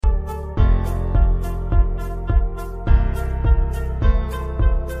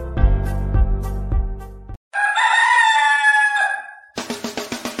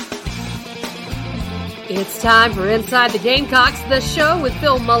time for Inside the Gamecocks, the show with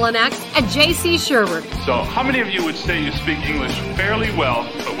Phil Mullinax and J.C. Sherbert. So, how many of you would say you speak English fairly well,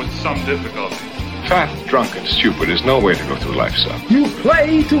 but with some difficulty? Fat, drunk, and stupid is no way to go through life, son. You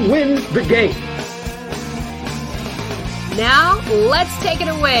play to win the game. Now, let's take it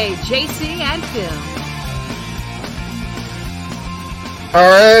away, J.C. and Phil. All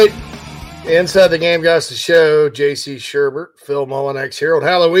right. Inside the Game Guys, the show, J.C. Sherbert, Phil Mullinax here. On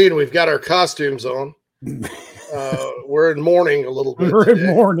Halloween, we've got our costumes on. We're in mourning a little bit. We're in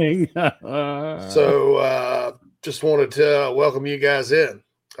mourning. So just wanted to welcome you guys in.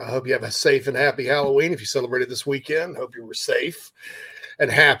 I hope you have a safe and happy Halloween. If you celebrated this weekend, hope you were safe and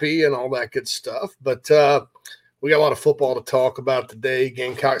happy and all that good stuff. But we got a lot of football to talk about today.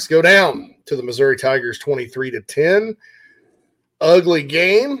 Gamecocks go down to the Missouri Tigers 23-10. Ugly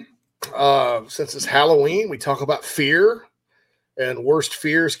game. Since it's Halloween, we talk about fear, and worst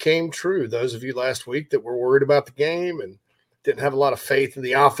fears came true. Those of you last week that were worried about the game and didn't have a lot of faith in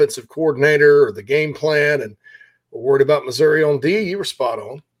the offensive coordinator or the game plan and were worried about Missouri on D, you were spot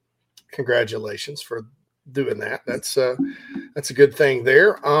on. Congratulations for doing that. That's a good thing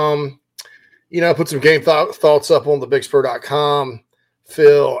there. I put some game thoughts up on thebigspur.com,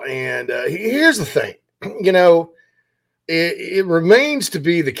 Phil, and here's the thing. It remains to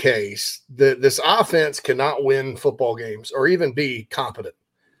be the case that this offense cannot win football games or even be competent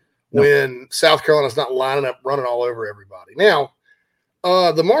when South Carolina's not lining up, running all over everybody. Now,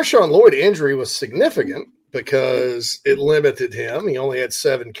 the Marshawn Lloyd injury was significant because it limited him. He only had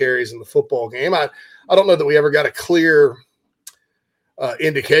 7 carries in the football game. I don't know that we ever got a clear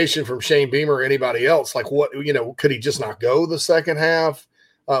indication from Shane Beamer or anybody else. Like could he just not go the second half?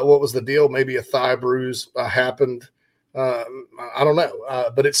 What was the deal? Maybe a thigh bruise happened. I don't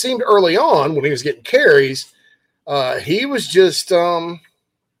know. But it seemed early on when he was getting carries, he was just, he's going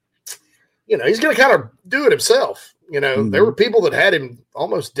to kind of do it himself. There were people that had him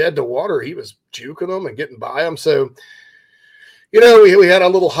almost dead to water. He was juking them and getting by them. So, we had a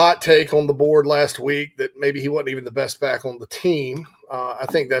little hot take on the board last week that maybe he wasn't even the best back on the team. I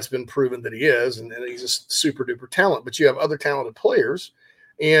think that's been proven that he is, and he's a super duper talent, but you have other talented players.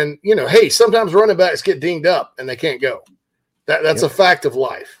 And, hey, sometimes running backs get dinged up and they can't go. That's a fact of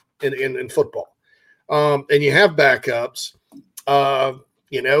life in football. And you have backups. They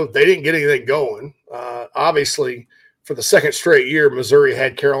didn't get anything going. Obviously, for the second straight year, Missouri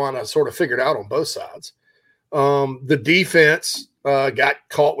had Carolina sort of figured out on both sides. The defense got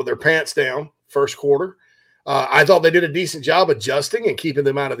caught with their pants down first quarter. I thought they did a decent job adjusting and keeping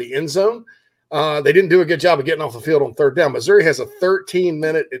them out of the end zone. They didn't do a good job of getting off the field on third down. Missouri has a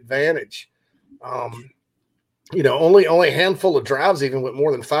 13-minute advantage. Only a handful of drives even went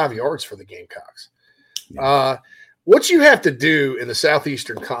more than 5 yards for the Gamecocks. What you have to do in the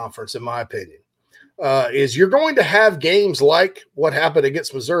Southeastern Conference, in my opinion, is you're going to have games like what happened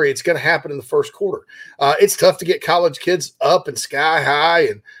against Missouri. It's going to happen in the first quarter. It's tough to get college kids up and sky high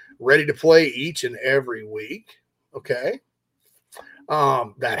and ready to play each and every week. Okay.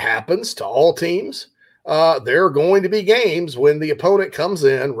 That happens to all teams. There are going to be games when the opponent comes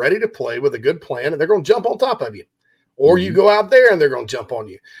in ready to play with a good plan, and they're going to jump on top of you. Or you go out there and they're going to jump on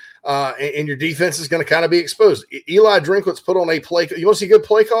you. And your defense is going to kind of be exposed. Eli Drinkwitz put on a play. You want to see good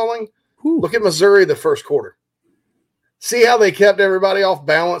play calling? Look at Missouri the first quarter. See how they kept everybody off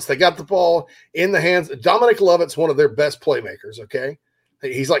balance. They got the ball in the hands. Dominic Lovett's one of their best playmakers, okay?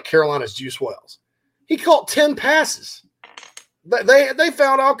 He's like Carolina's Juice Wells. He caught 10 passes. They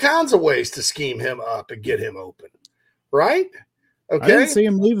found all kinds of ways to scheme him up and get him open, right? Okay. I didn't see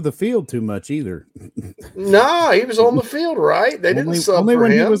him leave the field too much either. No, he was on the field, right? They didn't sub only for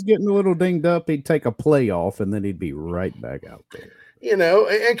when him. He was getting a little dinged up, he'd take a play off, and then he'd be right back out there.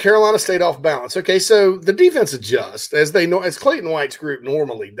 And Carolina stayed off balance. Okay, so the defense adjusts as Clayton White's group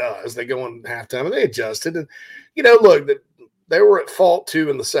normally does. They go in halftime and they adjusted. And, look, they were at fault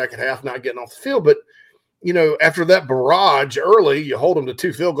too in the second half, not getting off the field, but after that barrage early, you hold them to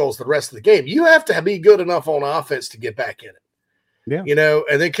 2 field goals the rest of the game. You have to be good enough on offense to get back in it. Yeah.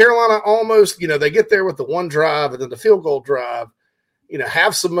 And then Carolina almost, they get there with the one drive and then the field goal drive,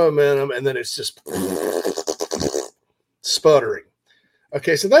 have some momentum, and then it's just sputtering.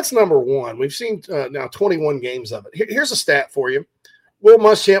 Okay, so that's number one. We've seen now 21 games of it. Here's a stat for you. Will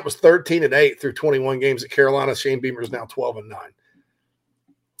Muschamp was 13-8 through 21 games at Carolina. Shane Beamer is now 12-9.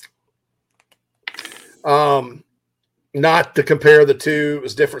 Not to compare the two, it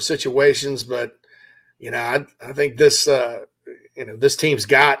was different situations, but I think this this team's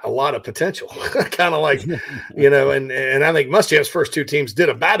got a lot of potential. Kind of like and I think Muschamp's first 2 teams did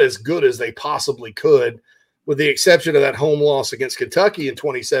about as good as they possibly could with the exception of that home loss against Kentucky in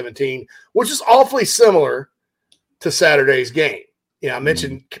 2017, which is awfully similar to Saturday's game. I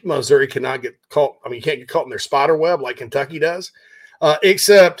mentioned Missouri cannot get caught. I mean, you can't get caught in their spider web like Kentucky does,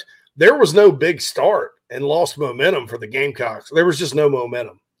 except there was no big start and lost momentum for the Gamecocks. There was just no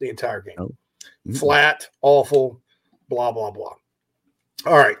momentum the entire game. Flat, awful, blah, blah, blah.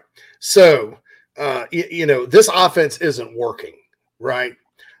 All right. So, this offense isn't working, right?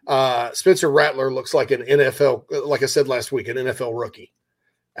 Spencer Rattler looks like an NFL, like I said last week, an NFL rookie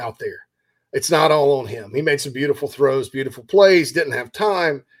out there. It's not all on him. He made some beautiful throws, beautiful plays, didn't have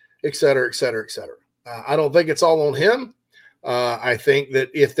time, et cetera, et cetera, et cetera. I don't think it's all on him. I think that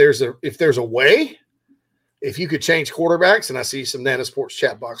if there's a way, if you could change quarterbacks, and I see some Nana Sports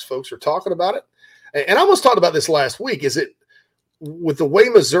chat box folks are talking about it, and I almost talked about this last week, is it with the way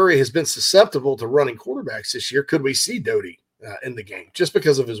Missouri has been susceptible to running quarterbacks this year, could we see Doty in the game just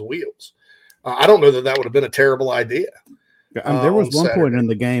because of his wheels? I don't know that would have been a terrible idea. There was one point in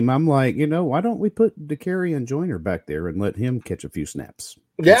the game, I'm like, why don't we put DeCarry Joyner back there and let him catch a few snaps?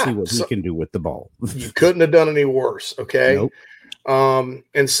 Yeah. See what he can do with the ball. You couldn't have done any worse. Okay. Nope.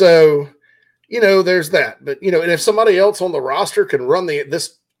 And so, there's that. But, and if somebody else on the roster can run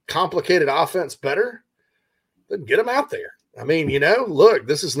this complicated offense better, then get them out there. I mean, look,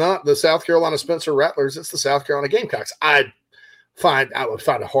 this is not the South Carolina Spencer Rattlers. It's the South Carolina Gamecocks. I would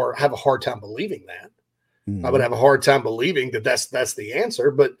have a hard time believing that. I would have a hard time believing that that's the answer.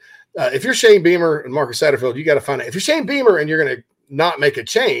 But if you're Shane Beamer and Marcus Satterfield, you got to find out. If you're Shane Beamer and you're going to not make a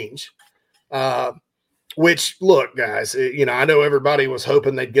change, which, look, guys, I know everybody was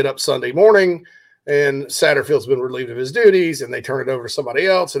hoping they'd get up Sunday morning and Satterfield's been relieved of his duties and they turn it over to somebody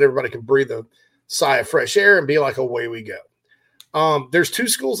else and everybody can breathe a sigh of fresh air and be like, away we go. There's two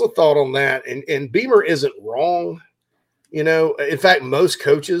schools of thought on that, and Beamer isn't wrong. In fact, most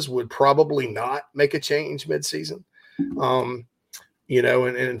coaches would probably not make a change midseason, and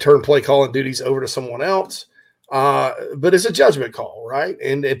turn play calling duties over to someone else. But it's a judgment call, right?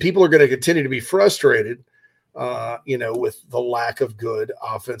 And people are going to continue to be frustrated, with the lack of good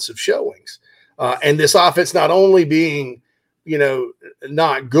offensive showings. And this offense not only being,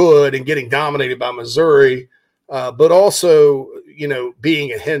 not good and getting dominated by Missouri, but also,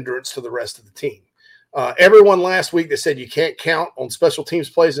 being a hindrance to the rest of the team. Everyone last week that said you can't count on special teams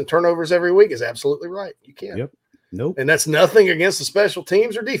plays and turnovers every week is absolutely right. You can't. Yep. Nope. And that's nothing against the special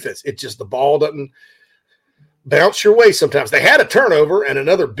teams or defense. It's just the ball doesn't bounce your way sometimes. They had a turnover and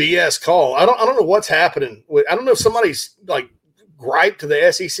another BS call. I don't know what's happening. I don't know if somebody's like griped to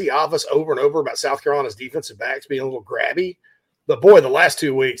the SEC office over and over about South Carolina's defensive backs being a little grabby. But boy, the last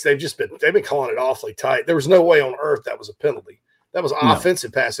 2 weeks they've been calling it awfully tight. There was no way on earth that was a penalty. That was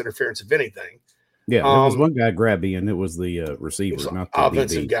offensive pass interference, if anything. Yeah, there was one guy grabby, and it was the receiver, not the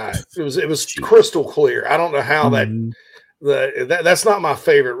offensive DB. guy. It was crystal clear. I don't know how that's not my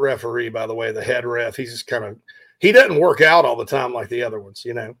favorite referee, by the way. The head ref, he's just he doesn't work out all the time like the other ones,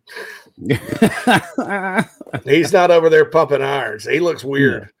 He's not over there pumping irons. He looks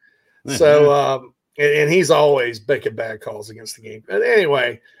weird. Yeah. So, and he's always making bad calls against the game. But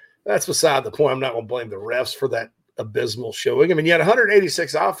anyway, that's beside the point. I'm not going to blame the refs for that abysmal showing. I mean, you had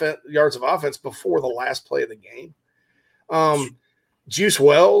 186 yards of offense before the last play of the game. Juice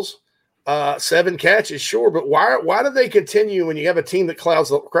Wells, 7 catches, sure, but why do they continue when you have a team that crowds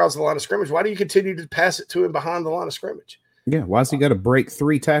the line of scrimmage? Why do you continue to pass it to him behind the line of scrimmage? Yeah, why's he got to break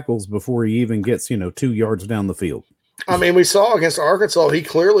 3 tackles before he even gets 2 yards down the field? I mean, we saw against Arkansas, he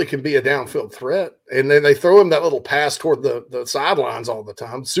clearly can be a downfield threat, and then they throw him that little pass toward the sidelines all the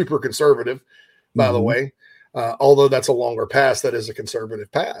time. Super conservative, by the way. Although that's a longer pass, that is a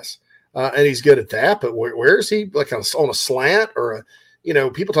conservative pass. And he's good at that. But where is he? Like on a slant or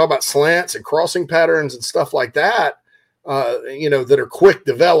people talk about slants and crossing patterns and stuff like that, that are quick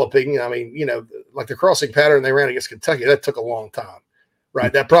developing. I mean, like the crossing pattern they ran against Kentucky, that took a long time,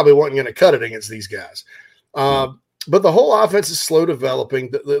 right? That probably wasn't going to cut it against these guys. But the whole offense is slow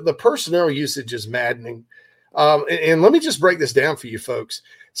developing. The personnel usage is maddening. And let me just break this down for you folks.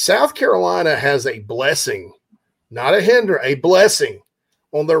 South Carolina has a blessing, not a hinder, a blessing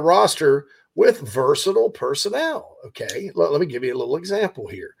on their roster with versatile personnel. Okay, let me give you a little example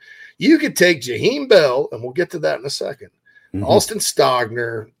here. You could take Jaheim Bell, and we'll get to that in a second, Austin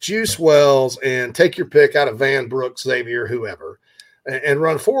Stogner, Juice Wells, and take your pick out of Van Brooks, Xavier, whoever, and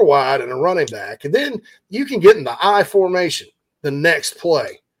run 4 wide and a running back. And then you can get in the I formation the next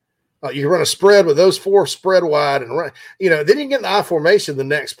play. You run a spread with those 4 spread wide and run, then you get in the I formation the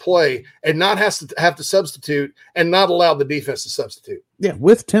next play and not have to substitute and not allow the defense to substitute. Yeah,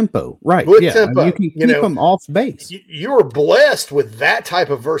 with tempo, right. With tempo. You can keep them off base. You're blessed with that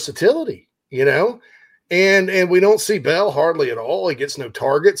type of versatility, And we don't see Bell hardly at all. He gets no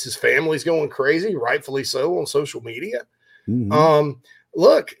targets. His family's going crazy, rightfully so, on social media. Mm-hmm.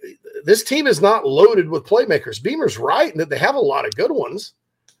 Look, this team is not loaded with playmakers. Beamer's right in that they have a lot of good ones,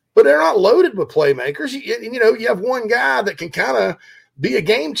 but they're not loaded with playmakers. You have one guy that can kind of be a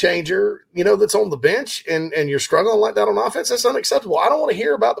game changer, that's on the bench, and you're struggling like that on offense. That's unacceptable. I don't want to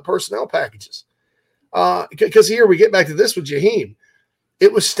hear about the personnel packages. Because here we get back to this with Jaheim.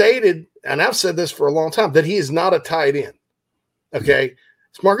 It was stated, and I've said this for a long time, that he is not a tight end. Okay?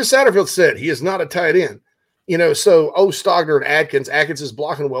 As Marcus Satterfield said, he is not a tight end. So Stogner and Atkins is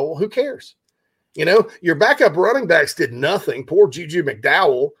blocking well. Who cares? Your backup running backs did nothing. Poor Juju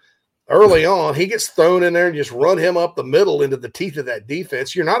McDowell, early on, he gets thrown in there and just run him up the middle into the teeth of that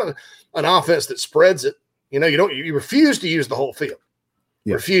defense. You're not an offense that spreads it. You refuse to use the whole field.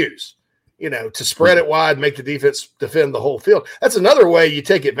 Yeah. Refuse. To spread it wide, make the defense defend the whole field. That's another way you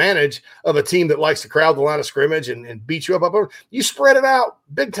take advantage of a team that likes to crowd the line of scrimmage and beat you up. You spread it out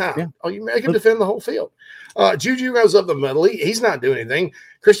big time. Yeah. You make him defend the whole field. Juju goes up the middle. He's not doing anything.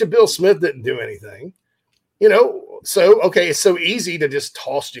 Christian Bill Smith didn't do anything. It's so easy to just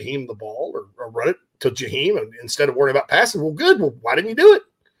toss Jaheim the ball or run it to Jaheim instead of worrying about passing. Well, good. Well, why didn't you do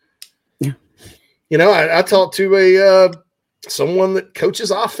it? Yeah. I talked to someone that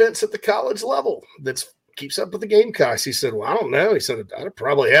coaches offense at the college level that keeps up with the Gamecocks. He said, well, I don't know. He said, I'd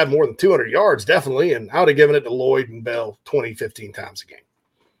probably have more than 200 yards, definitely, and I would have given it to Lloyd and Bell 20, 15 times a game.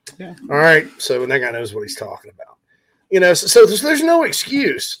 Yeah. All right. So that guy knows what he's talking about. So there's no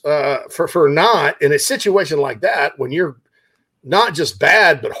excuse for not in a situation like that when you're not just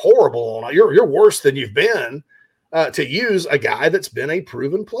bad but horrible. You're worse than you've been to use a guy that's been a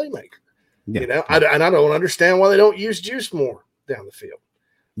proven playmaker. Yeah. I don't understand why they don't use Juice more down the field.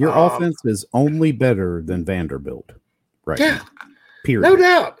 Your offense is only better than Vanderbilt, right? Yeah, now. Period. No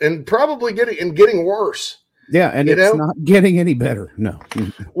doubt, and probably getting worse. Yeah, and it's not getting any better. No.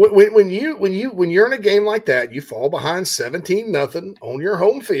 When you're in a game like that, you fall behind 17-0 on your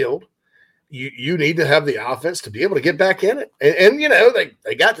home field. You need to have the offense to be able to get back in it. And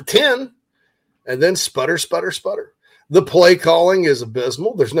they got to 10, and then sputter. The play calling is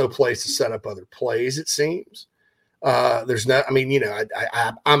abysmal. There's no place to set up other plays, it seems. There's not. I mean,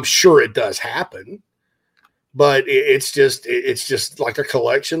 I'm sure it does happen, but it's just like a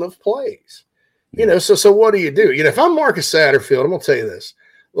collection of plays. So what do you do? If I'm Marcus Satterfield, I'm gonna tell you this: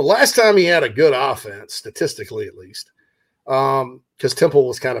 the last time he had a good offense, statistically at least, because Temple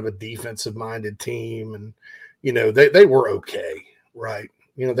was kind of a defensive-minded team, and they were okay, right?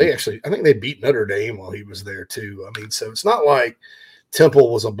 They actually, I think they beat Notre Dame while he was there too. I mean, so it's not like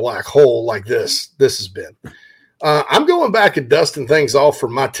Temple was a black hole like this has been. I'm going back and dusting things off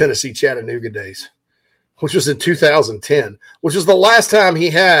from my Tennessee Chattanooga days, which was in 2010, which was the last time he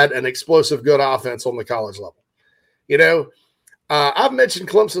had an explosive good offense on the college level. I've mentioned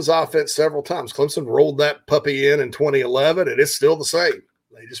Clemson's offense several times. Clemson rolled that puppy in 2011, and it's still the same.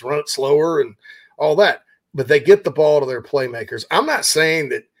 They just run it slower and all that. But they get the ball to their playmakers. I'm not saying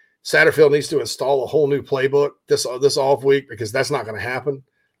that Satterfield needs to install a whole new playbook this off week, because that's not going to happen.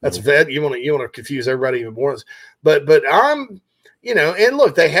 That's vet. You want to confuse everybody even more. But I'm, and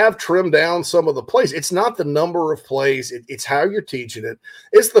look, they have trimmed down some of the plays. It's not the number of plays. It's how you're teaching it.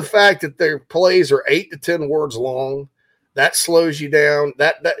 It's the fact that their plays are 8 to 10 words long. That slows you down.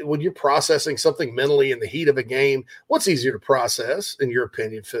 That when you're processing something mentally in the heat of a game, what's easier to process, in your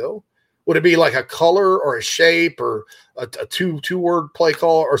opinion, Phil? Would it be like a color or a shape or a two-word play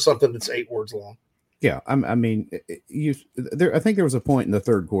call or something that's 8 words long? Yeah, I think there was a point in the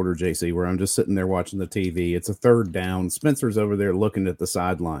third quarter, JC, where I'm just sitting there watching the TV. It's a third down. Spencer's over there looking at the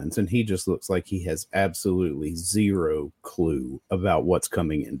sidelines, and he just looks like he has absolutely zero clue about what's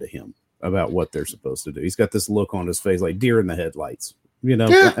coming into him, about what they're supposed to do. He's got this look on his face like deer in the headlights.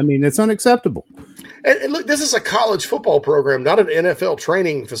 Yeah. I mean, it's unacceptable. And look, this is a college football program, not an NFL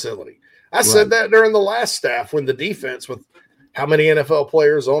training facility. I said that during the last staff when the defense, with how many NFL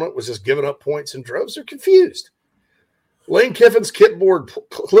players on it, was just giving up points in droves. They're confused. Lane Kiffin's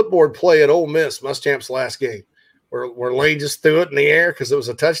clipboard play at Ole Miss, Muschamp's last game, where Lane just threw it in the air because it was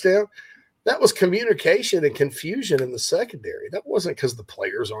a touchdown, that was communication and confusion in the secondary. That wasn't because the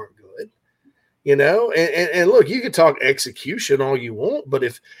players aren't good. And look, you can talk execution all you want, but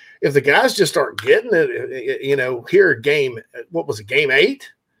if the guys just aren't getting it, here game, what was it, game 8?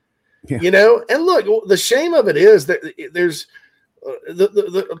 Yeah. And look, the shame of it is that there's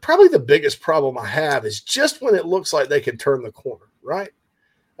probably the biggest problem I have is just when it looks like they can turn the corner, right?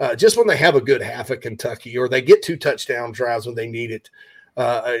 Just when they have a good half at Kentucky, or they get 2 touchdown drives when they need it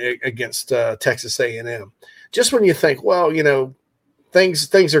against Texas A&M. Just when you think, well,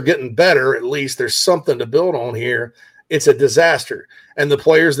 things are getting better. At least there's something to build on here. It's a disaster. And the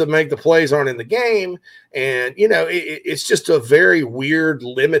players that make the plays aren't in the game. And, it's just a very weird,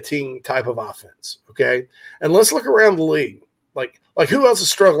 limiting type of offense. Okay. And let's look around the league. Like who else is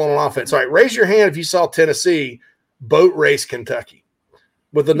struggling on offense? All right. Raise your hand if you saw Tennessee boat race Kentucky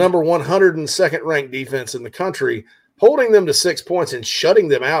with the number 102nd ranked defense in the country, holding them to 6 points and shutting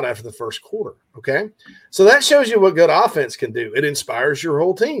them out after the first quarter. Okay. So that shows you what good offense can do. It inspires your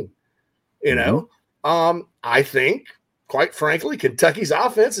whole team. I think, quite frankly, Kentucky's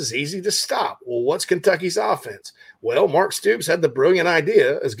offense is easy to stop. Well, what's Kentucky's offense? Well, Mark Stoops had the brilliant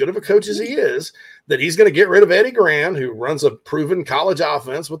idea, as good of a coach as he is, that he's going to get rid of Eddie Gran, who runs a proven college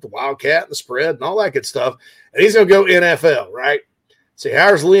offense with the Wildcat and the spread and all that good stuff, and he's going to go NFL, right? So he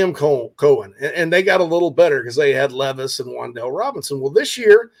hires Liam Cohen, and they got a little better because they had Levis and Wan'Dale Robinson. Well, this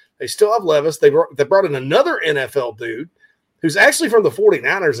year, they still have Levis. They brought in another NFL dude who's actually from the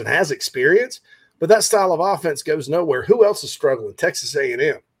 49ers and has experience, but that style of offense goes nowhere. Who else is struggling? Texas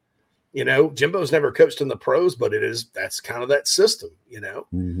A&M. Jimbo's never coached in the pros, but that's kind of that system,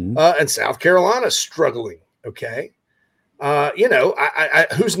 and South Carolina's struggling. Okay.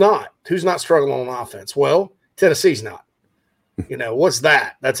 Who's not struggling on offense? Well, Tennessee's not. What's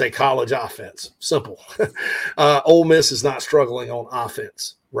that? That's a college offense. Simple. Ole Miss is not struggling on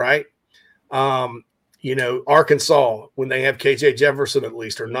offense, right? Arkansas, when they have KJ Jefferson at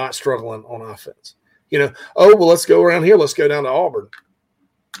least, are not struggling on offense. Let's go around here. Let's go down to Auburn.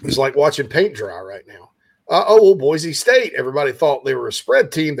 It's like watching paint dry right now. Boise State. Everybody thought they were a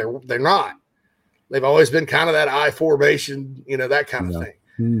spread team. They're not. They've always been kind of that I formation, that kind of thing.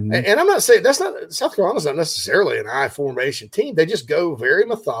 Mm-hmm. And I'm not saying South Carolina's not necessarily an I formation team. They just go very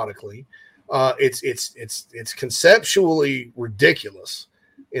methodically. It's conceptually ridiculous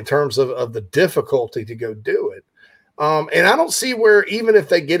in terms of the difficulty to go do it. And I don't see where, even if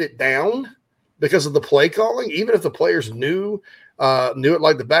they get it down because of the play calling, even if the players knew it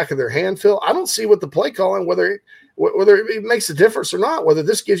like the back of their hand, Phil, I don't see what the play calling, whether it makes a difference or not, whether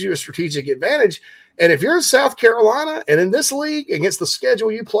this gives you a strategic advantage. And if you're in South Carolina and in this league against the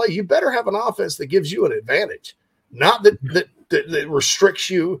schedule you play, you better have an offense that gives you an advantage, not that restricts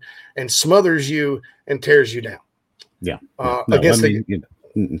you and smothers you and tears you down. Yeah. I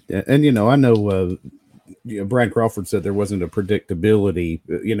know Brad Crawford said there wasn't a predictability,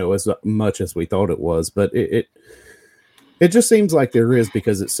 as much as we thought it was, but it just seems like there is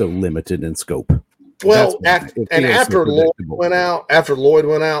because it's so limited in scope. Well, after Lloyd went out,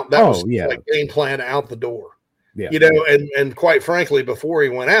 that was like game plan out the door. Yeah. And quite frankly, before he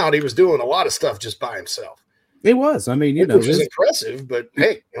went out, he was doing a lot of stuff just by himself. It was. I mean, which is impressive, but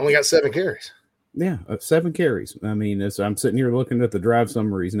hey, he only got 7 carries. Yeah, 7 carries. I mean, I'm sitting here looking at the drive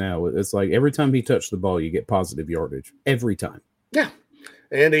summaries now. It's like every time he touched the ball, you get positive yardage. Every time. Yeah.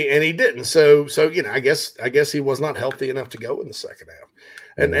 And he didn't. So I guess he was not healthy enough to go in the second half.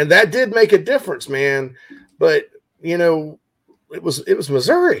 And that did make a difference, man. But it was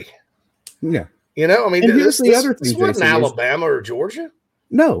Missouri. Yeah. Here's the other thing, this wasn't Alabama or Georgia.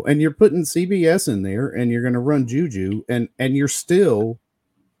 No, and you're putting CBS in there, and you're going to run Juju, and you're still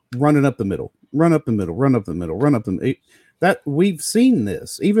running up the middle, run up the middle. That we've seen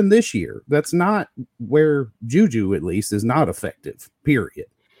this even this year. That's not where Juju, at least, is not effective. Period.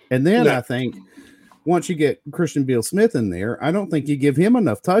 And then I think once you get Christian Beal-Smith in there, I don't think you give him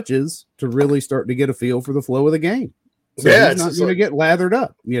enough touches to really start to get a feel for the flow of the game. So he's not going to get lathered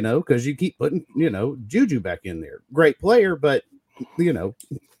up, because you keep putting, Juju back in there. Great player, but,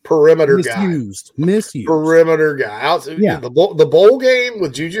 perimeter misused. Perimeter guy. The bowl game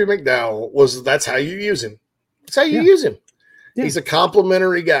with Juju McDowell that's how you use him. That's how you use him. Yeah. He's a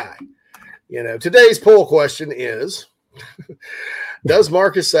complimentary guy. Today's poll question is, does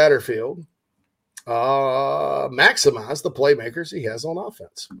Marcus Satterfield maximize the playmakers he has on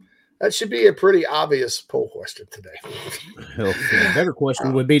offense? That should be a pretty obvious poll question today. Hell, the better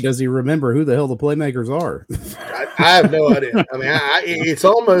question would be, does he remember who the hell the playmakers are? I have no idea. I mean, it's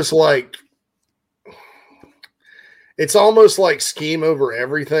almost like scheme over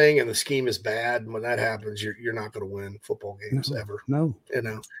everything, and the scheme is bad. And when that happens, you're not going to win football games ever. No.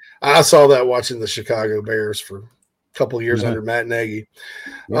 I saw that watching the Chicago Bears for a couple of years under Matt Nagy.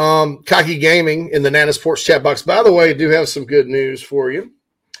 Cocky Gaming in the Nana Sports chat box. By the way, I do have some good news for you.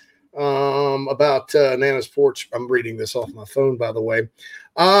 About Nana Sports. I'm reading this off my phone, by the way.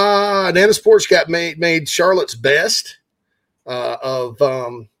 Nana Sports got made Charlotte's best of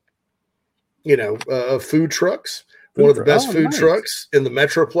food trucks. One of the best food trucks in the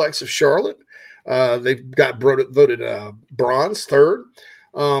Metroplex of Charlotte. They've got voted bronze, third.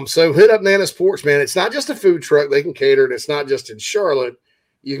 So hit up Nana's Porch, man. It's not just a food truck. They can cater it. It's not just in Charlotte.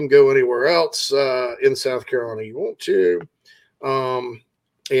 You can go anywhere else in South Carolina you want to.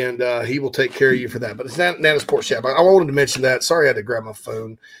 And he will take care of you for that. But it's Nana's Porch Shop. I wanted to mention that. Sorry I had to grab my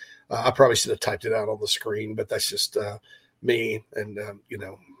phone. I probably should have typed it out on the screen, but that's just me. And,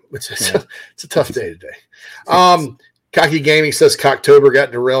 it's a tough day today. Cocky Gaming says Cocktober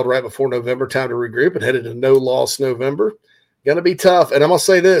got derailed right before November. Time to regroup and headed to no loss November. Going to be tough. And I'm going to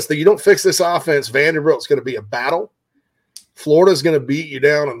say this, that you don't fix this offense, Vanderbilt's going to be a battle. Florida's going to beat you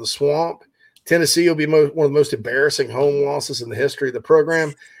down in the swamp. Tennessee will be one of the most embarrassing home losses in the history of the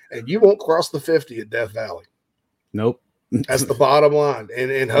program. And you won't cross the 50 at Death Valley. Nope. That's the bottom line.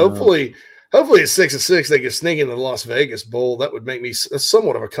 And hopefully at 6-6, they can sneak into the Las Vegas Bowl. That would make me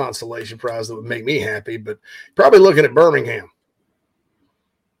somewhat of a consolation prize that would make me happy, but probably looking at Birmingham.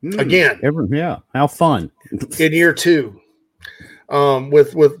 Again. How fun. In year 2.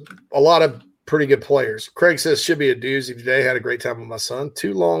 With a lot of pretty good players. Craig says, should be a doozy today. Had a great time with my son.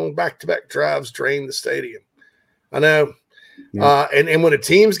 2 long back-to-back drives drained the stadium. I know. Yeah. And when a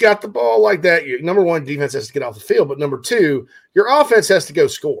team's got the ball like that, number one, defense has to get off the field. But number 2, your offense has to go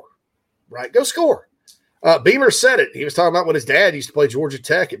score, right? Go score. Beamer said it. He was talking about when his dad used to play Georgia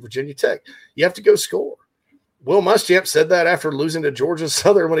Tech at Virginia Tech. You have to go score. Will Muschamp said that after losing to Georgia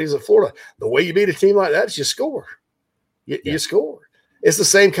Southern when he was at Florida. The way you beat a team like that is you score. You score. It's the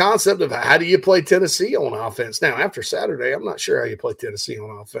same concept of how do you play Tennessee on offense. Now, after Saturday, I'm not sure how you play Tennessee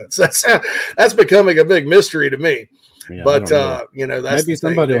on offense. That's becoming a big mystery to me. Yeah, but that's maybe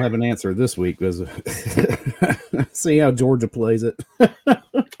somebody will have an answer this week because see how Georgia plays it.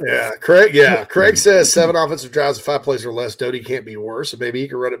 Craig says 7 offensive drives of 5 plays or less. Doty can't be worse. So maybe he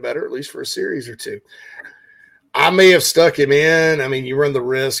can run it better, at least for a series or 2. I may have stuck him in. I mean, you run the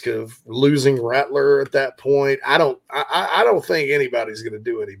risk of losing Rattler at that point. I don't think anybody's going to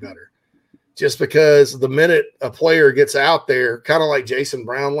do any better. Just because the minute a player gets out there, kind of like Jason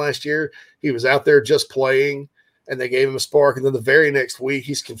Brown last year, he was out there just playing, and they gave him a spark, and then the very next week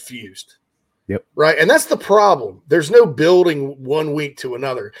he's confused. Yep. Right. And that's the problem. There's no building one week to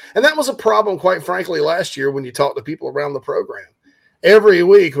another. And that was a problem, quite frankly, last year when you talked to people around the program. Every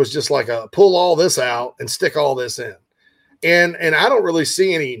week was just like a pull all this out and stick all this in. And I don't really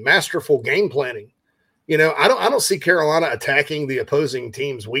see any masterful game planning. I don't see Carolina attacking the opposing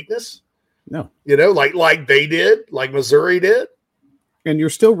team's weakness. No. Like they did, like Missouri did. And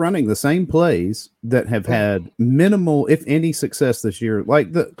you're still running the same plays that have had minimal, if any, success this year.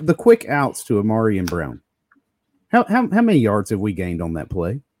 Like the quick outs to Amari and Brown. How many yards have we gained on that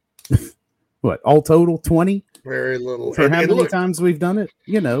play? What, all total 20? Very little. For how many times we've done it?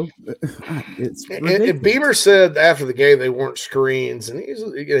 It's ridiculous. And Beamer said after the game they weren't screens, and he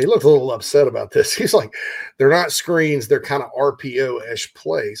looked a little upset about this. He's like, they're not screens, they're kind of RPO-ish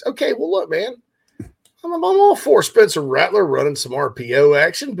plays. Okay, well, look, man, I'm all for Spencer Rattler running some RPO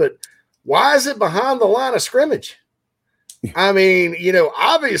action, but why is it behind the line of scrimmage? I mean,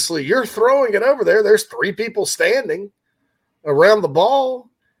 obviously you're throwing it over there. There's 3 people standing around the ball.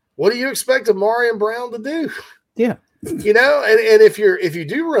 What do you expect Amari and Brown to do? Yeah. And if you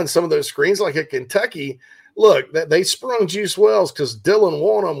do run some of those screens like at Kentucky, look, they sprung Juice Wells because Dylan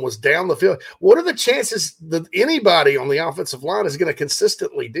Wonnum was down the field. What are the chances that anybody on the offensive line is going to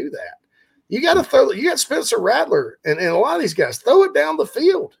consistently do that? You got Spencer Rattler and a lot of these guys, throw it down the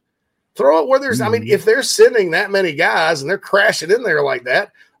field. Throw it where there's, if they're sending that many guys and they're crashing in there like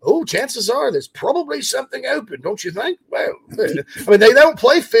that, chances are there's probably something open, don't you think? Well, they don't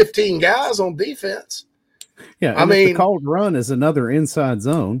play 15 guys on defense. Yeah, if the called run is another inside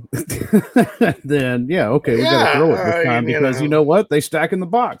zone, then we got to throw it this time because you know what? They stack in the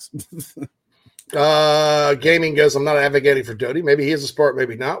box. Gaming goes, I'm not advocating for Doty. Maybe he is a spark,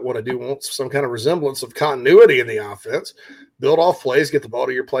 maybe not. What I do want some kind of resemblance of continuity in the offense. Build off plays, get the ball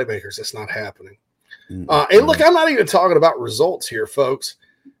to your playmakers. That's not happening. And look, I'm not even talking about results here, folks.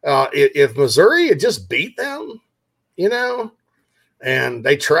 If Missouri had just beat them, and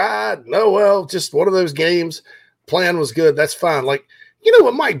they tried, just one of those games, plan was good, that's fine. Like,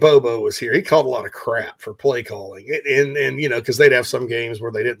 when Mike Bobo was here, he called a lot of crap for play calling. And because they'd have some games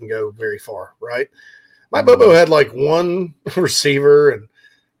where they didn't go very far, right? Mike Bobo had like one receiver and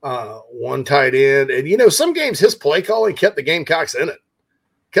one tight end. And, some games his play calling kept the Gamecocks in it,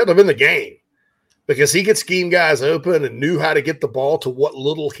 kept them in the game. Because he could scheme guys open and knew how to get the ball to what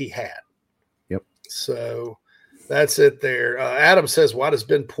little he had. Yep. So that's it there. Adam says, why does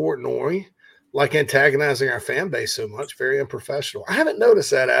Ben Portnoy like antagonizing our fan base so much? Very unprofessional. I haven't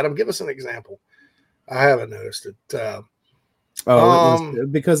noticed that, Adam. Give us an example. I haven't noticed it. It was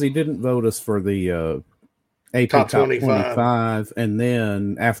because he didn't vote us for the AP top 25. And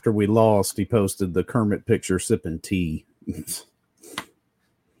then after we lost, he posted the Kermit picture sipping tea. I was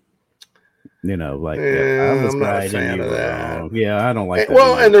I'm not right a fan of that. Yeah, I don't like that.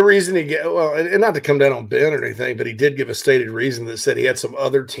 Well, and the reason and not to come down on Ben or anything, but he did give a stated reason that said he had some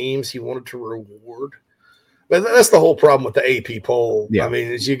other teams he wanted to reward. But that's the whole problem with the AP poll. Yeah. I mean,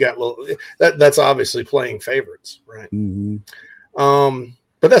 is you got that's obviously playing favorites, right? Mm-hmm.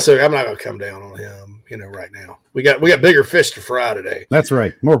 But that's okay. I'm not going to come down on him, right now. We got bigger fish to fry today. That's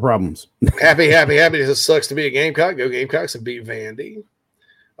right. More problems. Happy. It sucks to be a Gamecock. Go Gamecocks and beat Vandy.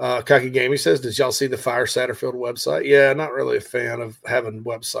 Cocky Gaming says, did y'all see the Fire Satterfield website? Yeah, not really a fan of having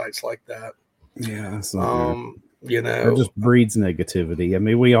websites like that. Yeah. It just breeds negativity. I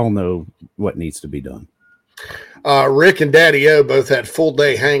mean, we all know what needs to be done. Rick and Daddy O both had full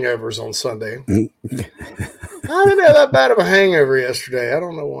day hangovers on Sunday. I didn't have that bad of a hangover yesterday. I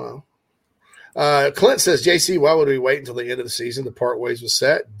don't know why. Clint says, JC, why would we wait until the end of the season to part ways with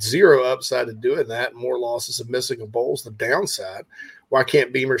Sat? Zero upside to doing that. More losses of missing a bowl's the downside. Why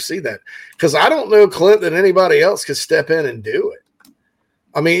can't Beamer see that? Because I don't know, Clint, that anybody else could step in and do it.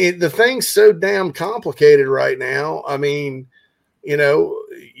 I mean, the thing's so damn complicated right now. I mean,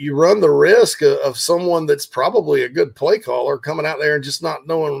 you run the risk of someone that's probably a good play caller coming out there and just not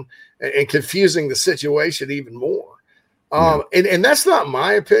knowing and confusing the situation even more. And that's not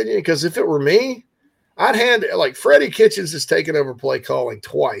my opinion, because if it were me, I'd hand it like Freddie Kitchens has taken over play calling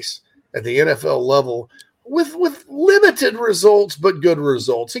twice at the NFL level with limited results, but good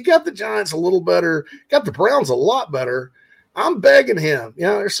results. He got the Giants a little better, got the Browns a lot better. I'm begging him.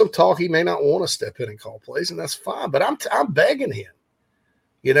 There's some talk he may not want to step in and call plays, and that's fine. But I'm begging him.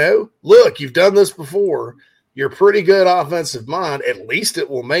 Look, you've done this before. You're a pretty good offensive mind. At least it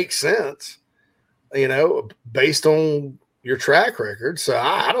will make sense, based on your track record. So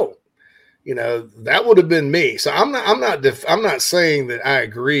I don't, that would have been me. So I'm not saying that I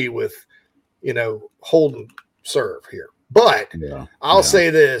agree with, Holden serve here. But I'll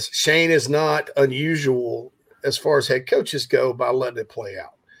say this: Shane is not unusual as far as head coaches go by letting it play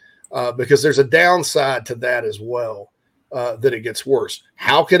out, because there's a downside to that as well, that it gets worse.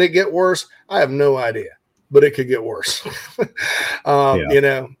 How can it get worse? I have no idea, but it could get worse. I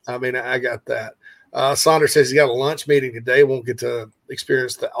got that. Saunders says he got a lunch meeting today. Won't get to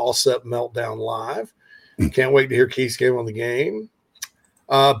experience the Allsep meltdown live. Can't wait to hear Keith's game on the game.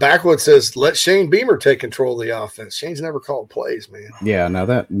 Backwood says, let Shane Beamer take control of the offense. Shane's never called plays, man. Yeah, now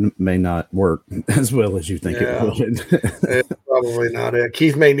that may not work as well as you think it would. Probably not.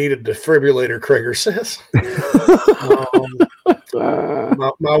 Keith may need a defibrillator, Krager says.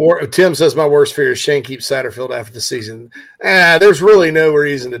 Tim says, my worst fear is Shane keeps Satterfield after the season. There's really no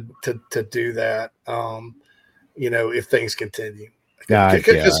reason to do that, if things continue.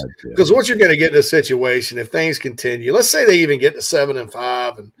 Because once you're going to get in a situation, if things continue, let's say they even get to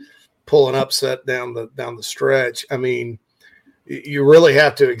 7-5 and pull an upset down the stretch. I mean, you really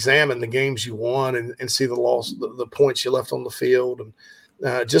have to examine the games you won and see the loss, the points you left on the field, and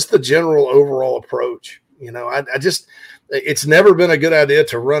just the general overall approach. It's never been a good idea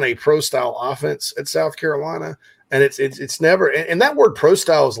to run a pro style offense at South Carolina, and it's never. And that word pro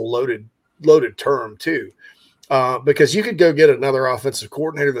style is a loaded term too. Because you could go get another offensive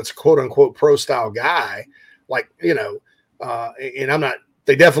coordinator that's a quote unquote pro style guy, and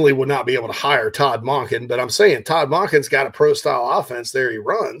they definitely would not be able to hire Todd Monken, but I'm saying Todd Monken's got a pro style offense there he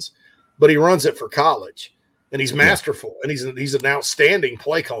runs, but he runs it for college, and he's masterful, and he's an outstanding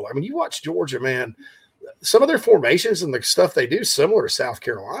play caller. I mean, you watch Georgia, man, some of their formations and the stuff they do similar to South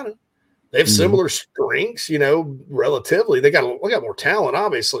Carolina. They have similar strengths, relatively. They got more talent,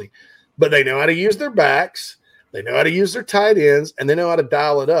 obviously, but they know how to use their backs. They know how to use their tight ends, and they know how to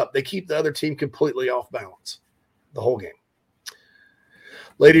dial it up. They keep the other team completely off balance the whole game.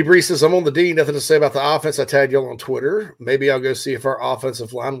 Lady Bree says, I'm on the D. Nothing to say about the offense. I tagged y'all on Twitter. Maybe I'll go see if our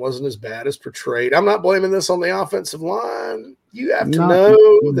offensive line wasn't as bad as portrayed. I'm not blaming this on the offensive line. You have to know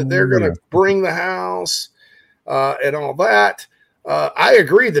that they're going to bring the house and all that. I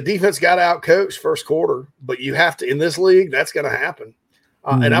agree. The defense got out coached first quarter, but you have to, in this league, that's going to happen.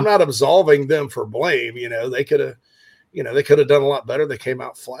 And I'm not absolving them for blame. They could have done a lot better. They came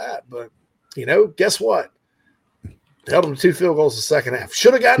out flat, but guess what? Held them to 2 field goals the second half.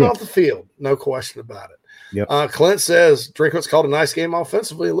 Should have gotten off the field. No question about it. Yep. Clint says Drinkwitz called a nice game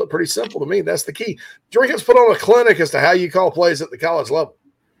offensively. It looked pretty simple to me. That's the key. Drinkwitz put on a clinic as to how you call plays at the college level.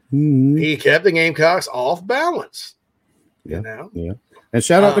 Mm-hmm. He kept the Gamecocks off balance. Yeah. And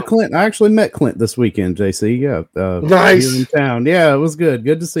shout out to Clint. I actually met Clint this weekend, JC. Yeah. Nice. In town. Yeah, it was good.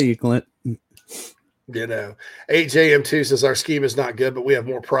 Good to see you, Clint. 8JM2 says our scheme is not good, but we have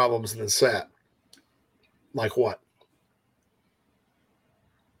more problems than Sat. Like what?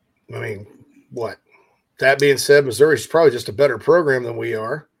 I mean, what? That being said, Missouri's probably just a better program than we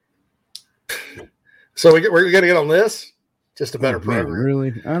are. So we're going to get on this? Just a better program. Man,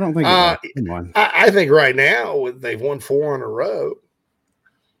 really? I don't think come on. I think right now they've won 4 in a row.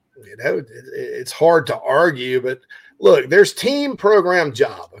 You know, it's hard to argue, but look, there's team, program,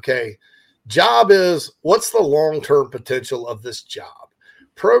 job. Okay. Job is what's the long-term potential of this job?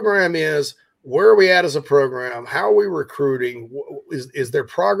 Program is where are we at as a program? How are we recruiting? Is there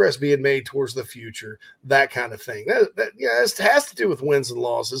progress being made towards the future? That kind of thing. It has to do with wins and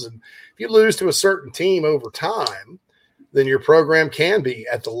losses. And if you lose to a certain team over time, then your program can be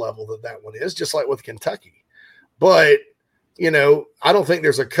at the level that one is, just like with Kentucky. But, you know, I don't think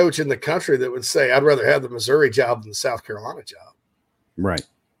there's a coach in the country that would say, I'd rather have the Missouri job than the South Carolina job. Right.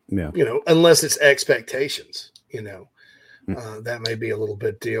 Yeah. You know, unless it's expectations, you know. That may be a little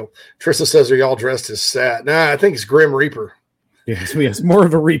bit deal. Trista says, are y'all dressed as Sat? Nah, I think it's Grim Reaper. Yes, more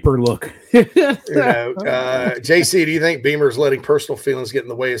of a Reaper look. You know, JC, do you think Beamer's letting personal feelings get in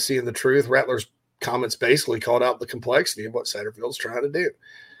the way of seeing the truth? Rattler's comments basically called out the complexity of what Satterfield's trying to do.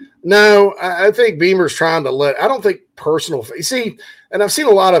 No, I think Beamer's trying to I don't think personal. You see, and I've seen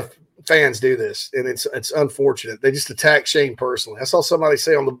a lot of fans do this, and it's unfortunate. They just attack Shane personally. I saw somebody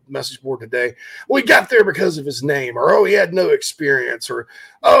say on the message board today, well, he got there because of his name, or, oh, he had no experience, or,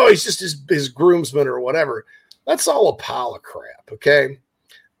 oh, he's just his groomsman or whatever. That's all a pile of crap, okay?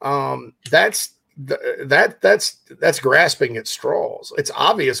 That's grasping at straws. It's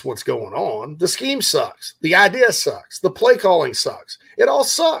obvious what's going on. The scheme sucks. The idea sucks. The play calling sucks. It all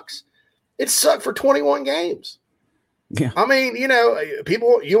sucks. It sucked for 21 games. Yeah. I mean, you know,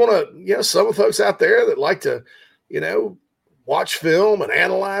 people, you want to, you know, some of the folks out there that like to, you know, watch film and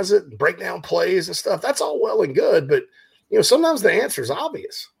analyze it and break down plays and stuff. That's all well and good. But, you know, sometimes the answer is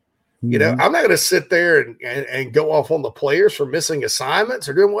obvious. You know, I'm not going to sit there and go off on the players for missing assignments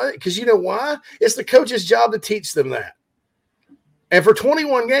or doing what, because you know why? It's the coach's job to teach them that. And for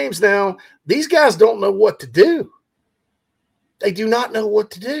 21 games now, these guys don't know what to do. They do not know what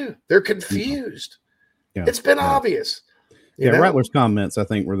to do. They're confused. Yeah. It's been obvious. Yeah, Rattler's comments, I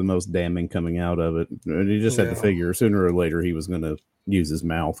think, were the most damning coming out of it. You just had to figure sooner or later he was going to use his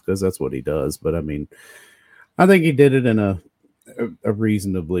mouth because that's what he does. But, I mean, I think he did it in a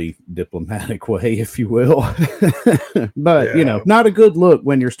reasonably diplomatic way, if you will. But, you know, not a good look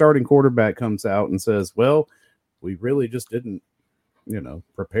when your starting quarterback comes out and says, well, we really just didn't, you know,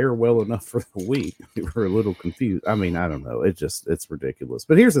 prepare well enough for the week. We were a little confused. I mean, I don't know. It's ridiculous.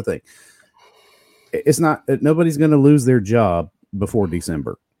 But here's the thing. It's not nobody's going to lose their job before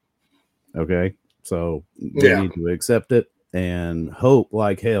December. Okay. So we need to accept it and hope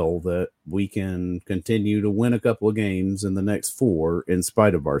like hell that we can continue to win a couple of games in the next 4 in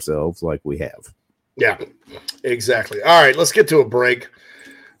spite of ourselves like we have. Yeah, exactly. All right, let's get to a break.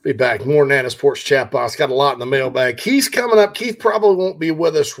 Be back. More Nana Sports Chat Box. Got a lot in the mailbag. Keith's coming up. Keith probably won't be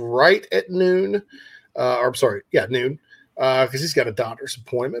with us right at noon. Noon. Because he's got a doctor's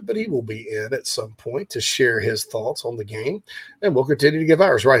appointment, but he will be in at some point to share his thoughts on the game. And we'll continue to give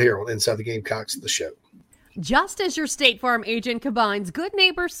ours right here on Inside the Gamecocks, the show. Just as your State Farm agent combines good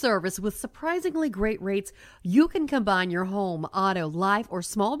neighbor service with surprisingly great rates, you can combine your home, auto, life, or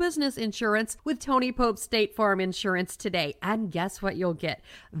small business insurance with Tony Pope State Farm Insurance today. And guess what you'll get?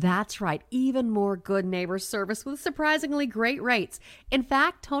 That's right, even more good neighbor service with surprisingly great rates. In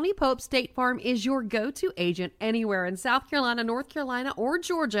fact, Tony Pope State Farm is your go-to agent anywhere in South Carolina, North Carolina, or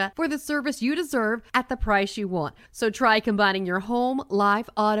Georgia for the service you deserve at the price you want. So try combining your home, life,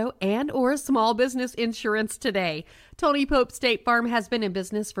 auto, and or small business insurance today. Tony Pope State Farm has been in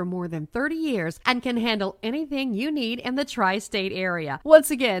business for more than 30 years and can handle anything you need in the tri-state area. Once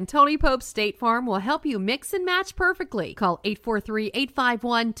again, Tony Pope State Farm will help you mix and match perfectly. Call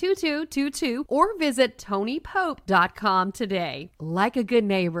 843-851-2222 or visit TonyPope.com today. Like a good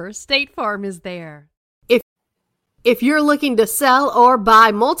neighbor, State Farm is there. If you're looking to sell or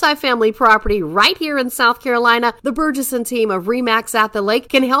buy multifamily property right here in South Carolina, the Burgesson team of RE/MAX at the Lake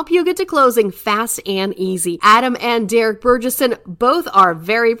can help you get to closing fast and easy. Adam and Derek Burgesson both are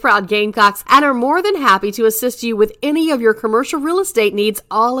very proud Gamecocks and are more than happy to assist you with any of your commercial real estate needs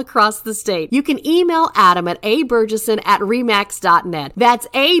all across the state. You can email Adam at aburgesson@remax.net. That's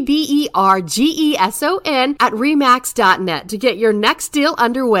ABERGESON at remax.net to get your next deal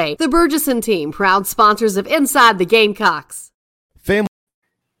underway. The Burgesson team, proud sponsors of Inside the Gamecocks.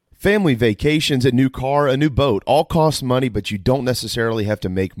 Family vacations, a new car, a new boat, all cost money, but you don't necessarily have to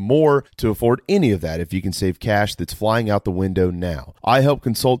make more to afford any of that if you can save cash that's flying out the window now. iHelp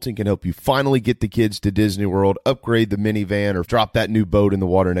Consulting can help you finally get the kids to Disney World, upgrade the minivan, or drop that new boat in the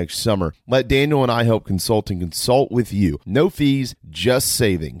water next summer. Let Daniel and iHelp Consulting consult with you. No fees, just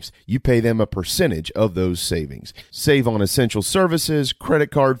savings. You pay them a percentage of those savings. Save on essential services, credit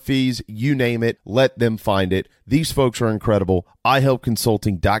card fees, you name it. Let them find it. These folks are incredible.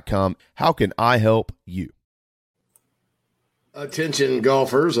 iHelpConsulting.com. How can I help you? Attention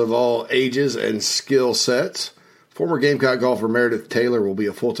golfers of all ages and skill sets. Former Gamecock golfer Meredith Taylor will be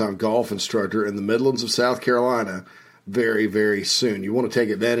a full-time golf instructor in the Midlands of South Carolina very, very soon. You want to take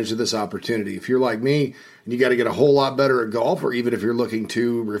advantage of this opportunity. If you're like me and you got to get a whole lot better at golf, or even if you're looking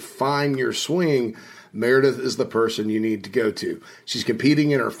to refine your swing, Meredith is the person you need to go to. She's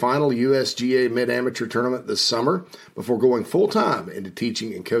competing in her final USGA Mid-Amateur Tournament this summer before going full-time into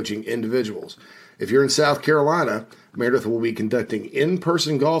teaching and coaching individuals. If you're in South Carolina, Meredith will be conducting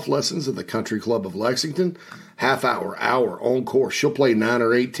in-person golf lessons at the Country Club of Lexington, half-hour, on course. She'll play 9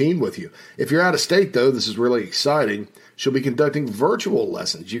 or 18 with you. If you're out of state, though, this is really exciting. She'll be conducting virtual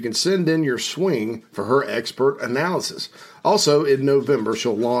lessons. You can send in your swing for her expert analysis. Also, in November,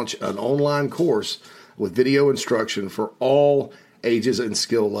 she'll launch an online course with video instruction for all ages and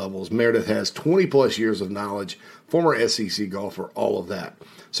skill levels. Meredith has 20-plus years of knowledge, former SEC golfer, all of that.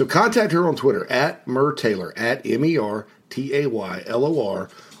 So contact her on Twitter at MerTaylor, at MERTAYLOR,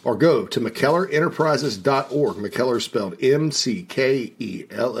 or go to McKellarEnterprises.org. McKellar spelled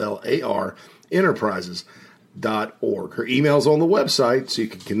MCKELLAR, Enterprises.org. Her email's on the website, so you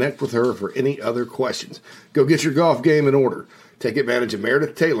can connect with her for any other questions. Go get your golf game in order. Take advantage of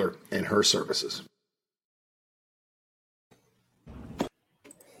Meredith Taylor and her services.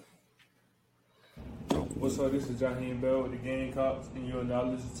 What's up? This is Jaheim Bell with the Gamecocks, and you're now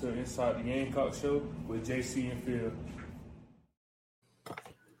listening to Inside the Gamecock Show with JC and Phil.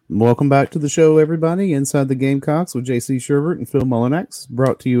 Welcome back to the show, everybody. Inside the Gamecocks with JC Sherbert and Phil Mullinax,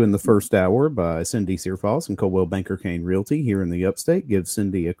 brought to you in the first hour by Cindy Searfoss and Coldwell Banker Kane Realty here in the Upstate. Give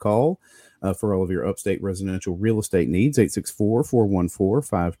Cindy a call for all of your upstate residential real estate needs,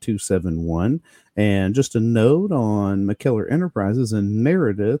 864-414-5271. And just a note on McKellar Enterprises and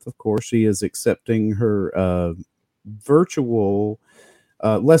Meredith, of course, she is accepting her virtual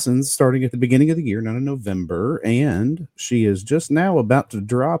lessons starting at the beginning of the year, not in November. And she is just now about to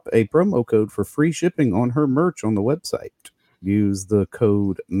drop a promo code for free shipping on her merch on the website. Use the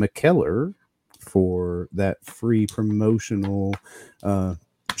code McKellar for that free promotional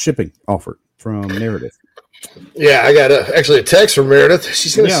shipping offer from Meredith. Yeah, I got actually a text from Meredith.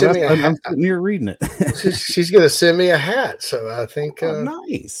 She's going to send me a hat. I'm sitting here reading it. she's going to send me a hat. So I think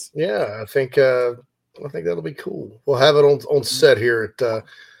nice. Yeah, I think that'll be cool. We'll have it on set here at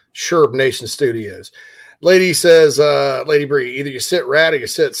Sherb Nation Studios. Lady says, Lady Bree, either you sit rat or you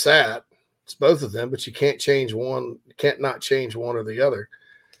sit sat. It's both of them, but you can't change one. You can't not change one or the other.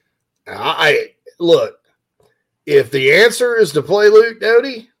 I look, if the answer is to play Luke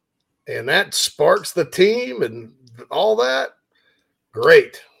Doty and that sparks the team and all that,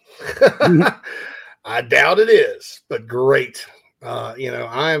 great. I doubt it is, but great. I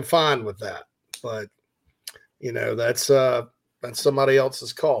am fine with that. But that's somebody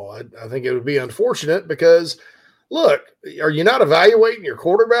else's call. I think it would be unfortunate because, look, are you not evaluating your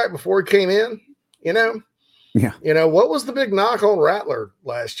quarterback before he came in? Yeah. What was the big knock on Rattler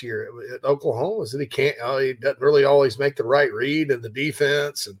last year at Oklahoma? Is that he doesn't really always make the right read in the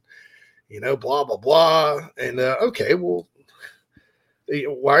defense and, blah, blah, blah. And, okay, well,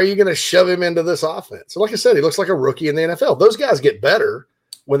 why are you going to shove him into this offense? So like I said, he looks like a rookie in the NFL. Those guys get better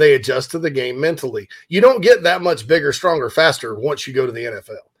when they adjust to the game mentally. You don't get that much bigger, stronger, faster once you go to the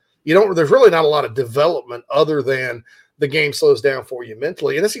NFL. There's really not a lot of development other than the game slows down for you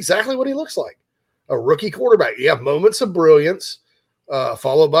mentally. And that's exactly what he looks like. A rookie quarterback. You have moments of brilliance,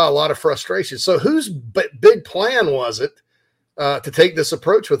 followed by a lot of frustration. So whose big plan was it to take this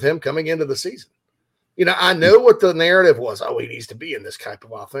approach with him coming into the season? I know what the narrative was. Oh, he needs to be in this type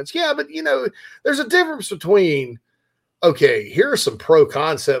of offense. Yeah, but, there's a difference between, okay, here are some pro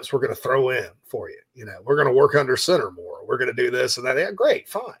concepts we're going to throw in for you. We're going to work under center more. We're going to do this and that. Yeah, great,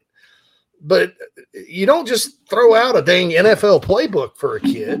 fine. But you don't just throw out a dang NFL playbook for a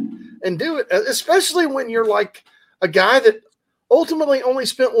kid and do it, especially when you're like a guy that ultimately only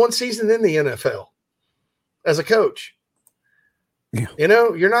spent one season in the NFL as a coach. Yeah.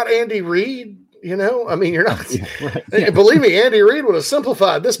 You're not Andy Reid. You're not. Yeah, right. Yeah. Believe me, Andy Reid would have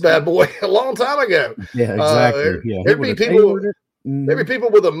simplified this bad boy a long time ago. Yeah, exactly. There'd be people. Maybe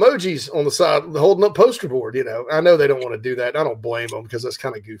people with emojis on the side holding up poster board, I know they don't want to do that. I don't blame them because that's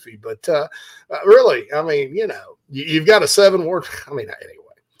kind of goofy, but really, I mean, you've got a 7-word. I mean, anyway.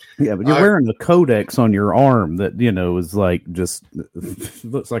 Yeah, but you're wearing a codex on your arm that, is like just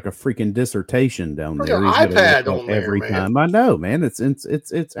looks like a freaking dissertation down there. Your iPad on there, every time. I know, man.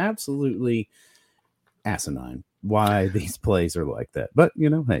 It's absolutely asinine why these plays are like that. But,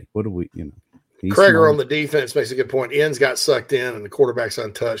 hey, what do we, Kreger on the defense makes a good point. Ends got sucked in and the quarterback's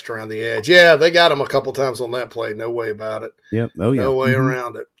untouched around the edge. Yeah, they got him a couple times on that play. No way about it. Yep. Oh, yeah. No way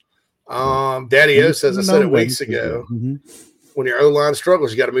around it. Daddy O says, I said it weeks ago. When your O-line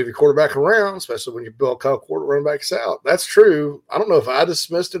struggles, you got to move your quarterback around, especially when your Bill Call running back's out. That's true. I don't know if I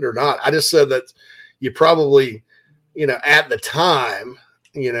dismissed it or not. I just said that you probably, at the time,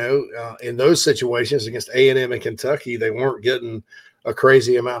 in those situations against A&M and Kentucky, they weren't getting a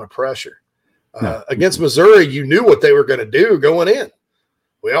crazy amount of pressure. Against Missouri, you knew what they were going to do going in.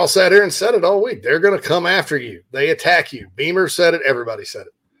 We all sat here and said it all week. They're going to come after you. They attack you. Beamer said it. Everybody said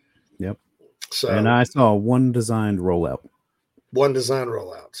it. Yep. So, and I saw one designed rollout. One design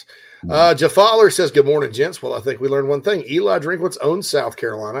rollouts. Jeff Fowler says, good morning, gents. Well, I think we learned one thing. Eli Drinkwitz owns South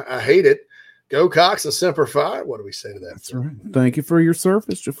Carolina. I hate it. Go Cox and Semper Fi. What do we say to that? That's right. Thank you for your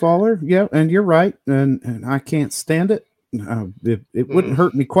service, Jeff Fowler. Yeah, and you're right. And I can't stand it. It wouldn't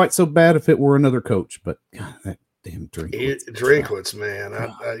hurt me quite so bad if it were another coach, but God, that damn Drinkwitz. Drinkwitz, man.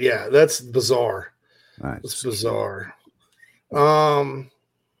 Yeah, that's bizarre. It's bizarre. Blah,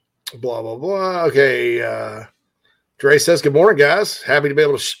 blah, blah. Okay. Dre says, good morning, guys. Happy to be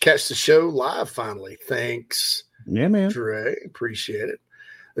able to catch the show live finally. Thanks. Yeah, man. Dre, appreciate it.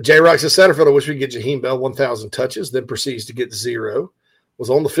 J-Rock says, Satterfield, I wish we could get Jaheim Bell 1,000 touches, then proceeds to get 0. Was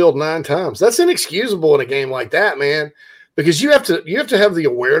on the field 9 times. That's inexcusable in a game like that, man, because you have to have the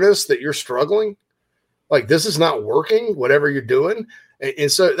awareness that you're struggling. Like, this is not working, whatever you're doing.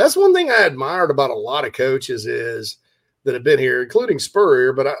 And so that's one thing I admired about a lot of coaches is that have been here, including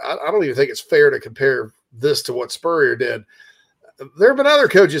Spurrier, but I don't even think it's fair to compare this to what Spurrier did. There have been other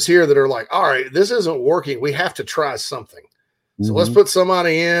coaches here that are like, all right, this isn't working. We have to try something. So let's put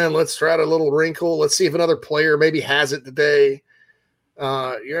somebody in. Let's try a little wrinkle. Let's see if another player maybe has it today.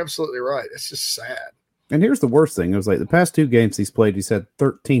 You're absolutely right. It's just sad. And here's the worst thing. It was like the past 2 games he's played, he's had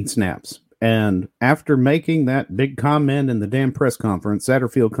 13 snaps. And after making that big comment in the damn press conference,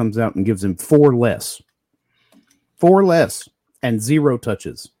 Satterfield comes out and gives him 4 less. 4 less and 0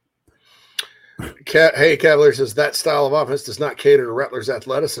 touches. Hey, Cavalier says that style of offense does not cater to Rattler's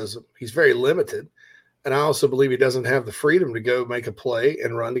athleticism. He's very limited. And I also believe he doesn't have the freedom to go make a play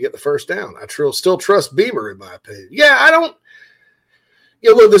and run to get the first down. I still trust Beamer, in my opinion. Yeah, I don't.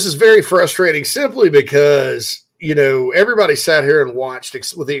 Look, this is very frustrating simply because, everybody sat here and watched,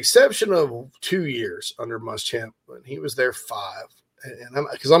 with the exception of 2 years under Muschamp, when he was there 5. And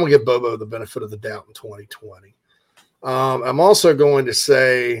because I'm going to give Bobo the benefit of the doubt in 2020. I'm also going to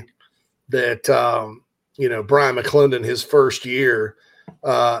say that, Brian McClendon, his first year,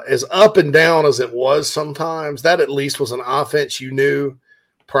 as up and down as it was sometimes, that at least was an offense you knew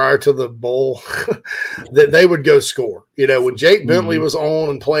prior to the bowl that they would go score. When Jake Bentley was on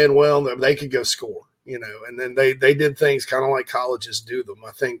and playing well, they could go score, and then they did things kind of like colleges do them.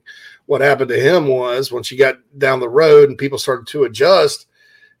 I think what happened to him was once you got down the road and people started to adjust,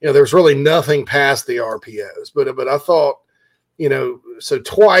 there was really nothing past the RPOs. But I thought, so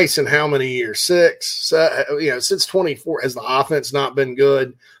twice in how many years? 6, since 24, has the offense not been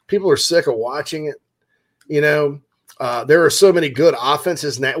good? People are sick of watching it. There are so many good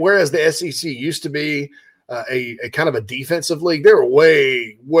offenses now, whereas the SEC used to be a kind of a defensive league. There are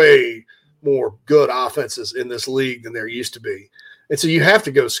way, way more good offenses in this league than there used to be. And so you have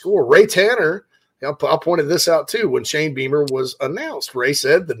to go score. Ray Tanner, I pointed this out too when Shane Beamer was announced. Ray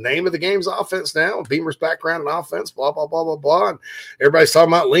said the name of the game's offense now, Beamer's background in offense, blah, blah, blah, blah, blah. And everybody's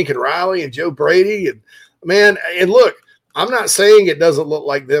talking about Lincoln Riley and Joe Brady. And man, and look, I'm not saying it doesn't look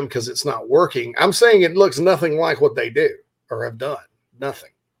like them because it's not working. I'm saying it looks nothing like what they do or have done.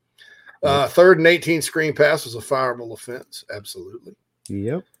 Nothing. 3rd and 18 screen pass was a fireable offense. Absolutely.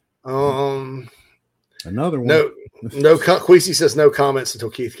 Yep. Another one. No. Queasy says no comments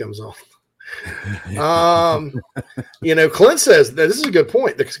until Keith comes on. Clint says that this is a good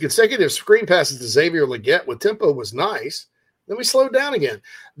point. The consecutive screen passes to Xavier Legette with tempo was nice. Then we slowed down again.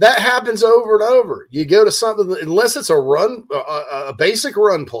 That happens over and over. You go to something unless it's a run, a basic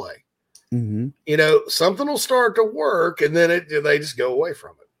run play. Something will start to work, and then they just go away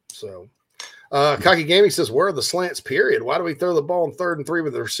from it. So, Cocky Gaming says, "Where are the slants? Period. Why do we throw the ball in 3rd and 3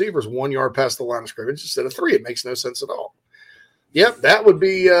 with the receivers 1 yard past the line of scrimmage instead of 3? It makes no sense at all." Yep, that would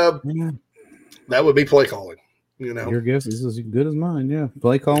be play calling. Your guess is as good as mine. Yeah.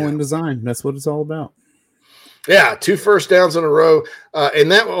 Play calling design. That's what it's all about. Yeah. 2 first downs in a row.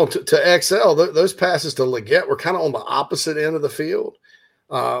 And that one to XL, those passes to Leggett were kind of on the opposite end of the field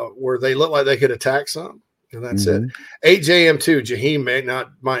where they looked like they could attack some. And that's it. 8JM2,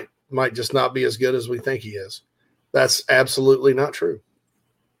 Jaheim might just not be as good as we think he is. That's absolutely not true.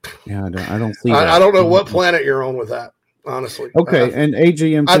 Yeah, I don't see that. I don't know what planet you're on with that, honestly. Okay, and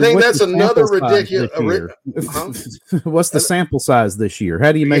AGM2. I think that's another ridiculous. What's the sample size this year?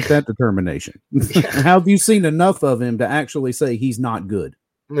 How do you make that determination? How have you seen enough of him to actually say he's not good?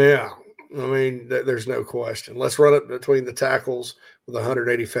 Yeah, I mean, there's no question. Let's run it between the tackles with a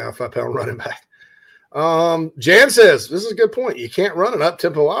 185-pound running back. Jan says, this is a good point. You can't run an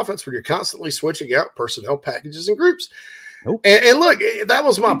up-tempo offense where you're constantly switching out personnel packages and groups. Nope. And look, that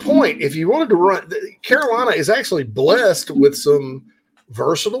was my point. If you wanted to run, Carolina is actually blessed with some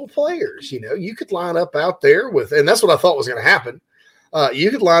versatile players. You could line up out there with, and that's what I thought was going to happen. You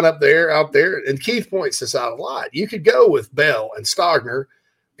could line up out there, and Keith points this out a lot. You could go with Bell and Stogner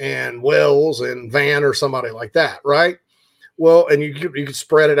and Wells and Van or somebody like that, right? Well, and you could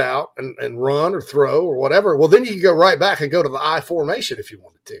spread it out and run or throw or whatever. Well, then you can go right back and go to the I formation if you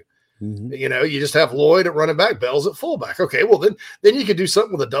wanted to. Mm-hmm. You just have Lloyd at running back, Bell's at fullback. Okay, well, then you could do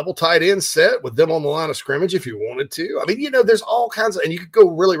something with a double tight end set with them on the line of scrimmage if you wanted to. I mean, there's all kinds of – and you could go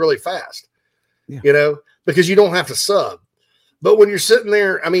really, really fast, because you don't have to sub. But when you're sitting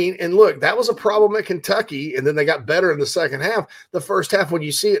there, I mean, and look, that was a problem at Kentucky, and then they got better in the second half. The first half, when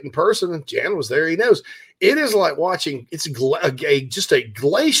you see it in person, and Jan was there, he knows, it is like watching – it's just a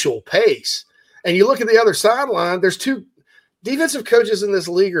glacial pace. And you look at the other sideline, there's 2 defensive coaches in this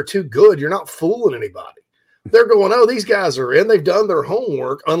league are too good. You're not fooling anybody. They're going, oh, these guys are in. They've done their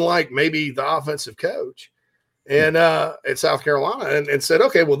homework, unlike maybe the offensive coach and at South Carolina and said,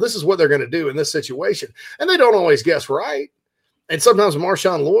 okay, well, this is what they're going to do in this situation. And they don't always guess right. And sometimes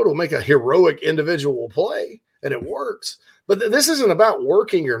Marshawn Lloyd will make a heroic individual play, and it works. But this isn't about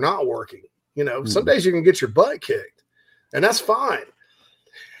working or not working. Some days you can get your butt kicked, and that's fine.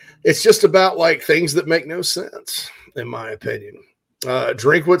 It's just about like things that make no sense, in my opinion.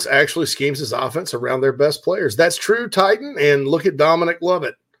 Drinkwitz actually schemes his offense around their best players. That's true, Titan. And look at Dominic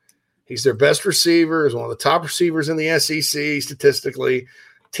Lovett. He's their best receiver. He's one of the top receivers in the SEC statistically.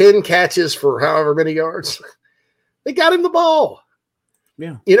 10 catches for however many yards. They got him the ball.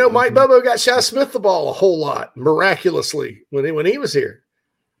 Yeah. Mike Bobo got Shi Smith the ball a whole lot, miraculously, when he was here.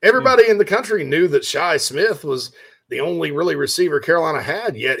 Everybody in the country knew that Shi Smith was the only really receiver Carolina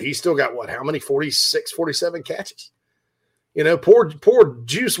had, yet he still got how many? 46, 47 catches. Poor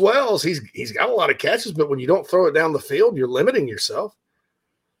Juice Wells, he's got a lot of catches, but when you don't throw it down the field, you're limiting yourself.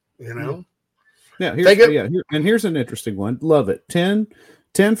 Yeah, here's an interesting one. Love it. 10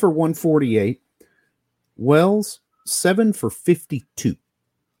 for 148. Wells, 7 for 52.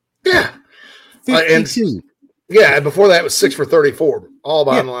 Yeah. 52. And before that it was 6 for 34, all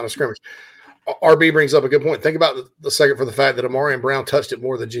behind the line of scrimmage. RB brings up a good point. Think about the second for the fact that Amarian Brown touched it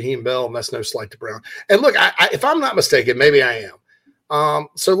more than Jaheim Bell, and that's no slight to Brown. And look, if I'm not mistaken, maybe I am.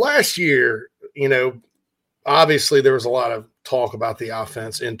 So last year, obviously there was a lot of talk about the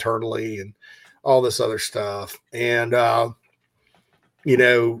offense internally and all this other stuff. And,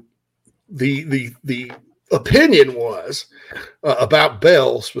 the opinion was about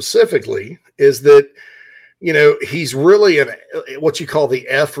Bell specifically is that, he's really what you call the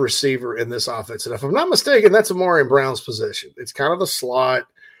F receiver in this offense. And if I'm not mistaken, that's Amarian Brown's position. It's kind of the slot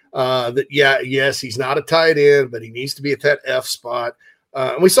yes, he's not a tight end, but he needs to be at that F spot.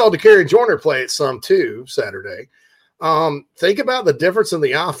 And we saw Dakarian Joyner play it some too Saturday. Think about the difference in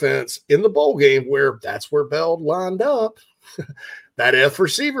the offense in the bowl game where that's where Bell lined up, that F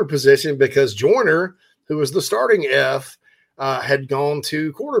receiver position, because Joyner, who was the starting F, had gone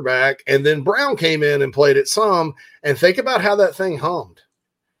to quarterback, and then Brown came in and played it some. And think about how that thing hummed.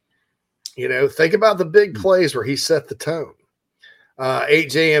 Think about the big plays where he set the tone.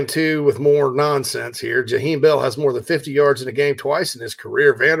 8JM2 with more nonsense here. Jaheim Bell has more than 50 yards in a game twice in his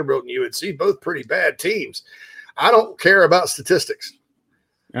career. Vanderbilt and UNC, both pretty bad teams. I don't care about statistics.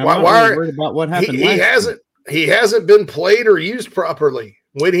 Why are worried about what happened? He hasn't been played or used properly.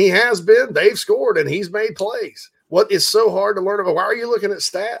 When he has been, they've scored and he's made plays. What is so hard to learn about? Why are you looking at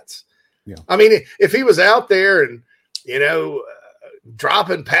stats? Yeah. I mean, if he was out there and,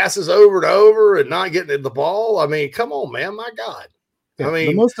 dropping passes over and over and not getting the ball, I mean, come on, man, my God. Yeah, I mean,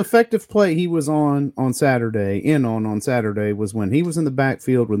 the most effective play he was on Saturday was when he was in the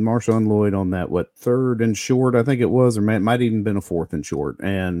backfield with Marshawn Lloyd on that, 3rd and short, I think it was, or it might even been a 4th and short.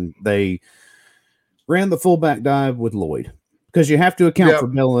 And they ran the fullback dive with Lloyd because you have to account for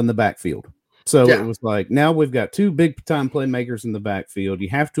Bell in the backfield. So it was like, now we've got two big-time playmakers in the backfield. You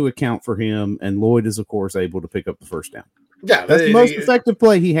have to account for him, and Lloyd is, of course, able to pick up the first down. Yeah, that's the most effective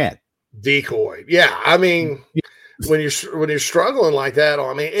play he had. Decoy. Yeah, I mean, when you're struggling like that,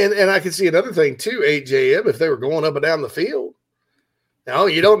 I mean, and I can see another thing too, 8JM, if they were going up and down the field. No,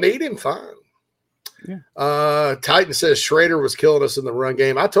 you don't need him. Fine. Yeah. Titan says Schrader was killing us in the run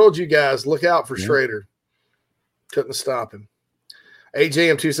game. I told you guys, look out for Schrader. Couldn't stop him.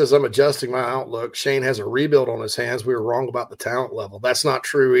 AJM2 says, I'm adjusting my outlook. Shane has a rebuild on his hands. We were wrong about the talent level. That's not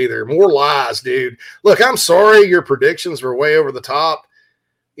true either. More lies, dude. Look, I'm sorry your predictions were way over the top,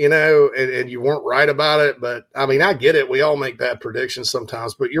 and you weren't right about it. But, I mean, I get it. We all make bad predictions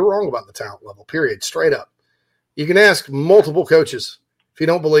sometimes, but you're wrong about the talent level, period, straight up. You can ask multiple coaches if you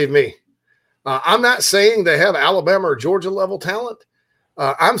don't believe me. I'm not saying they have Alabama or Georgia level talent.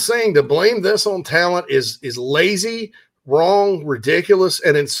 I'm saying to blame this on talent is lazy, wrong, ridiculous,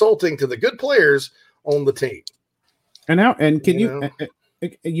 and insulting to the good players on the team. And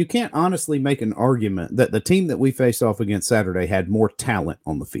you can't honestly make an argument that the team that we faced off against Saturday had more talent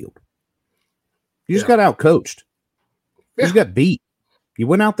on the field. You just got out coached. You just got beat. You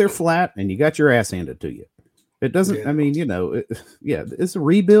went out there flat and you got your ass handed to you. It doesn't, I mean, it's a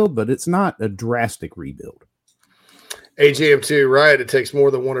rebuild, but it's not a drastic rebuild. AGM2, right. It takes more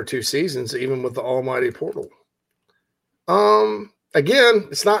than 1 or 2 seasons, even with the almighty portal. Again,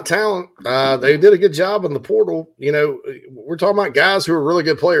 it's not talent. They did a good job in the portal. We're talking about guys who are really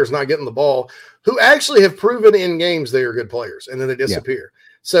good players not getting the ball, who actually have proven in games they are good players, and then they disappear.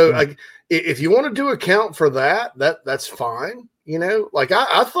 So if you want to account for that's fine.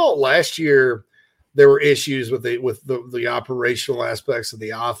 I thought last year there were issues with the operational aspects of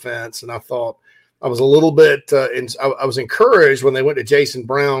the offense, and I thought I was a little bit I was encouraged when they went to Jason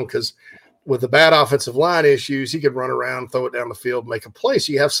Brown, because with the bad offensive line issues, he could run around, throw it down the field, make a play.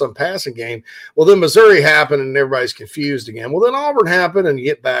 So you have some passing game. Well, then Missouri happened and everybody's confused again. Well, then Auburn happened and you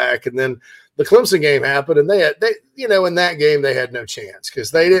get back. And then the Clemson game happened and they in that game, they had no chance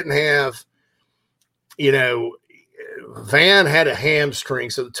because they didn't have, Van had a hamstring.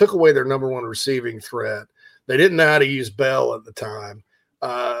 So it took away their number one receiving threat. They didn't know how to use Bell at the time.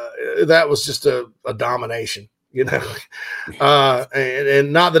 That was just a domination. And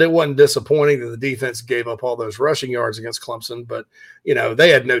not that it wasn't disappointing that the defense gave up all those rushing yards against Clemson, but, they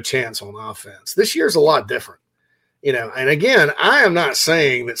had no chance on offense. This year's a lot different, and again, I am not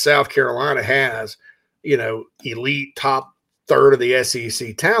saying that South Carolina has, elite top third of the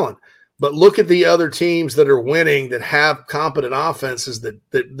SEC talent, but look at the other teams that are winning that have competent offenses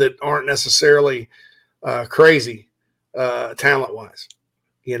that aren't necessarily crazy talent wise,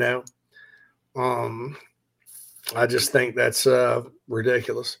 I just think that's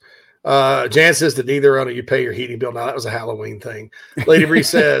ridiculous. Jan says that neither of you pay your heating bill. Now, that was a Halloween thing. Lady Bree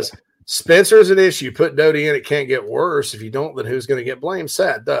says, Spencer's an issue. Put Doty in. It can't get worse. If you don't, then who's going to get blamed?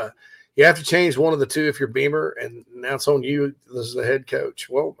 Sad. Duh. You have to change one of the two if you're Beamer, and now it's on you as the head coach.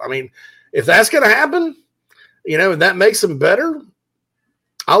 Well, I mean, if that's going to happen, and that makes him better,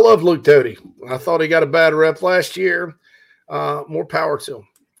 I love Luke Doty. I thought he got a bad rep last year. More power to him,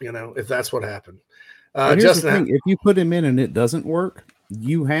 if that's what happened. Justin, if you put him in and it doesn't work,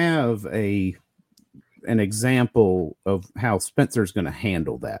 you have an example of how Spencer's going to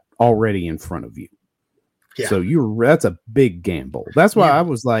handle that already in front of you. Yeah. So that's a big gamble. That's why I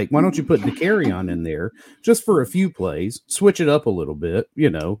was like, why don't you put DeCarrion in there just for a few plays, switch it up a little bit,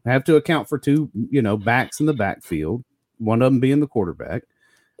 have to account for 2, backs in the backfield, one of them being the quarterback.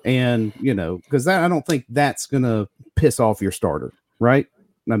 And, because I don't think that's going to piss off your starter, right?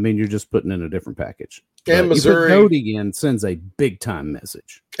 I mean, you're just putting in a different package. And Missouri Doty in sends a big time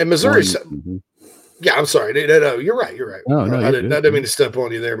message. And Missouri, yeah, I'm sorry. No, you're right. Oh, no, I didn't mean to step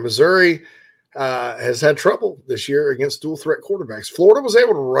on you there. Missouri has had trouble this year against dual threat quarterbacks. Florida was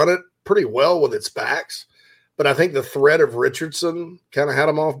able to run it pretty well with its backs, but I think the threat of Richardson kind of had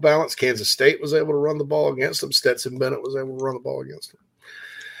them off balance. Kansas State was able to run the ball against them. Stetson Bennett was able to run the ball against them.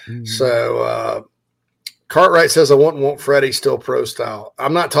 Mm-hmm. So, Cartwright says, I want Freddie still pro style.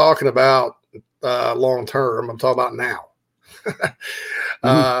 I'm not talking about long term. I'm talking about now.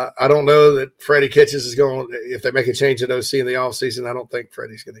 I don't know that Freddie Kitchens is going – if they make a change at OC in the offseason, I don't think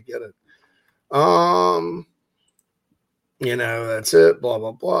Freddie's going to get it. That's it, blah,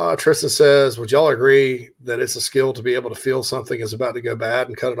 blah, blah. Tristan says, would y'all agree that it's a skill to be able to feel something is about to go bad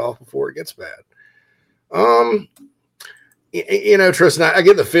and cut it off before it gets bad? Tristan, I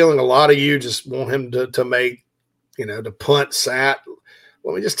get the feeling a lot of you just want him to make, to punt Sat.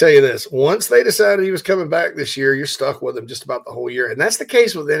 Let me just tell you this. Once they decided he was coming back this year, you're stuck with him just about the whole year. And that's the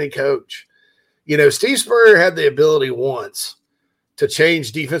case with any coach. Steve Spurrier had the ability once to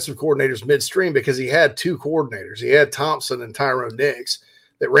change defensive coordinators midstream because he had two coordinators. He had Thompson and Tyrone Nix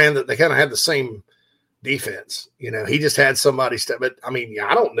that they kind of had the same defense. He just had somebody step. But I mean,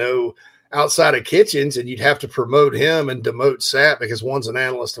 I don't know outside of Kitchens, and you'd have to promote him and demote Sapp because one's an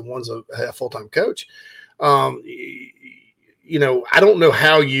analyst and one's a full-time coach. I don't know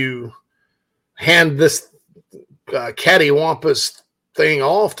how you hand this cattywampus thing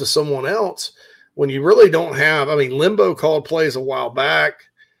off to someone else when you really don't have. I mean, Limbo called plays a while back.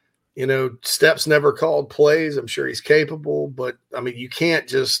 Steps never called plays. I'm sure he's capable, but I mean, you can't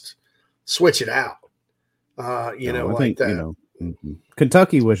just switch it out. I think that.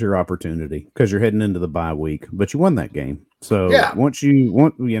 Kentucky was your opportunity because you're heading into the bye week, but you won that game. So once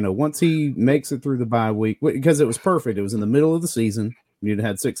he makes it through the bye week, because it was perfect. It was in the middle of the season. You'd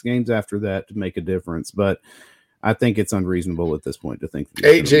had 6 games after that to make a difference, but I think it's unreasonable at this point to think.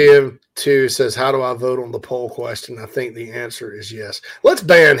 8GM2 says, how do I vote on the poll question? I think the answer is yes. Let's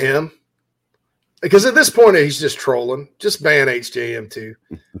ban him because at this point he's just trolling. Just ban HJM2.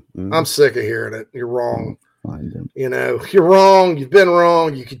 I'm sick of hearing it. You're wrong. Find him. You're wrong. You've been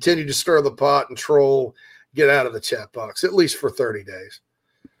wrong. You continue to stir the pot and troll. Get out of the chat box, at least for 30 days.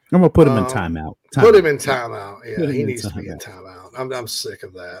 I'm going to put him in timeout. Put him in timeout. Yeah, he needs to be in timeout. I'm sick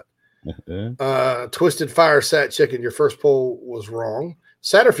of that. Twisted Fire Sat Chicken, your first poll was wrong.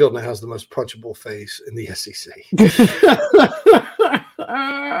 Satterfield now has the most punchable face in the SEC.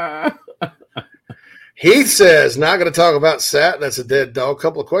 He says, not going to talk about Sat. That's a dead dog.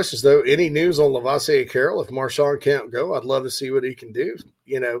 Couple of questions, though. Any news on Lavassier Carroll? If Marshawn can't go, I'd love to see what he can do.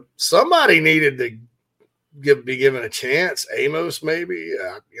 Somebody needed to be given a chance. Amos, maybe.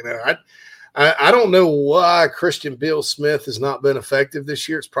 I don't know why Christian Beal Smith has not been effective this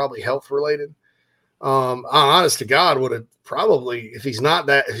year. It's probably health related. Honest to God, would have probably, if he's not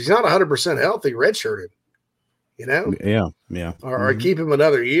 100% healthy, redshirted. Yeah. Or keep him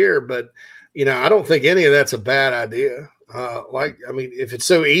another year, but. I don't think any of that's a bad idea. If it's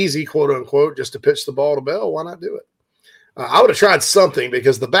so easy, quote unquote, just to pitch the ball to Bell, why not do it? I would have tried something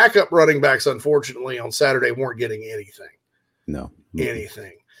because the backup running backs, unfortunately, on Saturday weren't getting anything. No.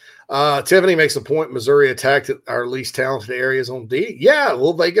 Anything. Tiffany makes a point. Missouri attacked our least talented areas on D. Yeah,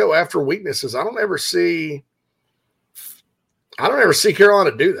 well, they go after weaknesses. I don't ever see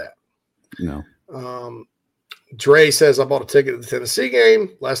Carolina do that. No. Dre says, I bought a ticket to the Tennessee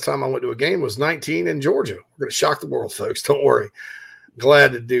game. Last time I went to a game was 19 in Georgia. We're going to shock the world, folks. Don't worry.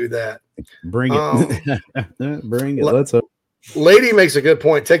 Glad to do that. Bring it. Bring it. Let's hope. Lady makes a good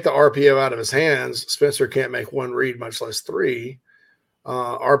point. Take the RPO out of his hands. Spencer can't make one read, much less 3.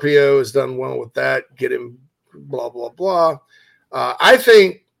 RPO has done well with that. Get him blah, blah, blah. I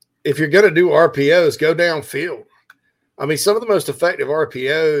think if you're going to do RPOs, go downfield. I mean, some of the most effective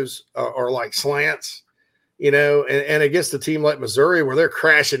RPOs are like slants. And against a team like Missouri where they're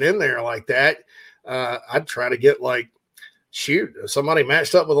crashing in there like that, I'd try to get somebody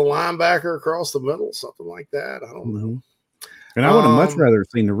matched up with a linebacker across the middle, something like that. I don't know. And I would have much rather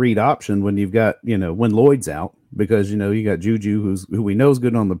seen the read option when you've got, when Lloyd's out because, you got Juju who we know is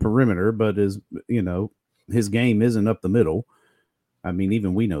good on the perimeter, but his game isn't up the middle. I mean,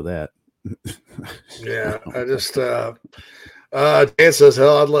 even we know that. Yeah. I just, Dan says,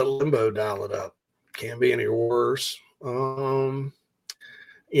 hell, I'd let Limbo dial it up. Can't be any worse. Josh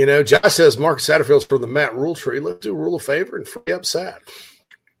says Marcus Satterfield's for the Matt Rule tree. Let's do Rule a favor and free up Sat.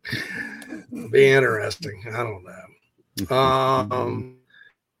 Be interesting. I don't know.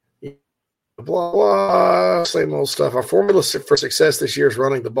 Blah, blah, same old stuff. Our formula for success this year is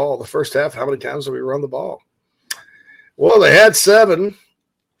running the ball. The first half, how many times do we run the ball? Well, they had 7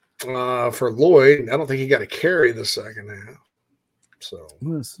 for Lloyd. I don't think he got a carry the second half. So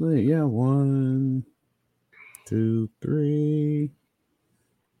let's see. Yeah, 1, 2, 3.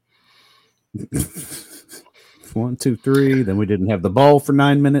 1, 2, 3. Then we didn't have the ball for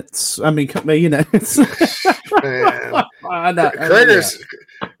 9 minutes. I mean, it's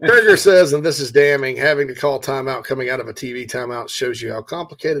Kreger says, and this is damning, having to call timeout coming out of a TV timeout shows you how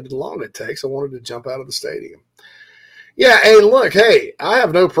complicated and long it takes. I wanted to jump out of the stadium. Yeah, and look, hey, I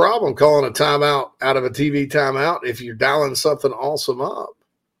have no problem calling a timeout out of a TV timeout if you're dialing something awesome up.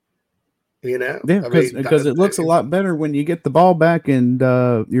 Yeah, because it looks a lot better when you get the ball back and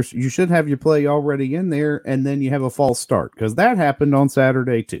you should have your play already in there, and then you have a false start because that happened on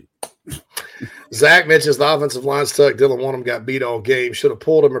Saturday too. Zach mentions the offensive line's tuck. Dylan Wonnum got beat all game. Should have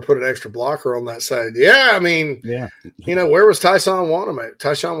pulled him or put an extra blocker on that side. Yeah, I mean, where was Tyshawn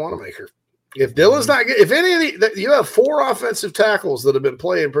Wanamaker? If Dylan's not good, if any of you have 4 offensive tackles that have been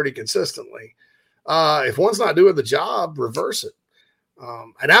playing pretty consistently, if one's not doing the job, reverse it.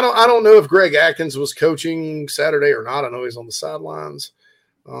 And I don't know if Greg Atkins was coaching Saturday or not. I know he's on the sidelines.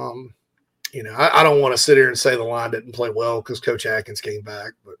 I don't want to sit here and say the line didn't play well because Coach Atkins came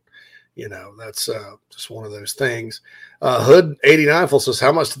back, but that's just one of those things. Hood 89 says,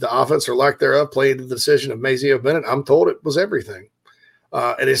 how much did the offense or lack thereof play into the decision of Mazeo Bennett? I'm told it was everything.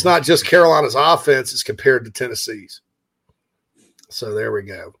 And it's not just Carolina's offense, it's compared to Tennessee's. So there we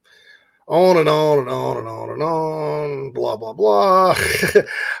go. On and on and on and on and on, blah, blah, blah.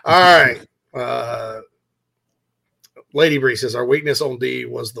 All right. Lady Bree says, our weakness on D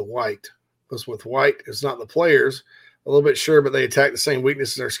was the white. Was with white. It's not the players. A little bit sure, but they attacked the same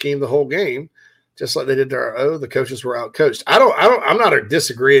weaknesses in their scheme the whole game, just like they did to our O. The coaches were outcoached. I'm not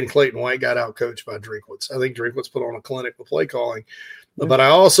disagreeing Clayton White got outcoached by Drinkwitz. I think Drinkwitz put on a clinic with play calling. Yeah. But I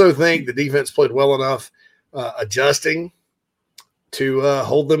also think the defense played well enough adjusting to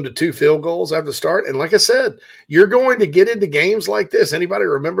hold them to 2 field goals after the start. And like I said, you're going to get into games like this. Anybody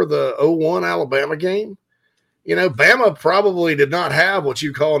remember the 0-1 Alabama game? Bama probably did not have what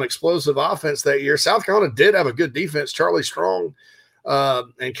you call an explosive offense that year. South Carolina did have a good defense. Charlie Strong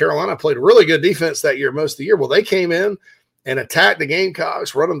and Carolina played a really good defense that year most of the year. Well, they came in and attacked the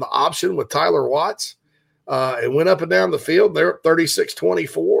Gamecocks, running the option with Tyler Watts, and went up and down the field. They're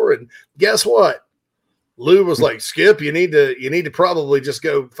 36-24. And guess what? Lou was like, Skip, you need to probably just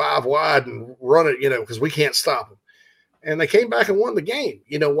go 5 wide and run it, because we can't stop them. And they came back and won the game.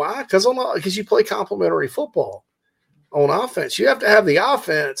 You know why? Because you play complementary football on offense. You have to have the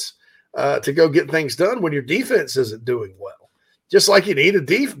offense to go get things done when your defense isn't doing well. Just like you need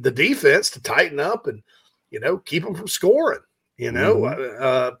the defense to tighten up and, keep them from scoring.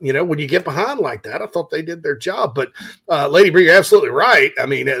 When you get behind like that, I thought they did their job. But Lady Bree, you're absolutely right. I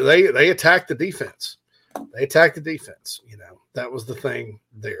mean, they attacked the defense. That was the thing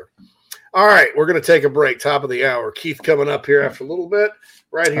there. All right, we're going to take a break. Top of the hour. Keith coming up here after a little bit,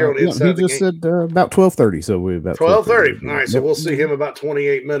 right here on the inside. He just said about 12:30, so we're about 12:30. All right, so we'll see him about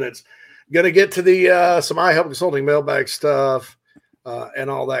 28 minutes. Going to get to the some iHelp Consulting mailbag stuff and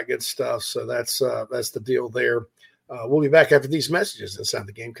all that good stuff. So that's the deal there. We'll be back after these messages inside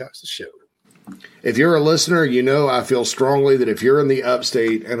the Gamecocks show. If you're a listener, I feel strongly that if you're in the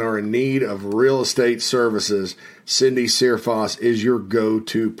upstate and are in need of real estate services, Cindy Searfoss is your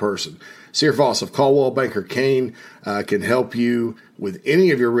go-to person. Searfoss of Caldwell Banker Kane can help you with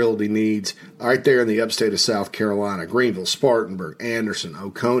any of your realty needs right there in the upstate of South Carolina, Greenville, Spartanburg, Anderson,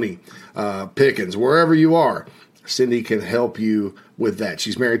 Oconee, Pickens, wherever you are. Cindy can help you with that.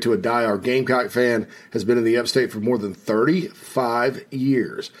 She's married to a diehard Gamecock fan, has been in the upstate for more than 35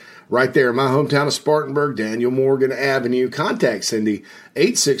 years. Right there in my hometown of Spartanburg, Daniel Morgan Avenue. Contact Cindy,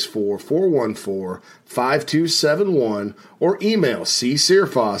 864-414-5271, or email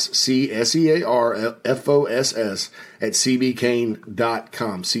csearfoss, CSEARFOSS, at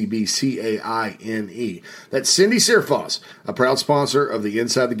cbcaine.com, CBCAINE. That's Cindy Searfoss, a proud sponsor of the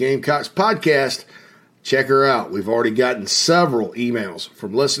Inside the Gamecocks podcast. Check her out. We've already gotten several emails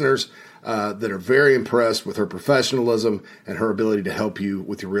from listeners that are very impressed with her professionalism and her ability to help you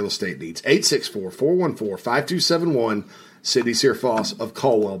with your real estate needs. 864-414-5271, Cindy Searfoss of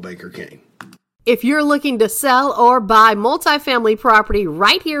Caldwell Banker Kane. If you're looking to sell or buy multifamily property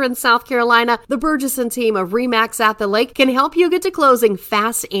right here in South Carolina, the Burgesson team of RE/MAX at the Lake can help you get to closing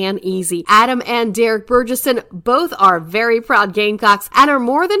fast and easy. Adam and Derek Burgesson both are very proud Gamecocks and are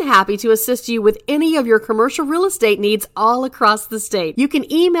more than happy to assist you with any of your commercial real estate needs all across the state. You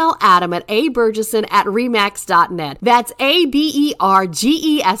can email Adam at aburgesson@remax.net. That's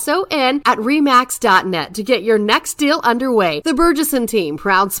ABERGESON at remax.net to get your next deal underway. The Burgesson team,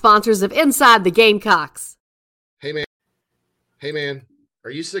 proud sponsors of Inside the Gamecocks. Hey man,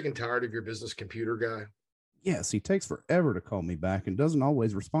 are you sick and tired of your business computer guy? Yes, he takes forever to call me back and doesn't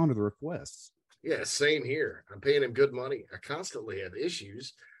always respond to the requests. Yeah, same here. I'm paying him good money. I constantly have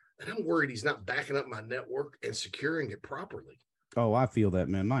issues, and I'm worried he's not backing up my network and securing it properly. Oh, I feel that,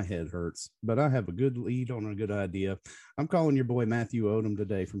 man. My head hurts, but I have a good lead on a good idea. I'm calling your boy Matthew Odom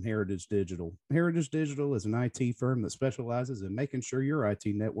today from Heritage Digital. Heritage Digital is an IT firm that specializes in making sure your IT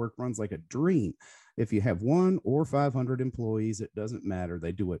network runs like a dream. If you have 1 or 500 employees, it doesn't matter.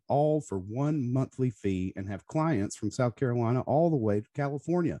 They do it all for one monthly fee and have clients from South Carolina all the way to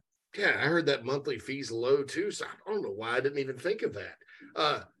California. Yeah, I heard that monthly fee's low too, so I don't know why I didn't even think of that.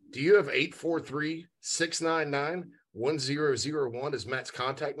 Do you have 843-699-1001 as Matt's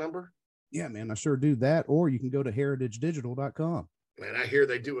contact number? Yeah, man, I sure do that. Or you can go to heritagedigital.com. Man, I hear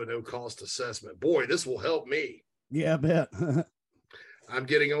they do a no-cost assessment. Boy, this will help me. Yeah, I bet. I'm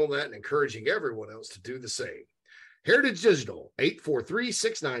getting on that and encouraging everyone else to do the same. Heritage Digital,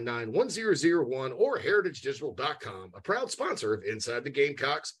 843-699-1001 or heritagedigital.com, a proud sponsor of Inside the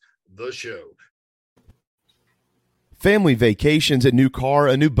Gamecocks, the show. Family vacations, a new car,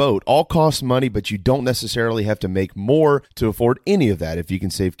 a new boat, all cost money, but you don't necessarily have to make more to afford any of that if you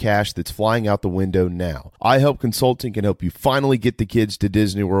can save cash that's flying out the window now. iHelp Consulting can help you finally get the kids to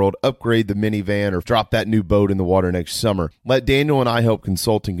Disney World, upgrade the minivan, or drop that new boat in the water next summer. Let Daniel and iHelp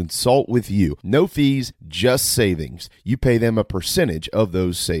Consulting consult with you. No fees, just savings. You pay them a percentage of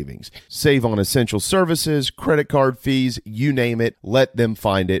those savings. Save on essential services, credit card fees, you name it. Let them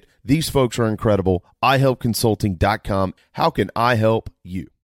find it. These folks are incredible. iHelpConsulting.com. How can I help you?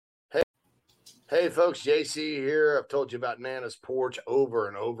 Hey folks, JC here. I've told you about Nana's Porch over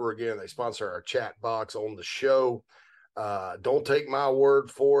and over again. They sponsor our chat box on the show. Don't take my word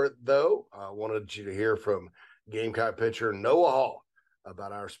for it, though. I wanted you to hear from Gamecock pitcher Noah Hall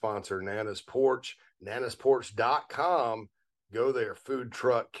about our sponsor, Nana's Porch. Nana'sPorch.com. Go there. Food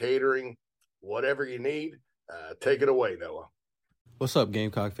truck, catering, whatever you need. Take it away, Noah. What's up,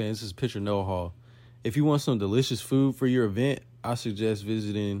 Gamecock fans? This is pitcher Noah Hall. If you want some delicious food for your event, I suggest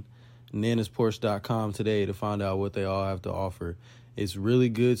visiting Nana'sPorch.com today to find out what they all have to offer. It's really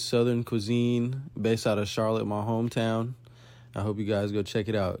good Southern cuisine based out of Charlotte, my hometown. I hope you guys go check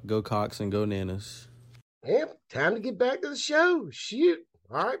it out. Go Cox and go Nanas. Yep, time to get back to the show. Shoot.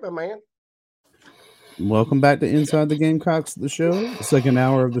 All right, my man. Welcome back to Inside the Gamecocks, the show. The second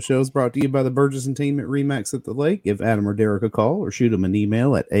hour of the show is brought to you by the Burgesson team at Remax at the Lake. Give Adam or Derek a call or shoot them an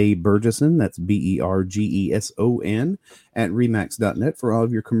email at aburgesson, that's BERGESON, at remax.net for all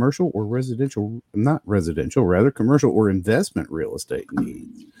of your commercial or commercial or investment real estate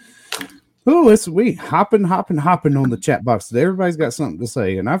needs. Oh, we hopping on the chat box today. Everybody's got something to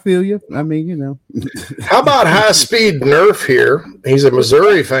say, and I feel you. I mean, you know. How about High Speed Nerf here? He's a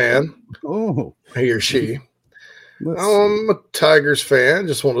Missouri fan. Oh. He or she. I'm a Tigers fan.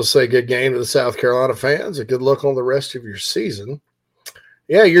 Just want to say good game to the South Carolina fans. A good luck on the rest of your season.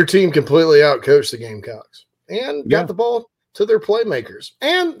 Yeah, your team completely outcoached the Gamecocks and got the ball to their playmakers.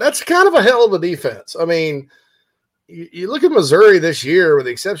 And that's kind of a hell of a defense. I mean, you look at Missouri this year, with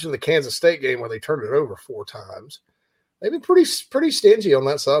the exception of the Kansas State game where they turned it over 4 times. They've been pretty stingy on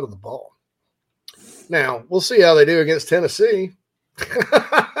that side of the ball. Now, we'll see how they do against Tennessee.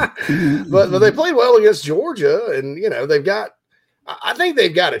 but they played well against Georgia, and you know I think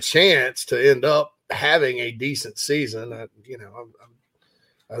they've got a chance to end up having a decent season. I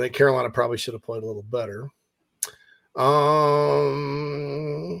think Carolina probably should have played a little better. Going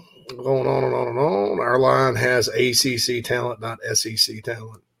on and on and on. Our line has ACC talent, not SEC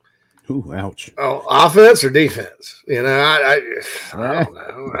talent. Ooh, ouch. Oh, offense or defense? You know, I don't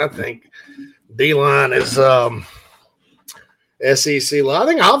know. I think D-line is SEC level. I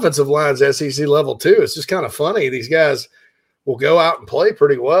think offensive line's SEC level too. It's just kind of funny. These guys will go out and play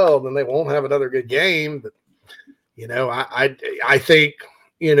pretty well, then they won't have another good game. But you know, I think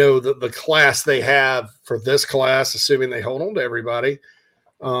the class they have for this class, assuming they hold on to everybody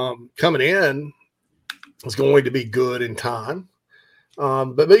coming in, is going to be good in time.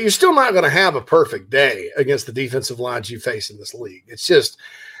 But you're still not going to have a perfect day against the defensive lines you face in this league. It's just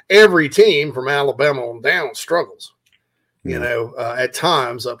every team from Alabama on down struggles. At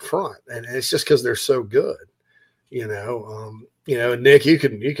times up front, and it's just because they're so good. Nick, you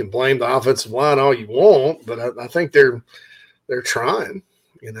can blame the offensive line all you want, but I think they're trying.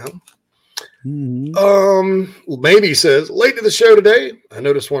 Maybe says late to the show today. I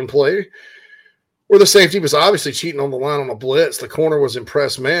noticed one play where the safety was obviously cheating on the line on a blitz. The corner was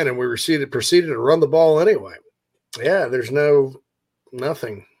impressed man, and we proceeded to run the ball anyway. Yeah, there's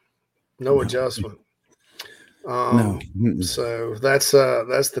nothing, no adjustment. So that's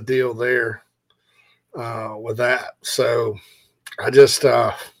the deal there with that. So I just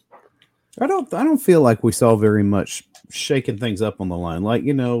I don't feel like we saw very much shaking things up on the line. Like,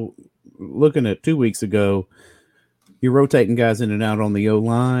 looking at 2 weeks ago, you're rotating guys in and out on the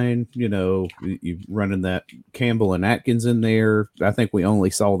O-line, you're running that Campbell and Atkins in there. I think we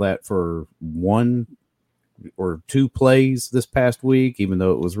only saw that for 1 or 2 plays this past week, even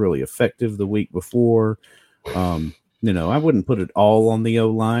though it was really effective the week before. I wouldn't put it all on the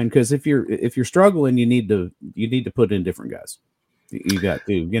O-line, because if you're struggling, you need to put in different guys. You got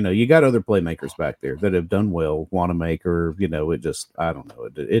to, you got other playmakers back there that have done well. Wanamaker, it just, I don't know,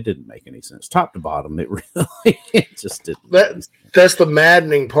 it didn't make any sense, top to bottom. It really, it just didn't. That's the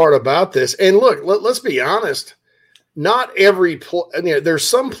maddening part about this. And look, let's be honest. not every play. There's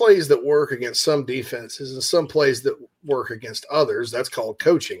some plays that work against some defenses and some plays that work against others. That's called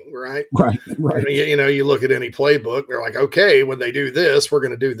coaching, right? Right. You look at any playbook, they're like, okay, when they do this, we're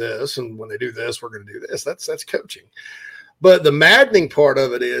going to do this, and when they do this, we're going to do this. That's coaching. But the maddening part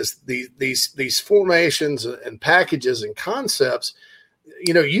of it is these formations and packages and concepts.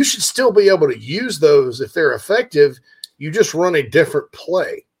 You should still be able to use those if they're effective. You just run a different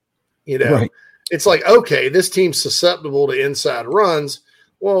play. Right. It's like, okay, this team's susceptible to inside runs.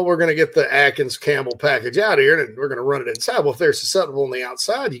 Well, we're going to get the Atkins-Campbell package out here, and we're going to run it inside. Well, if they're susceptible on the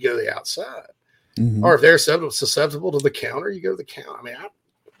outside, you go to the outside. Mm-hmm. Or if they're susceptible to the counter, you go to the counter. I mean,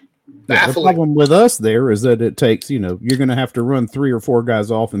 the problem with us there is that it takes, you're going to have to run 3 or 4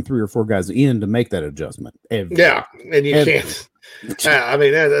 guys off and 3 or 4 guys in to make that adjustment. And you can't.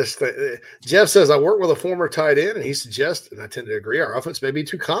 Jeff says, I work with a former tight end, and he suggests, and I tend to agree, our offense may be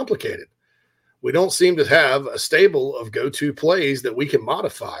too complicated. We don't seem to have a stable of go-to plays that we can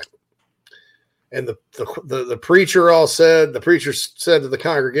modify. And the preacher said to the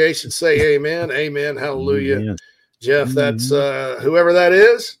congregation, say amen, amen, hallelujah. Amen. Jeff, that's whoever that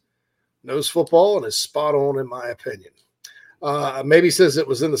is, knows football and is spot on in my opinion. Maybe says it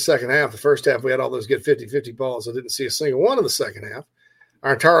was in the second half. The first half, we had all those good 50-50 balls. I didn't see a single one in the second half.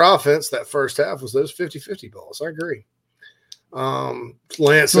 Our entire offense that first half was those 50-50 balls. I agree.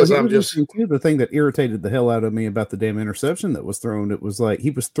 Lance says the thing that irritated the hell out of me about the damn interception that was thrown. It was like he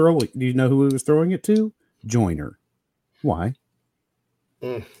was throwing. Do you know who he was throwing it to? Joyner. Why?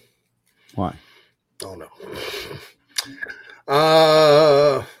 Why? Oh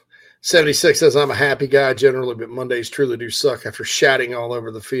no. 76 says I'm a happy guy generally, but Mondays truly do suck after shatting all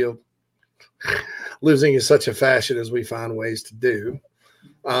over the field. Losing in such a fashion as we find ways to do.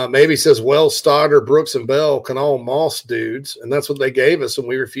 Maybe says, well, Stoddard, Brooks, and Bell can all moss dudes, and that's what they gave us, and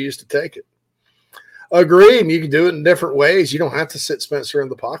we refused to take it. Agreed, and you can do it in different ways. You don't have to sit Spencer in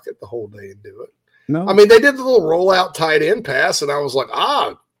the pocket the whole day and do it. No. I mean, they did the little rollout tight end pass, and I was like,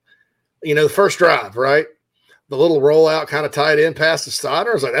 the first drive, right? The little rollout kind of tight end pass to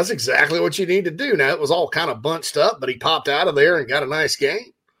Stoddard. I was like, that's exactly what you need to do. Now, it was all kind of bunched up, but he popped out of there and got a nice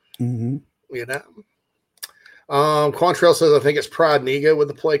game. Mm-hmm. Quantrell says, I think it's pride and ego with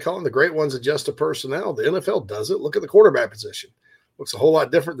the play calling. The great ones adjust to personnel. The NFL does it. Look at the quarterback position. Looks a whole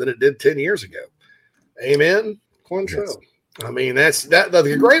lot different than it did 10 years ago. Amen, Quantrell. Yes. I mean,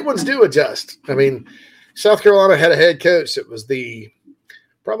 the great ones do adjust. I mean, South Carolina had a head coach that was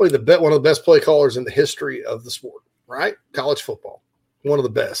probably one of the best play callers in the history of the sport, right? College football. One of the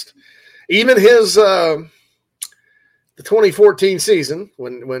best. Even his the 2014 season,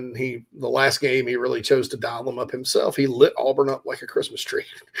 when the last game, he really chose to dial them up himself. He lit Auburn up like a Christmas tree.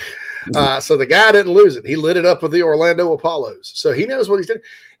 So the guy didn't lose it. He lit it up with the Orlando Apollos. So he knows what he's doing.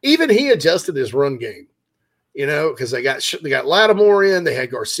 Even he adjusted his run game, because they got Lattimore in. They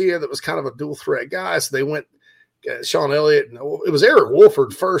had Garcia that was kind of a dual threat guy. So they went Sean Elliott. And it was Eric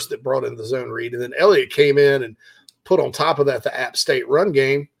Wolford first that brought in the zone read. And then Elliott came in and put on top of that the App State run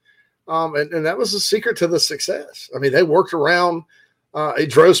game. And that was the secret to the success. I mean, they worked around. It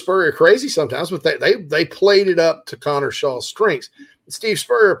drove Spurrier crazy sometimes, but they played it up to Connor Shaw's strengths. And Steve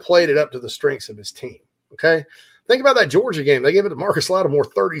Spurrier played it up to the strengths of his team. Okay, think about that Georgia game. They gave it to Marcus Lattimore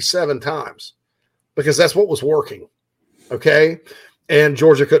 37 times because that's what was working. Okay, and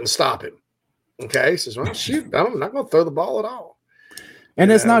Georgia couldn't stop him. Okay, he says, "Well, shoot, I'm not going to throw the ball at all." And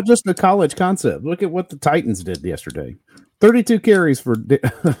it's not just a college concept. Look at what the Titans did yesterday. 32 carries for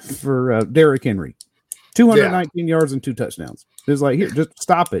Derrick Henry, 219 yards and 2 touchdowns. It's like, here, just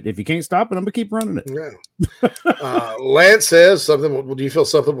stop it. If you can't stop it, I'm going to keep running it. Yeah. Lance says, do you feel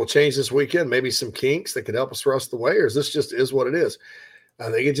something will change this weekend? Maybe some kinks that could help us rust away, or is this just is what it is?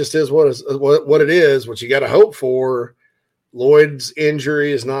 I think it just is what it is, what you got to hope for. Lloyd's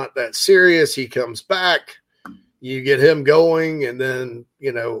injury is not that serious. He comes back. You get him going, and then,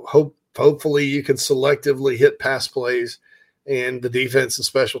 hopefully you can selectively hit pass plays and the defense and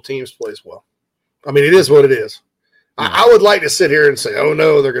special teams plays well. I mean, it is what it is. Yeah. I would like to sit here and say, oh,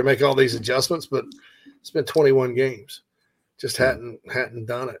 no, they're going to make all these adjustments, but it's been 21 games. Just hadn't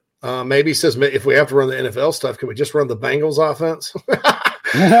done it. Maybe says if we have to run the NFL stuff, can we just run the Bengals offense?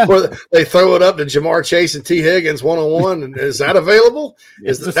 Or they throw it up to Jamar Chase and T. Higgins one-on-one, and is that available?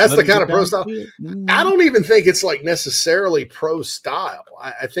 That's the kind of pro style. I don't even think it's like necessarily pro style.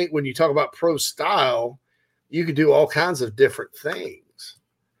 I think when you talk about pro style, you can do all kinds of different things.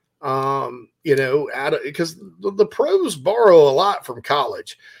 Because the pros borrow a lot from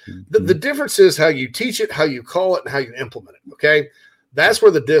college. The difference is how you teach it, how you call it, and how you implement it. Okay. That's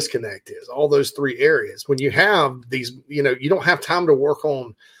where the disconnect is, all those 3 areas. When you have these, you don't have time to work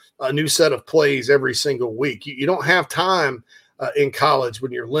on a new set of plays every single week. You don't have time in college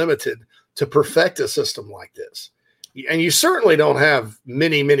when you're limited to perfect a system like this. And you certainly don't have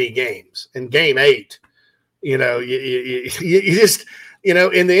many games. In game 8, you just, in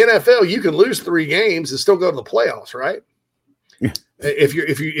the NFL, you can lose 3 games and still go to the playoffs, right? Yeah. If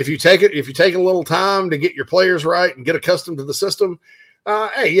you take a little time to get your players right and get accustomed to the system,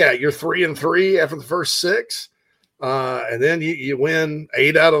 you're 3-3 after the first 6. And then you win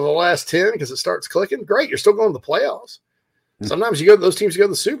 8 out of the last 10 because it starts clicking. Great. You're still going to the playoffs. Sometimes those teams go to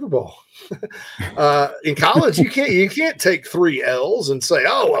the Super Bowl. In college, you can't take 3 L's and say,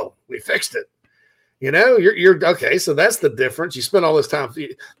 "Oh, well, we fixed it." You're okay. So that's the difference. You spend all this time,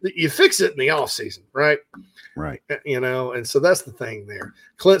 you fix it in the off season, right? Right. And so that's the thing there.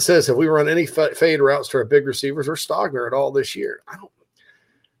 Clint says, have we run any fade routes to our big receivers or Stogner at all this year? I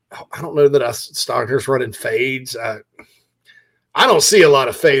don't know that Stogner's running fades. I don't see a lot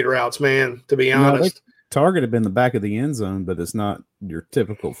of fade routes, man, to be honest. Target had been the back of the end zone, but it's not your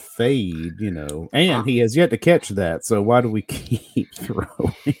typical fade, and he has yet to catch that. So why do we keep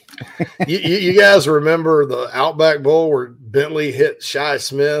throwing? you guys remember the Outback Bowl where Bentley hit Shi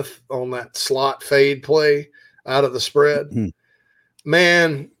Smith on that slot fade play out of the spread? Mm-hmm.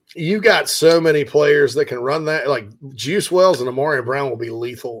 Man, you got so many players that can run that. Like Juice Wells and Amari Brown will be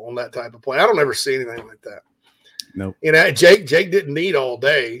lethal on that type of play. I don't ever see anything like that. Nope. Jake didn't need all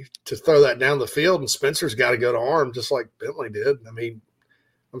day to throw that down the field, and Spencer's got to go to arm just like Bentley did. I mean,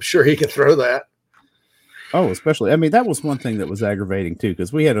 I'm sure he can throw that. Oh, especially. I mean, that was one thing that was aggravating too,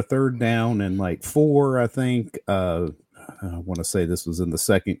 because we had a 3rd down and 4, I think. I want to say this was in the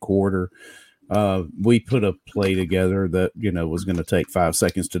second quarter. We put a play together that was going to take 5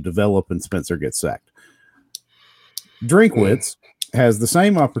 seconds to develop, and Spencer gets sacked. Drinkwitz has the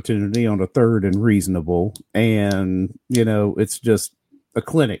same opportunity on a 3rd and reasonable, and it's just a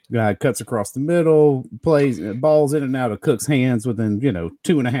clinic. Guy cuts across the middle, plays balls in and out of Cook's hands within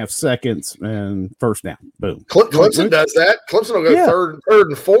 2.5 seconds, and first down. Boom. Clemson does that. Clemson will go third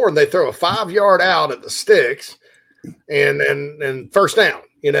and 4, and they throw a 5-yard out at the sticks, and first down.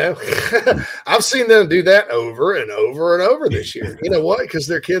 I've seen them do that over and over and over this year. You know what? Because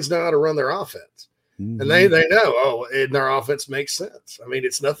their kids know how to run their offense. And they know, and their offense makes sense. I mean,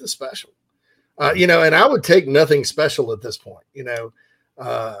 it's nothing special, and I would take nothing special at this point,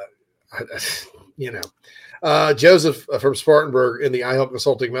 Joseph from Spartanburg in the I Help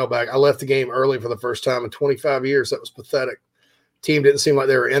Consulting mailbag. I left the game early for the first time in 25 years. That was pathetic. Team didn't seem like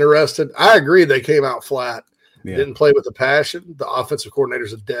they were interested. I agree. They came out flat, didn't play with the passion. The offensive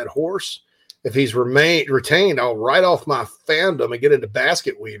coordinator's a dead horse. If he's retained, I'll write off my fandom and get into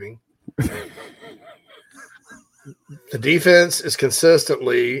basket weaving. The defense is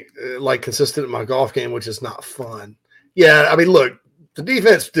consistently consistent in my golf game, which is not fun. Yeah, I mean, look, the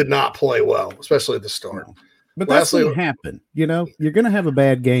defense did not play well, especially at the start. But that's going to happen. You're going to have a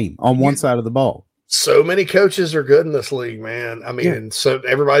bad game on one side of the ball. So many coaches are good in this league, man. I mean, and so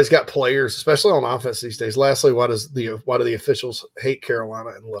everybody's got players, especially on offense these days. Lastly, why do the officials hate Carolina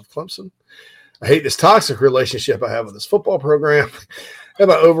and love Clemson? I hate this toxic relationship I have with this football program. How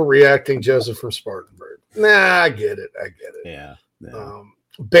about overreacting, Joseph from Spartanburg? Nah, I get it. Yeah.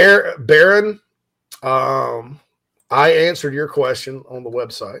 Baron, I answered your question on the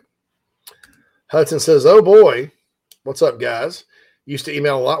website. Hudson says, oh boy, what's up, guys? Used to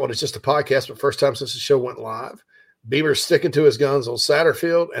email a lot when it's just a podcast, but first time since the show went live. Beamer's sticking to his guns on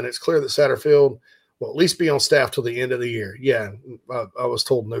Satterfield, and it's clear that Satterfield will at least be on staff till the end of the year. Yeah, I was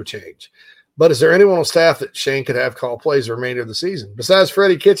told no change. But is there anyone on staff that Shane could have call plays the remainder of the season? Besides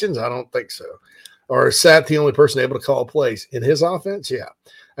Freddie Kitchens, I don't think so. Or is Sat the only person able to call plays in his offense? Yeah.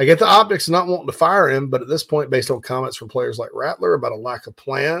 I get the optics of not wanting to fire him, but at this point, based on comments from players like Rattler about a lack of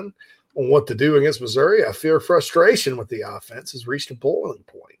plan on what to do against Missouri, I fear frustration with the offense has reached a boiling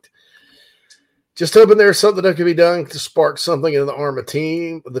point. Just hoping there's something that can be done to spark something in the arm of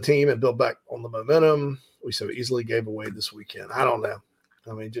the team and build back on the momentum we so easily gave away this weekend. I don't know.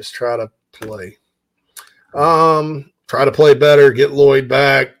 I mean, just try to play. Try to play better, get Lloyd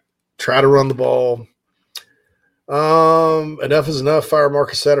back, try to run the ball. Enough is enough.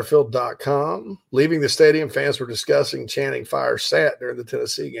 FireMarcusSatterfield.com. Leaving the stadium, fans were discussing chanting Fire Sat during the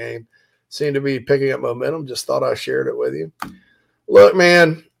Tennessee game. Seemed to be picking up momentum. Just thought I shared it with you. Look,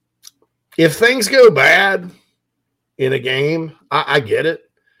 man, if things go bad in a game, I get it.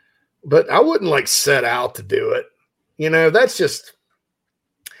 But I wouldn't set out to do it. That's just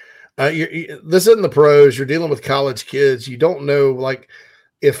this isn't the pros. You're dealing with college kids. You don't know,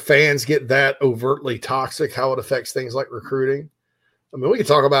 if fans get that overtly toxic, how it affects things like recruiting. I mean, we can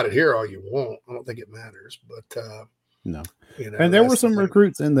talk about it here all you want. I don't think it matters. But No. You know, and there were some the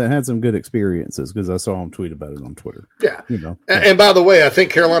recruits in that had some good experiences because I saw him tweet about it on Twitter. Yeah. You know. And by the way, I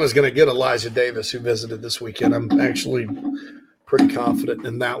think Carolina's going to get Elijah Davis, who visited this weekend. I'm actually pretty confident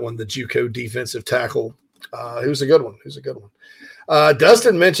in that one, the JUCO defensive tackle. He was a good one.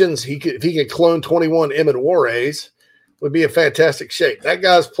 Dustin mentions if he could clone 21 Emmett Juarez, would be a fantastic shape. That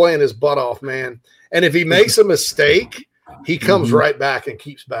guy's playing his butt off, man. And if he makes a mistake, he comes right back and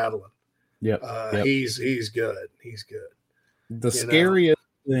keeps battling. Yep. He's good. He's good. The scariest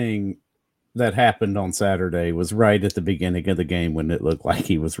thing that happened on Saturday was right at the beginning of the game when it looked like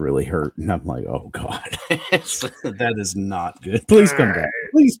he was really hurt. And I'm like, oh, God, that is not good. Please come back.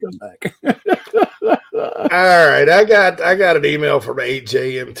 Please come back. All right. I got an email from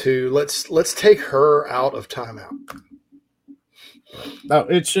 8JM2. Let's take her out of timeout. No,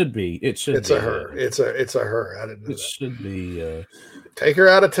 it should be. It's a her. It's a her. I didn't know it that. Should be. Take her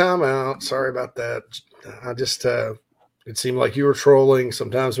out of timeout. Sorry about that. I just it seemed like you were trolling.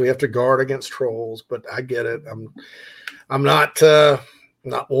 Sometimes we have to guard against trolls, but I get it. I'm not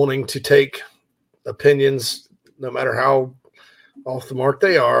wanting to take opinions, no matter how off the mark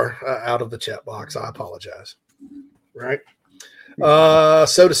they are, out of the chat box. I apologize. Right.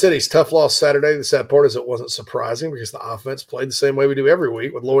 Soda City's tough loss Saturday. The sad part is it wasn't surprising because the offense played the same way we do every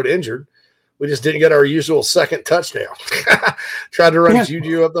week with Lloyd injured. We just didn't get our usual second touchdown. Tried to run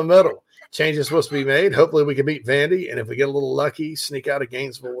Juju up the middle. Change is supposed to be made. Hopefully we can beat Vandy, and if we get a little lucky, sneak out of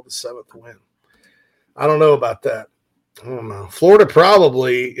Gainesville with the 7th win. I don't know about that. I don't know. Florida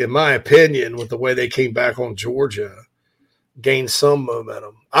probably, in my opinion, with the way they came back on Georgia, gained some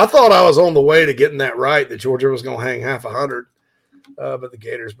momentum. I thought I was on the way to getting that right, that Georgia was going to hang half 100, but the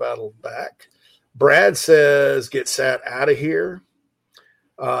Gators battled back. Brad says, get Sat out of here.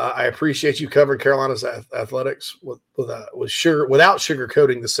 I appreciate you covering Carolina's athletics without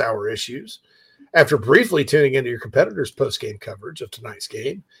sugarcoating the sour issues. After briefly tuning into your competitors' post-game coverage of tonight's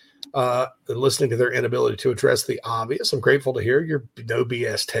game and listening to their inability to address the obvious, I'm grateful to hear your no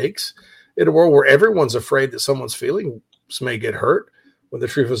BS takes. In a world where everyone's afraid that someone's feelings may get hurt when the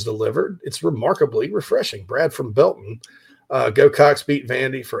truth is delivered, it's remarkably refreshing. Brad from Belton. Go Cox, beat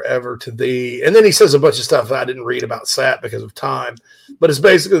Vandy forever to thee. And then he says a bunch of stuff that I didn't read about Sat because of time, but it's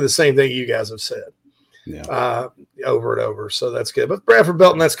basically the same thing you guys have said over and over. So that's good. But Brad from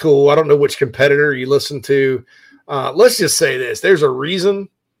Belton, that's cool. I don't know which competitor you listen to. Let's just say this. There's a reason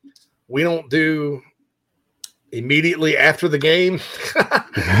we don't do immediately after the game.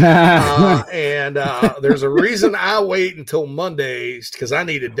 And there's a reason I wait until Mondays because I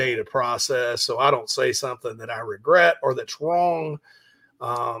need a day to process so I don't say something that I regret or that's wrong,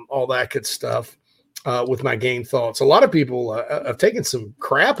 all that good stuff with my game thoughts. A lot of people have taken some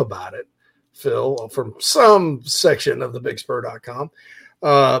crap about it, Phil, from some section of the BigSpur.com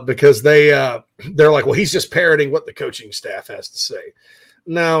because they're like, well, he's just parroting what the coaching staff has to say.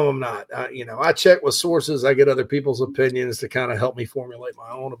 No, I'm not. I check with sources. I get other people's opinions to kind of help me formulate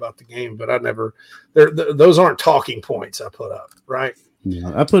my own about the game, but I never – those aren't talking points I put up, right?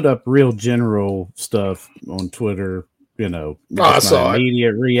 Yeah, I put up real general stuff on Twitter, I saw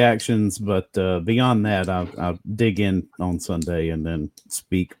immediate reactions, but beyond that, I'll dig in on Sunday and then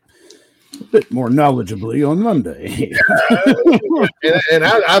speak a bit more knowledgeably on Monday. and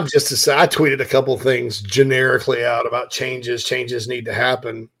I'm just to say, I tweeted a couple of things generically out about changes. Changes need to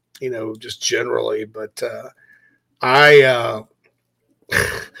happen, just generally. But I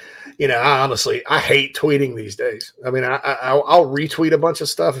honestly, I hate tweeting these days. I mean, I'll retweet a bunch of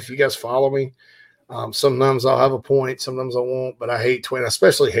stuff if you guys follow me. Sometimes I'll have a point, sometimes I won't, but I hate tweeting. I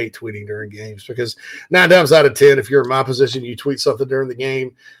especially hate tweeting during games because 9 times out of 10, if you're in my position, you tweet something during the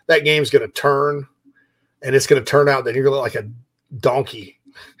game, that game's going to turn, and it's going to turn out that you're going to look like a donkey,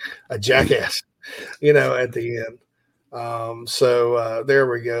 a jackass, at the end. So there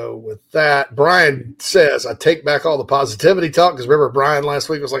we go with that. Brian says, I take back all the positivity talk because remember Brian last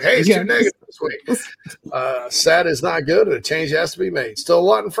week was like, hey, it's too negative this week. Sad is not good and a change has to be made. Still a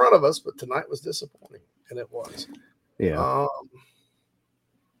lot in front of us, but tonight was disappointing, and it was. Yeah.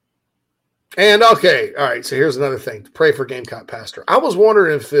 And okay, all right, so here's another thing. Pray for Gamecock Pastor. I was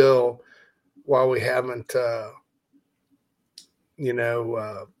wondering, Phil, why we haven't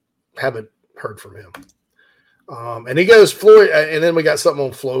haven't heard from him. And he goes Floyd, and then we got something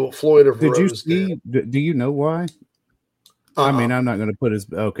on Floyd of Did Rose. You see? Do you know why? I mean, I'm not going to put his.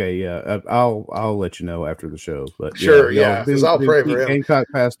 Okay, yeah, I'll let you know after the show. But sure, because I'll pray for him. Gamecock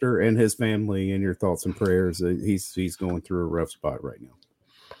Pastor and his family, and your thoughts and prayers. He's going through a rough spot right now.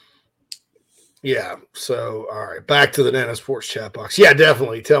 Yeah. So, all right, back to the Nana Sports chat box. Yeah,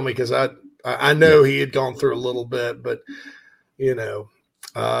 definitely. Tell me because I know he had gone through a little bit, but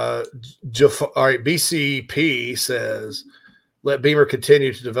All right, BCP says, let Beamer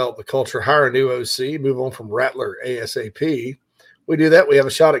continue to develop the culture, hire a new OC, move on from Rattler ASAP. We do that, we have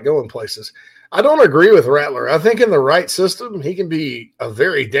a shot at going places. I don't agree with Rattler. I think in the right system, he can be a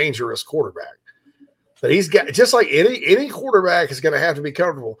very dangerous quarterback. But he's got, just like any quarterback is going to have to be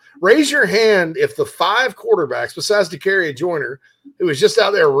comfortable. Raise your hand if the 5 quarterbacks, besides DeCarry Joyner, who was just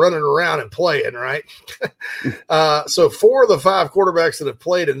out there running around and playing, right? So 4 of the 5 quarterbacks that have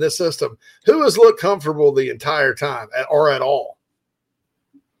played in this system, who has looked comfortable the entire time or at all?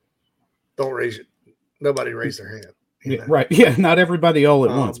 Don't raise it. Nobody raised their hand. Yeah, right. Yeah, not everybody all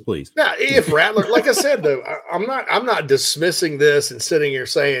at once, please. Now, if Rattler, like I said, though, I'm not dismissing this and sitting here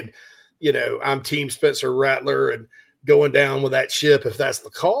saying, I'm Team Spencer Rattler and going down with that ship if that's the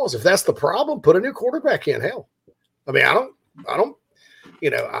cause. If that's the problem, put a new quarterback in. Hell, I mean, I don't,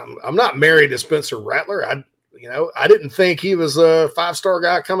 I'm not married to Spencer Rattler. I didn't think he was a 5-star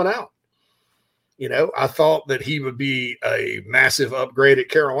guy coming out. I thought that he would be a massive upgrade at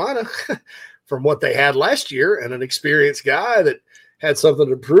Carolina from what they had last year, and an experienced guy that had something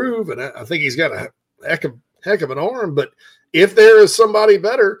to prove. And I think he's got a heck of an arm. But if there is somebody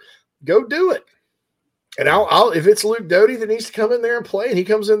better, go do it. And I'll if it's Luke Doty that needs to come in there and play, and he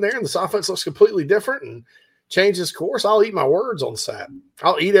comes in there and this offense looks completely different and changes course, I'll eat my words on Sat.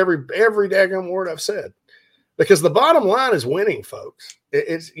 I'll eat every daggone word I've said, because the bottom line is winning, folks.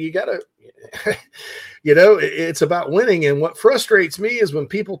 You got to, it's about winning. And what frustrates me is when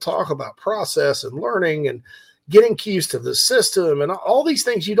people talk about process and learning and getting used to the system and all these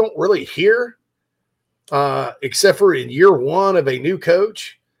things you don't really hear, except for in year 1 of a new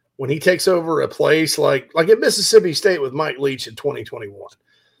coach. When he takes over a place like at Mississippi State with Mike Leach in 2021,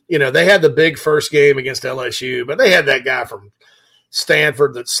 they had the big first game against LSU, but they had that guy from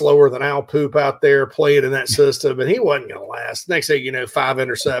Stanford that's slower than Al Poop out there playing in that system, and he wasn't going to last. Next thing you know, 5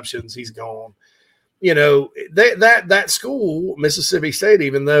 interceptions, he's gone. That school, Mississippi State,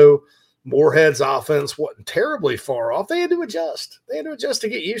 even though Moorhead's offense wasn't terribly far off, they had to adjust. They had to adjust to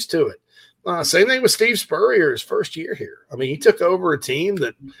get used to it. Same thing with Steve Spurrier, his first year here. I mean, he took over a team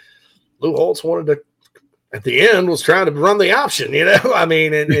that Lou Holtz wanted to, at the end, was trying to run the option, I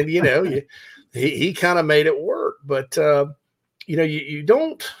mean, and he kind of made it work. But, you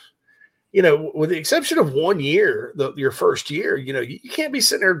don't, with the exception of 1 year, your first year, you can't be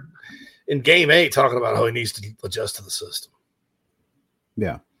sitting there in game 8 talking about how he needs to adjust to the system.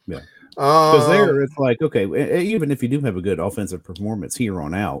 Yeah. Yeah. Because there it's like, okay, even if you do have a good offensive performance here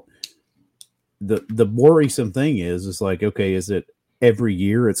on out, the worrisome thing is like, okay, is it every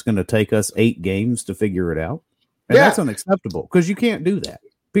year it's going to take us 8 games to figure it out? And that's unacceptable, because you can't do that,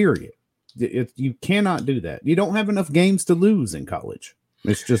 period. You cannot do that. You don't have enough games to lose in college.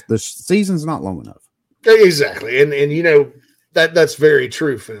 It's just the season's not long enough. Exactly. And that's very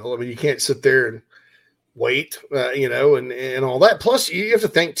true, Phil. I mean, you can't sit there and wait, and all that. Plus, you have to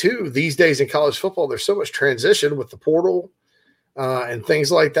think, too, these days in college football, there's so much transition with the portal and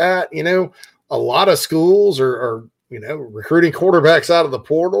things like that. A lot of schools are recruiting quarterbacks out of the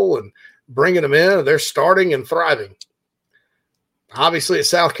portal and bringing them in. They're starting and thriving. Obviously, at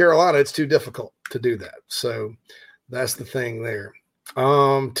South Carolina, it's too difficult to do that. So that's the thing there.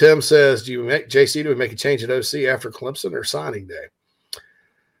 Tim says, do we make a change at OC after Clemson or signing day?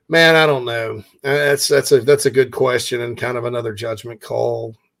 Man, I don't know. That's a good question and kind of another judgment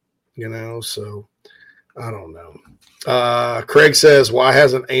call, so I don't know. Craig says, why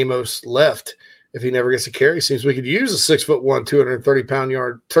hasn't Amos left? If he never gets a carry, seems we could use a 6'1",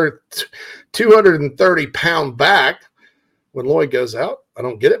 230-pound back when Lloyd goes out. I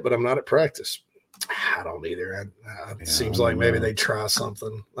don't get it, but I'm not at practice. I don't either. It seems like maybe they try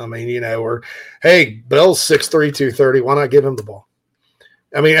something. I mean, or hey, Bell's 6'3", 230. Why not give him the ball?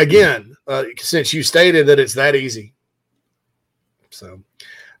 I mean, again, since you stated that it's that easy, so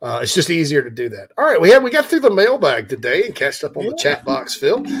it's just easier to do that. All right, we got through the mailbag today and catched up on the chat box,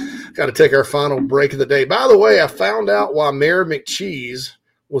 Phil. Got to take our final break of the day. By the way, I found out why Mayor McCheese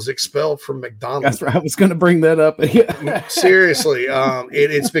was expelled from McDonald's. That's right. I was going to bring that up. Seriously,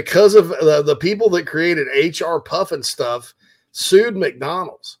 it's because of the people that created HR Puffin stuff sued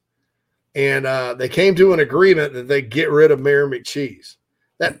McDonald's, and they came to an agreement that they get rid of Mayor McCheese.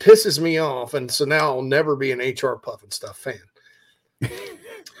 That pisses me off, and so now I'll never be an HR Puffin stuff fan.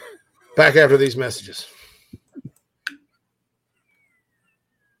 Back after these messages.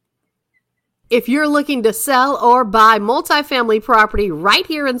 If you're looking to sell or buy multifamily property right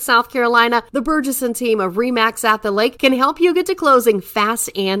here in South Carolina, the Burgesson team of RE/MAX at the Lake can help you get to closing fast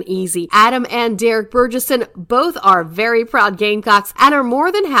and easy. Adam and Derek Burgesson both are very proud Gamecocks and are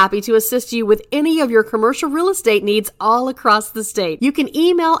more than happy to assist you with any of your commercial real estate needs all across the state. You can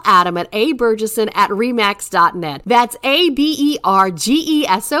email Adam at aburgesson@remax.net. That's ABERGESON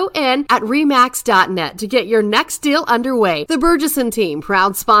at remax.net to get your next deal underway. The Burgesson team,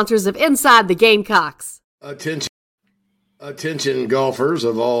 proud sponsors of Inside the Gamecocks. Attention golfers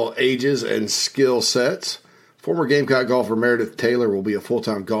of all ages and skill sets. Former Gamecock golfer Meredith Taylor will be a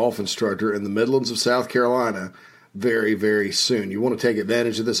full-time golf instructor in the Midlands of South Carolina very, very soon. You want to take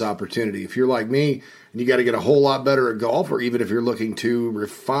advantage of this opportunity. If you're like me and you got to get a whole lot better at golf, or even if you're looking to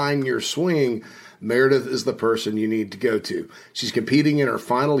refine your swing, Meredith is the person you need to go to. She's competing in her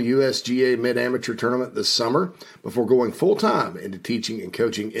final USGA Mid-Amateur Tournament this summer before going full-time into teaching and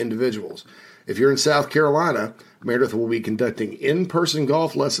coaching individuals. If you're in South Carolina, Meredith will be conducting in-person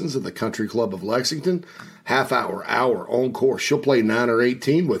golf lessons at the Country Club of Lexington, half-hour, hour, on course. She'll play 9 or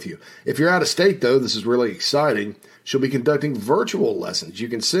 18 with you. If you're out of state, though, this is really exciting. She'll be conducting virtual lessons. You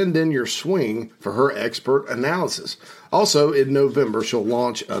can send in your swing for her expert analysis. Also, in November, she'll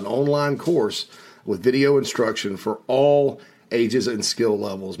launch an online course with video instruction for all ages and skill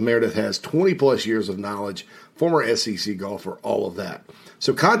levels. Meredith has 20-plus years of knowledge, former SEC golfer, all of that.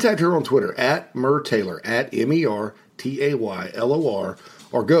 So contact her on Twitter at MERTaylor, at MERTAYLOR,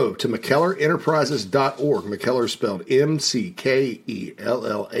 or go to McKellarEnterprises.org. McKellar spelled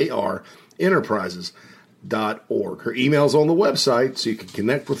MCKELLAR, Enterprises.org. Her email's on the website, so you can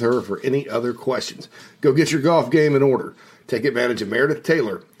connect with her for any other questions. Go get your golf game in order. Take advantage of Meredith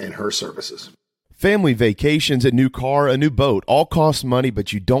Taylor and her services. Family vacations, a new car, a new boat, all cost money,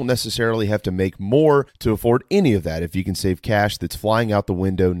 but you don't necessarily have to make more to afford any of that if you can save cash that's flying out the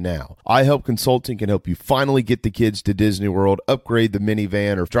window now. iHelp Consulting can help you finally get the kids to Disney World, upgrade the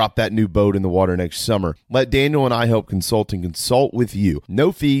minivan, or drop that new boat in the water next summer. Let Daniel and iHelp Consulting consult with you.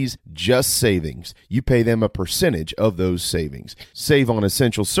 No fees, just savings. You pay them a percentage of those savings. Save on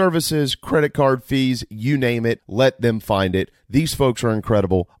essential services, credit card fees, you name it. Let them find it. These folks are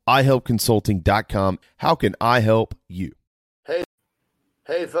incredible. iHelpConsulting.com. How can I help you?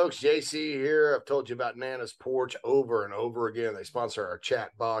 Hey folks, JC here. I've told you about Nana's Porch over and over again. They sponsor our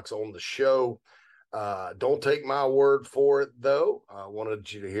chat box on the show. Don't take my word for it, though. I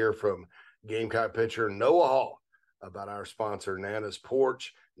wanted you to hear from Gamecock pitcher Noah Hall about our sponsor, Nana's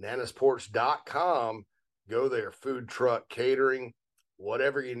Porch. Nana'sPorch.com. Go there. Food truck, catering,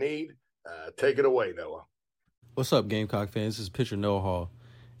 whatever you need. Take it away, Noah. What's up, Gamecock fans? This is pitcher Noah Hall.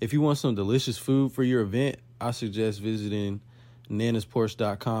 If you want some delicious food for your event, I suggest visiting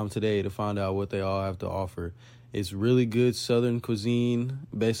Nana'sPorch.com today to find out what they all have to offer. It's really good Southern cuisine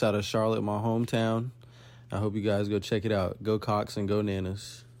based out of Charlotte, my hometown. I hope you guys go check it out. Go Cox and go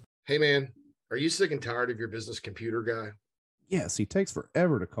Nana's. Hey, man, are you sick and tired of your business computer guy? Yes, he takes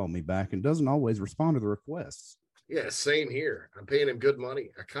forever to call me back and doesn't always respond to the requests. Yeah, same here. I'm paying him good money.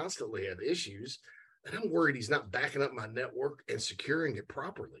 I constantly have issues, and I'm worried he's not backing up my network and securing it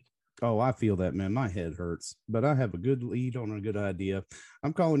properly. Oh, I feel that, man. My head hurts, but I have a good lead on a good idea.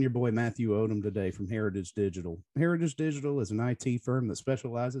 I'm calling your boy Matthew Odom today from Heritage Digital. Heritage Digital is an IT firm that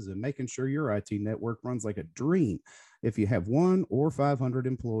specializes in making sure your IT network runs like a dream. If you have 1 or 500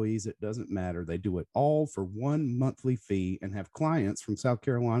 employees, it doesn't matter. They do it all for one monthly fee and have clients from South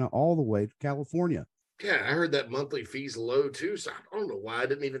Carolina all the way to California. Yeah, I heard that monthly fee's low too, so I don't know why I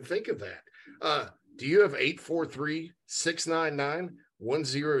didn't even think of that. Do you have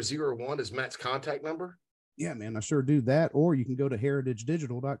 843-699-1001 as Matt's contact number? Yeah, man, I sure do that. Or you can go to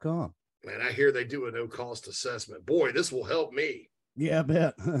heritagedigital.com. Man, I hear they do a no-cost assessment. Boy, this will help me. Yeah, I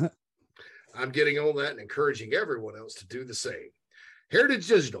bet. I'm getting on that and encouraging everyone else to do the same. Heritage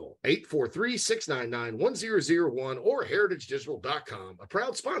Digital, 843-699-1001 or heritagedigital.com, a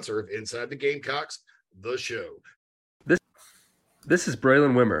proud sponsor of Inside the Gamecocks, the show. This is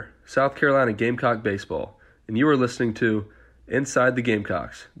Braylon Wimmer, South Carolina Gamecock Baseball, and you are listening to Inside the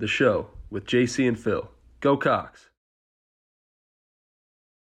Gamecocks, the show with JC and Phil. Go Cox!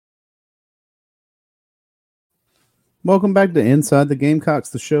 Welcome back to Inside the Gamecocks,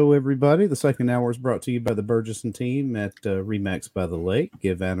 the show, everybody. The second hour is brought to you by the Burgesson team at RE/MAX by the Lake.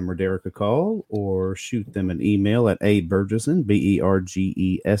 Give Adam or Derek a call or shoot them an email at aburgesson,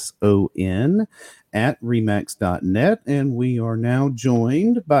 BERGESON, at remax.net. And we are now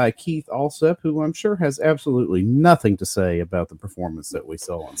joined by Keith Alsep, who I'm sure has absolutely nothing to say about the performance that we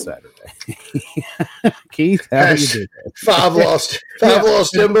saw on Saturday. Keith, how are you doing? Five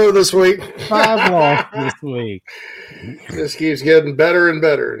lost Jimbo this week. 5 lost this week. This keeps getting better and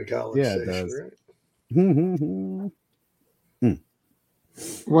better in college. Yeah, it does. Right?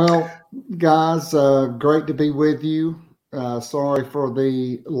 Well, guys, great to be with you. Sorry for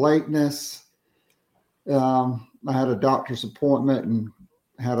the lateness. I had a doctor's appointment and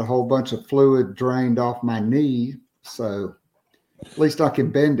had a whole bunch of fluid drained off my knee. So at least I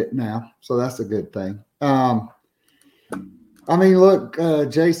can bend it now. So that's a good thing. Look,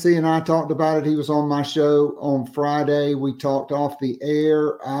 JC and I talked about it. He was on my show on Friday. We talked off the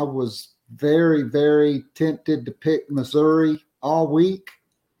air. I was very, very tempted to pick Missouri all week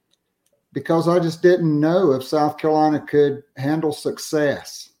because I just didn't know if South Carolina could handle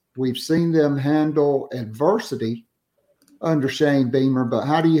success. We've seen them handle adversity under Shane Beamer, but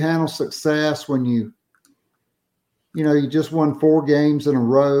how do you handle success when you just won 4 games in a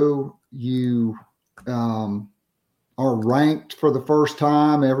row? You are ranked for the first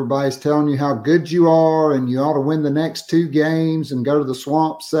time. Everybody's telling you how good you are and you ought to win the next 2 games and go to the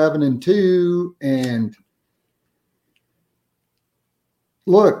Swamp 7-2. And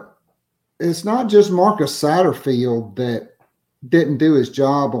look, it's not just Marcus Satterfield that didn't do his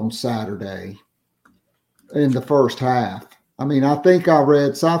job on Saturday in the first half. I think I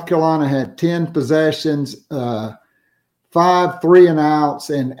read South Carolina had 10 possessions, 5 3-and-outs,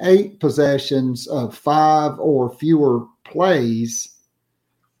 and 8 possessions of 5 or fewer plays.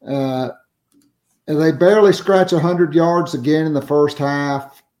 And they barely scratch 100 yards again in the first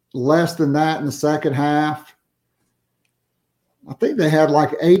half, less than that in the second half. I think they had like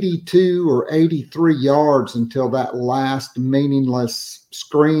 82 or 83 yards until that last meaningless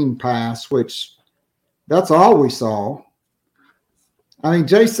screen pass, which that's all we saw.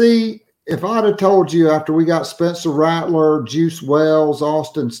 JC, if I'd have told you after we got Spencer Rattler, Juice Wells,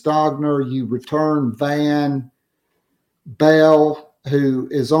 Austin Stogner, you return Van Bell, who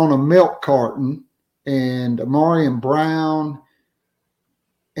is on a milk carton, and Amarian Brown,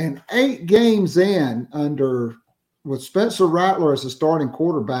 and 8 games in with Spencer Rattler as a starting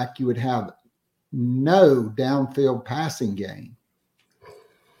quarterback, you would have no downfield passing game.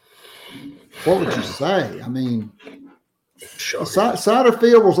 What would you say?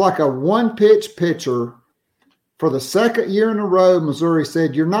 Satterfield was like a one-pitch pitcher for the second year in a row. Missouri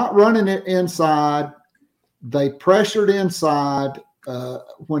said, you're not running it inside. They pressured inside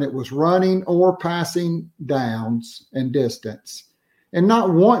when it was running or passing downs and distance. And not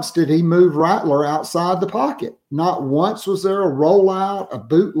once did he move Rattler outside the pocket. Not once was there a rollout, a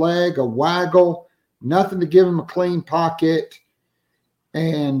bootleg, a waggle, nothing to give him a clean pocket.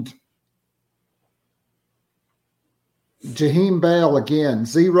 And Jaheim Bell, again,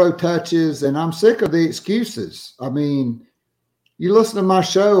 0 touches. And I'm sick of the excuses. You listen to my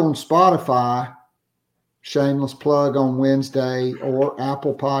show on Spotify, shameless plug on Wednesday, or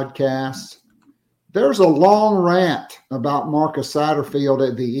Apple Podcasts. There's a long rant about Marcus Satterfield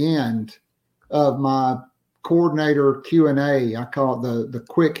at the end of my coordinator Q&A. I call it the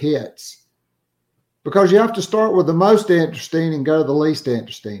quick hits, because you have to start with the most interesting and go to the least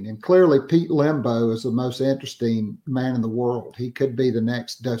interesting. And clearly Pete Lembo is the most interesting man in the world. He could be the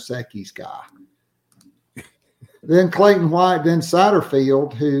next Dos Equis guy. Then Clayton White, then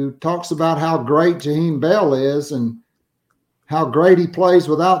Satterfield, who talks about how great Jaheim Bell is and how great he plays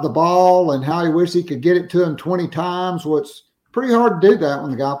without the ball and how he wishes he could get it to him 20 times. Well, it's pretty hard to do that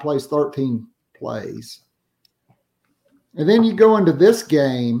when the guy plays 13 plays. And then you go into this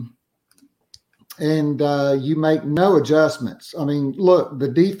game and you make no adjustments. Look, the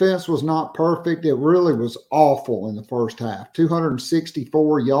defense was not perfect. It really was awful in the first half.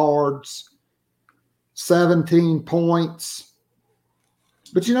 264 yards, 17 points.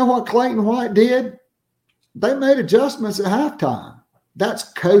 But you know what Clayton White did? They made adjustments at halftime.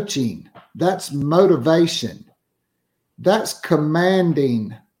 That's coaching. That's motivation. That's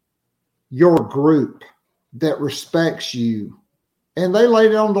commanding your group that respects you. And they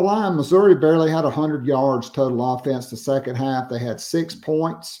laid it on the line. Missouri barely had 100 yards total offense the second half. They had 6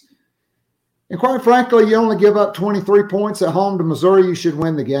 points. And quite frankly, you only give up 23 points at home to Missouri, you should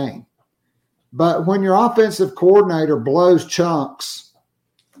win the game. But when your offensive coordinator blows chunks,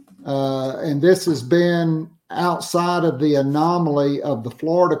 and this has been outside of the anomaly of the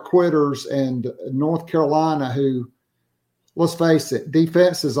Florida quitters and North Carolina, who, let's face it,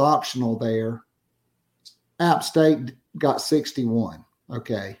 defense is optional there. App State got 61.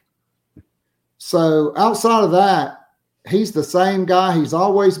 Okay. So outside of that, he's the same guy he's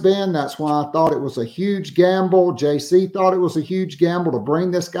always been. That's why I thought it was a huge gamble. JC thought it was a huge gamble to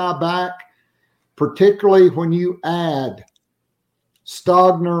bring this guy back, particularly when you add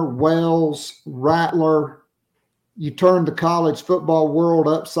Stogner, Wells, Rattler. You turn the college football world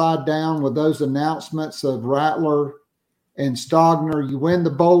upside down with those announcements of Rattler and Stogner. You win the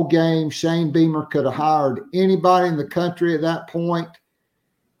bowl game. Shane Beamer could have hired anybody in the country at that point.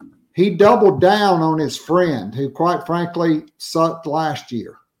 He doubled down on his friend, who quite frankly sucked last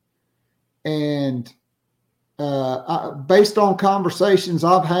year. And based on conversations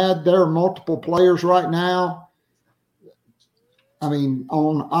I've had, there are multiple players right now,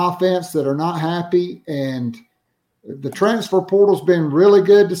 on offense that are not happy. And the transfer portal's been really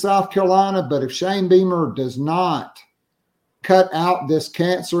good to South Carolina, but if Shane Beamer does not cut out this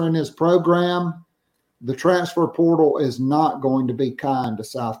cancer in his program, the transfer portal is not going to be kind to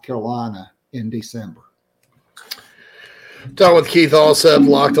South Carolina in December. Talking with Keith Alsep,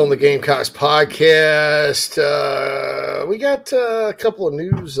 Locked on the Gamecocks podcast. We got a couple of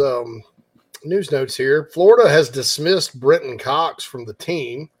news notes here. Florida has dismissed Brenton Cox from the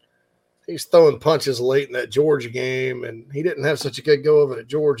team. He's throwing punches late in that Georgia game, and he didn't have such a good go of it at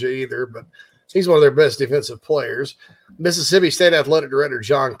Georgia either, but he's one of their best defensive players. Mississippi State Athletic Director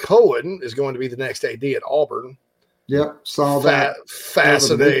John Cohen is going to be the next AD at Auburn. Yep, saw that.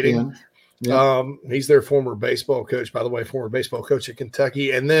 Fascinating. Yep. He's their former baseball coach, by the way, former baseball coach at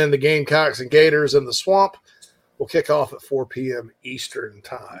Kentucky. And then the Gamecocks and Gators in the Swamp will kick off at 4 p.m. Eastern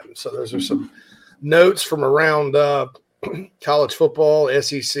time. So those are some notes from around college football,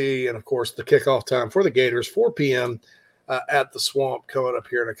 SEC, and, of course, the kickoff time for the Gators, 4 p.m. At the Swamp coming up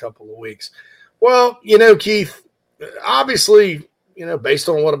here in a couple of weeks. Well, Keith, obviously, based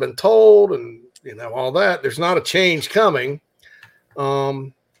on what I've been told and, all that, there's not a change coming.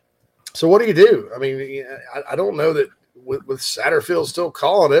 So what do you do? I don't know that with Satterfield still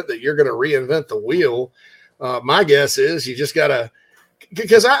calling it that you're going to reinvent the wheel. My guess is you just got to –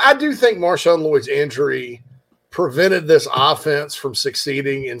 because I do think Marshawn Lloyd's injury prevented this offense from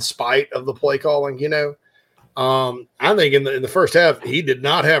succeeding in spite of the play calling, I think in the first half, he did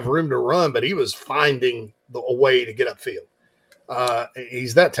not have room to run, but he was finding a way to get upfield.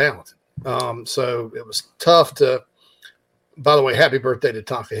 He's that talented. So it was tough to – by the way, happy birthday to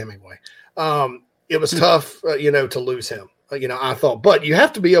Tonka Hemingway. It was tough, to lose him, I thought. But you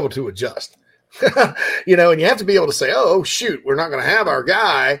have to be able to adjust, and you have to be able to say, oh, shoot, we're not going to have our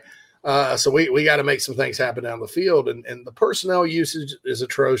guy. So we got to make some things happen down the field. And the personnel usage is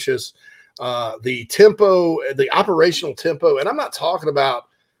atrocious. The tempo, the operational tempo, and I'm not talking about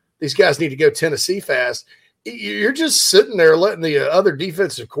these guys need to go Tennessee fast. You're just sitting there letting the other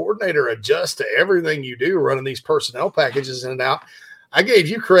defensive coordinator adjust to everything you do, running these personnel packages in and out. I gave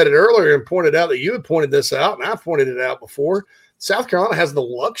you credit earlier and pointed out that you had pointed this out, and I pointed it out before. South Carolina has the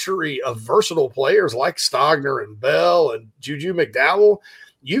luxury of versatile players like Stogner and Bell and Juju McDowell.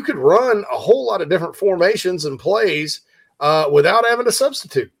 You could run a whole lot of different formations and plays without having to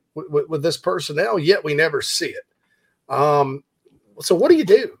substitute with this personnel, yet we never see it. So what do you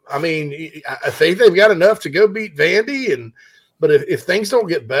do? I think they've got enough to go beat Vandy, but if things don't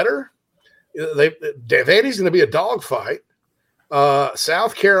get better, Vandy's going to be a dogfight.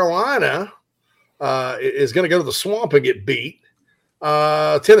 South Carolina is going to go to the Swamp and get beat.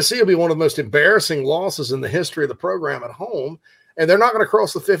 Tennessee will be one of the most embarrassing losses in the history of the program at home, and they're not going to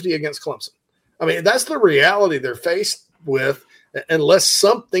cross the 50 against Clemson. That's the reality they're faced with unless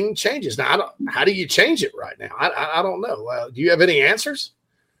something changes. Now, how do you change it right now? I don't know. Do you have any answers?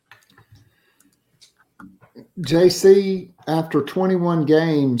 JC, after 21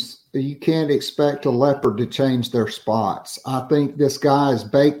 games, you can't expect a Leopard to change their spots. I think this guy is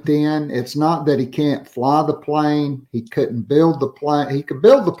baked in. It's not that he can't fly the plane. He couldn't build the plane. He could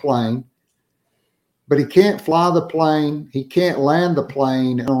build the plane, but he can't fly the plane. He can't land the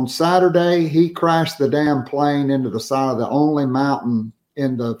plane. And on Saturday, he crashed the damn plane into the side of the only mountain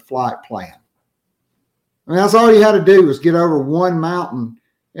in the flight plan. That's all he had to do was get over one mountain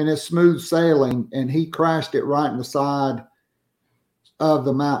and it's smooth sailing, and he crashed it right in the side of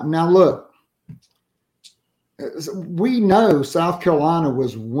the mountain. Now, look, we know South Carolina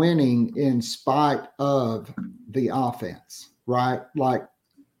was winning in spite of the offense, right? Like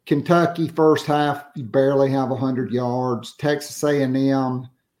Kentucky, first half, you barely have 100 yards. Texas A&M,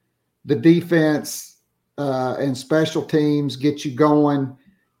 the defense and special teams get you going,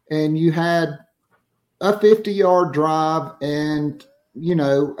 and you had a 50-yard drive, and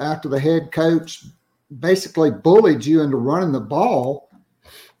after the head coach basically bullied you into running the ball,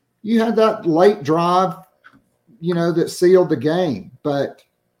 you had that late drive, that sealed the game. But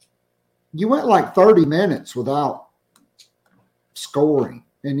you went like 30 minutes without scoring.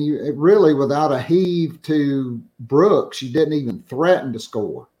 And really, without a heave to Brooks, you didn't even threaten to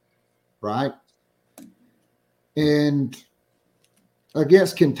score, right? And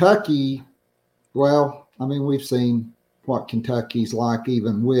against Kentucky, well, I mean, we've seen what Kentucky's like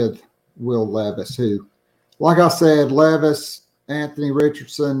even with Will Levis, who, like I said, Levis, Anthony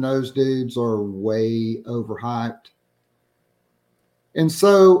Richardson, those dudes are way overhyped. And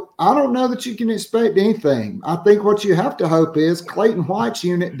so I don't know that you can expect anything. I think what you have to hope is Clayton White's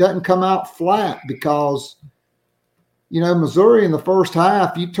unit doesn't come out flat because, Missouri in the first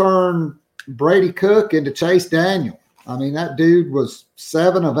half, you turn Brady Cook into Chase Daniel. I mean, that dude was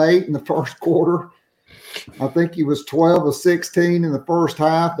 7 of 8 in the first quarter. I think he was 12 of 16 in the first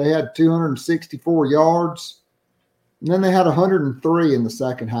half. They had 264 yards. And then they had 103 in the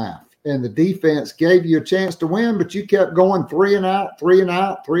second half. And the defense gave you a chance to win, but you kept going 3 and out, 3 and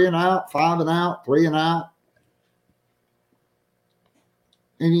out, 3 and out, 5 and out, 3 and out.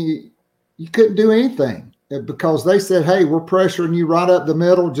 And you couldn't do anything because they said, hey, we're pressuring you right up the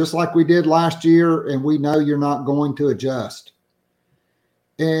middle, just like we did last year, and we know you're not going to adjust.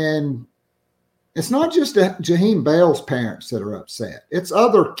 And it's not just Jaheim Bell's parents that are upset. It's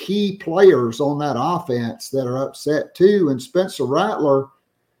other key players on that offense that are upset too. And Spencer Rattler,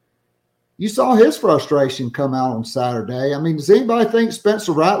 you saw his frustration come out on Saturday. I mean, does anybody think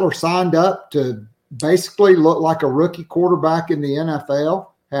Spencer Rattler signed up to basically look like a rookie quarterback in the NFL?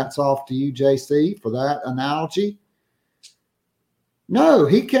 Hats off to you, JC, for that analogy. No,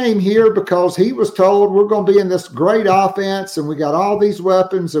 he came here because he was told we're going to be in this great offense and we got all these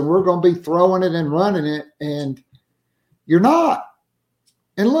weapons and we're going to be throwing it and running it, and you're not.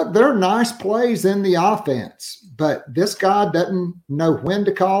 And look, there are nice plays in the offense, but this guy doesn't know when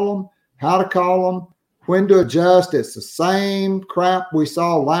to call them, how to call them, when to adjust. It's the same crap we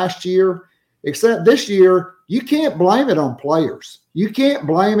saw last year, except this year, you can't blame it on players. You can't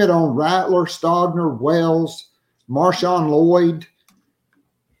blame it on Rattler, Stogner, Wells, Marshawn Lloyd,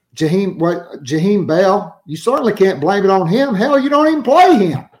 Jaheim Bell. You certainly can't blame it on him. Hell, you don't even play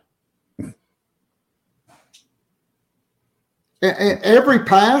him. And every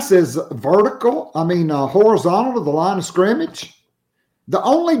pass is horizontal to the line of scrimmage. The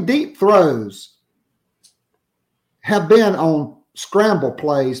only deep throws have been on scramble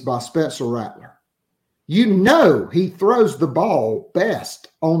plays by Spencer Rattler. He throws the ball best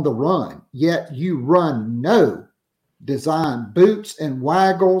on the run, yet you run no design boots and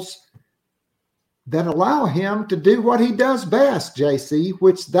waggles that allow him to do what he does best, JC,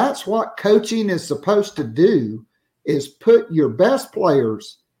 which that's what coaching is supposed to do, is put your best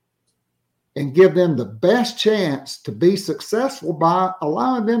players and give them the best chance to be successful by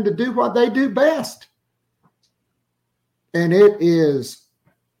allowing them to do what they do best. And it is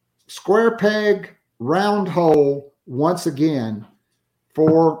square peg, round hole once again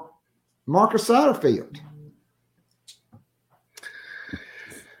for Marcus Satterfield.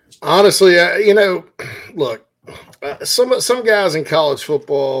 Honestly, look, some guys in college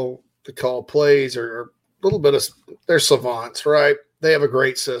football, they call plays or a little bit of, they're savants, right? They have a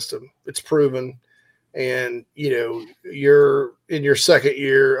great system. It's proven. And, you're in your second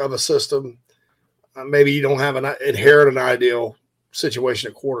year of a system. Maybe you don't have inherit an ideal situation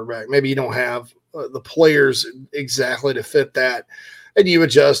at quarterback. Maybe you don't have the players exactly to fit that. And you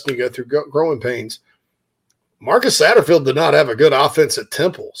adjust and you go through growing pains. Marcus Satterfield did not have a good offense at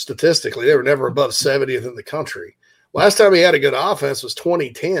Temple. Statistically, they were never above 70th in the country. Last time he had a good offense was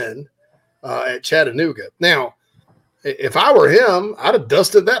 2010 at Chattanooga. Now, if I were him, I'd have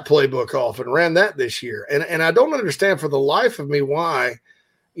dusted that playbook off and ran that this year. And I don't understand for the life of me why,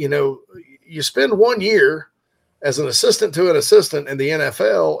 you spend 1 year as an assistant to an assistant in the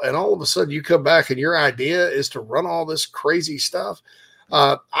NFL, and all of a sudden you come back and your idea is to run all this crazy stuff.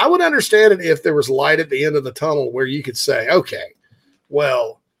 I would understand it if there was light at the end of the tunnel where you could say, okay,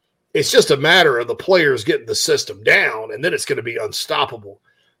 well, it's just a matter of the players getting the system down, and then it's going to be unstoppable.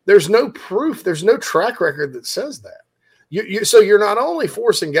 There's no proof. There's no track record that says that. So you're not only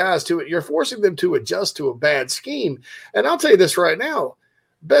forcing guys you're forcing them to adjust to a bad scheme. And I'll tell you this right now,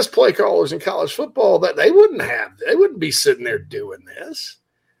 best play callers in college football, that they wouldn't be sitting there doing this.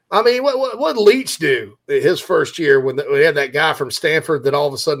 I mean, what did Leach do his first year when we had that guy from Stanford that all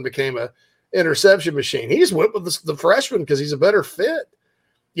of a sudden became a interception machine? He just went with the freshman because he's a better fit.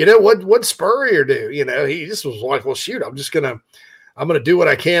 What Spurrier do? He just was like, well, shoot, I'm going to do what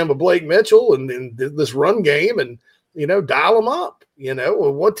I can with Blake Mitchell and this run game and, dial them up.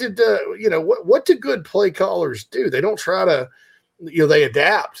 What do good play callers do? They don't try to, they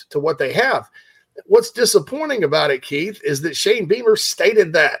adapt to what they have. What's disappointing about it, Keith, is that Shane Beamer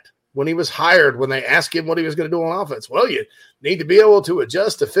stated that when he was hired, when they asked him what he was going to do on offense? Well, you need to be able to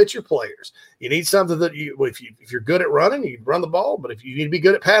adjust to fit your players. You need something that if you're good at running, you can run the ball, but if you need to be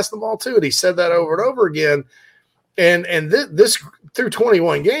good at passing the ball too. And he said that over and over again. And this through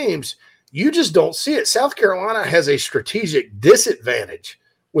 21 games, you just don't see it. South Carolina has a strategic disadvantage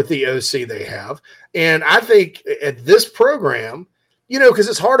with the OC they have. And I think at this program, because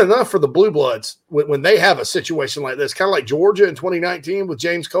it's hard enough for the Blue Bloods when they have a situation like this, kind of like Georgia in 2019 with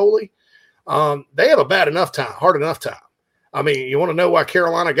James Coley. They have a hard enough time. I mean, you want to know why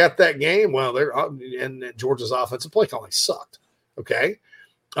Carolina got that game? Well, and Georgia's offensive play calling sucked. Okay.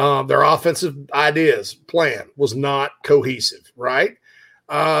 Their offensive plan was not cohesive, right?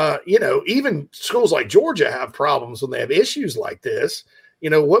 Even schools like Georgia have problems when they have issues like this.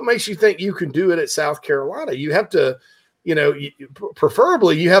 What makes you think you can do it at South Carolina? You have to,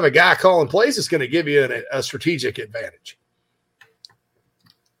 preferably you have a guy calling plays that's going to give you a strategic advantage.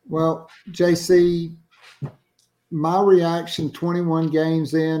 Well, JC, my reaction 21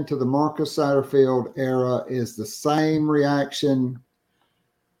 games into the Marcus Satterfield era is the same reaction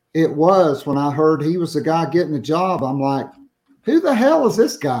it was when I heard he was the guy getting the job. I'm like, who the hell is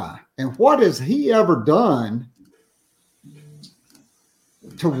this guy? And what has he ever done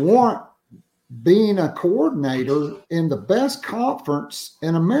to warrant being a coordinator in the best conference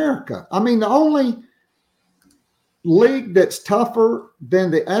in America? I mean, the only league that's tougher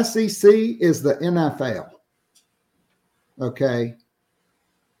than the SEC is the NFL. Okay.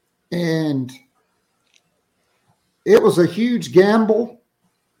 And it was a huge gamble.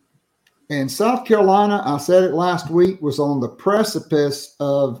 And South Carolina, I said it last week, was on the precipice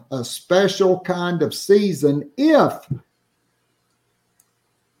of a special kind of season if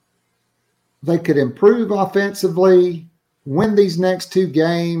they could improve offensively, win these next two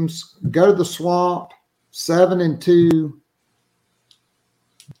games, go to the Swamp, 7-2.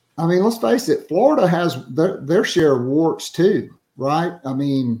 I mean, let's face it, Florida has their share of warts too, right? I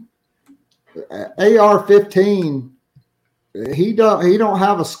mean, AR-15, he don't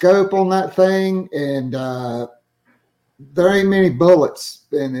have a scope on that thing, and there ain't many bullets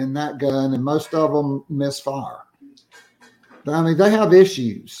in that gun, and most of them misfire. I mean, they have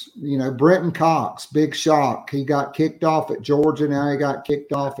issues. Brenton Cox, big shock. He got kicked off at Georgia. Now he got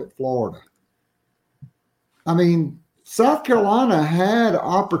kicked off at Florida. I mean, South Carolina had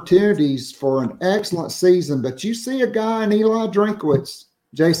opportunities for an excellent season, but you see a guy in Eli Drinkwitz,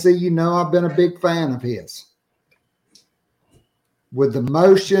 JC, I've been a big fan of his. With the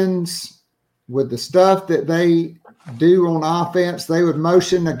motions, with the stuff that they do on offense, they would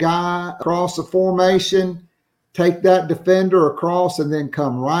motion a guy across the formation, take that defender across, and then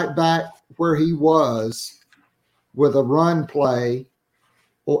come right back where he was with a run play.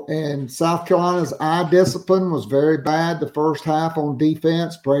 And South Carolina's eye discipline was very bad the first half on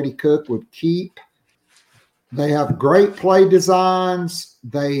defense. Brady Cook would keep. They have great play designs.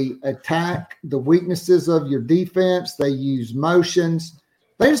 They attack the weaknesses of your defense. They use motions.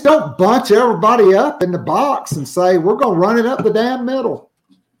 They just don't bunch everybody up in the box and say, we're going to run it up the damn middle.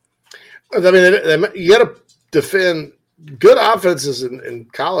 I mean, you got to defend. Good offenses in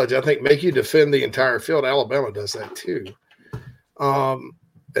college, I think, make you defend the entire field. Alabama does that too.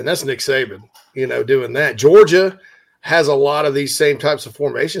 And that's Nick Saban, doing that. Georgia has a lot of these same types of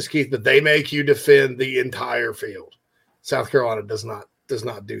formations, Keith, but they make you defend the entire field. South Carolina does not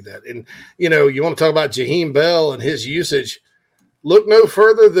do that. And, you want to talk about Jaheim Bell and his usage. Look no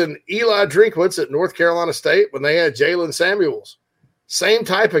further than Eli Drinkwitz at North Carolina State when they had Jalen Samuels. Same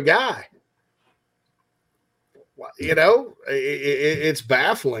type of guy. It's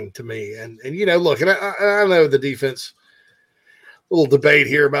baffling to me. And look, and I know the defense – little debate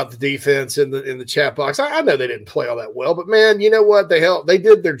here about the defense in the chat box. I know they didn't play all that well, but man, you know what? They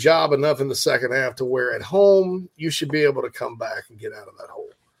did their job enough in the second half to where at home you should be able to come back and get out of that hole.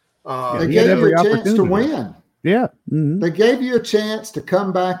 They gave you a chance to win. Yeah. Mm-hmm. They gave you a chance to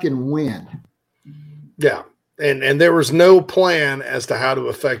come back and win. Yeah. And there was no plan as to how to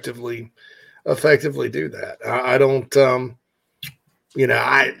effectively do that. I don't,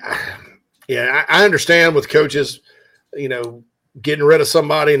 I understand with coaches, getting rid of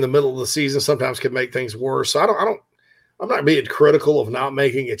somebody in the middle of the season sometimes can make things worse. So I'm not being critical of not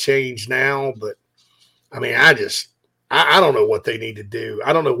making a change now, but I mean, I don't know what they need to do.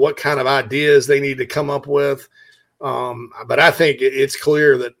 I don't know what kind of ideas they need to come up with. But I think it's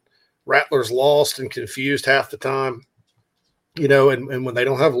clear that Rattler's lost and confused half the time, and when they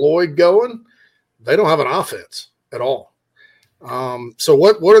don't have Lloyd going, they don't have an offense at all. So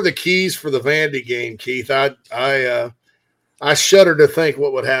what are the keys for the Vandy game, Keith? I shudder to think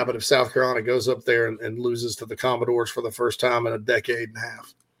what would happen if South Carolina goes up there and loses to the Commodores for the first time in a decade and a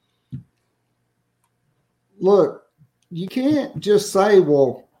half. look, you can't just say,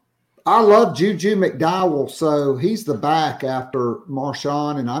 well, I love Juju McDowell, so he's the back after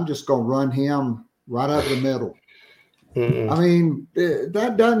Marshawn, and I'm just going to run him right up the middle. I mean,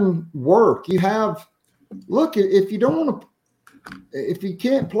 that doesn't work. You have – look, if you don't want to – if you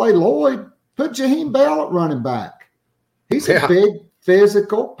can't play Lloyd, put Jaheim Bell at running back. He's a big,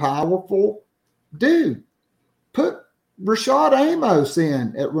 physical, powerful dude. Put Rashad Amos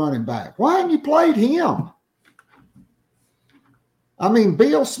in at running back. Why haven't you played him? I mean,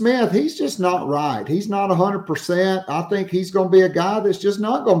 Bill Smith, he's just not right. He's not 100%. I think he's going to be a guy that's just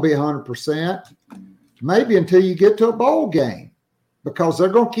not going to be 100%, maybe until you get to a bowl game, because they're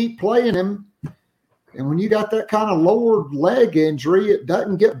going to keep playing him. And when you got that kind of lower leg injury, it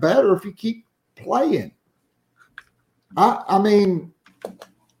doesn't get better if you keep playing. I mean,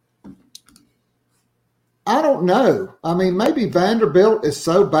 I don't know. I mean, maybe Vanderbilt is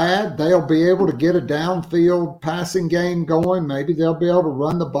so bad they'll be able to get a downfield passing game going. Maybe they'll be able to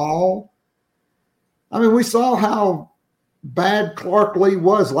run the ball. I mean, we saw how bad Clark Lee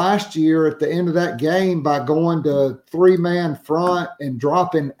was last year at the end of that game by going to 3-man front and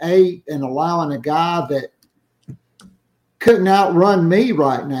dropping 8 and allowing a guy that couldn't outrun me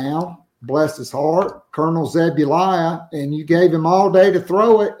right now, bless his heart, Colonel Zebuliah, and you gave him all day to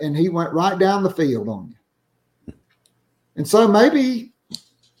throw it, and he went right down the field on you. And so maybe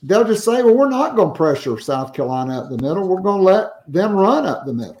they'll just say, well, we're not going to pressure South Carolina up the middle. We're going to let them run up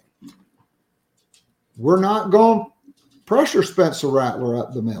the middle. We're not going to pressure Spencer Rattler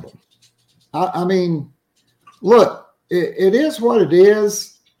up the middle. I mean, look, it is what it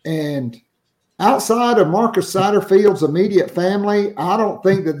is. And outside of Marcus Satterfield's immediate family, I don't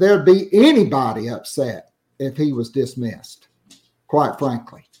think that there'd be anybody upset if he was dismissed, quite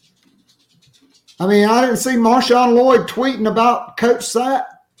frankly. I mean, I didn't see Marshawn Lloyd tweeting about Coach Satt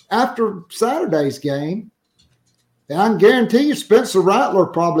after Saturday's game. And I can guarantee you Spencer Rattler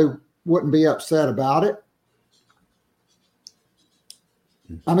probably wouldn't be upset about it.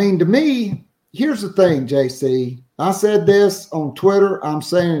 I mean, to me, here's the thing, JC. I said this on Twitter. I'm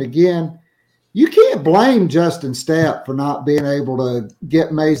saying it again. You can't blame Justin Stepp for not being able to get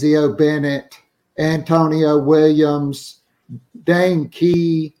Mazeo Bennett, Antonio Williams, Dane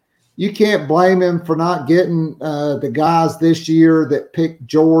Key. You can't blame him for not getting the guys this year that picked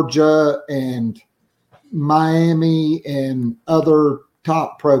Georgia and Miami and other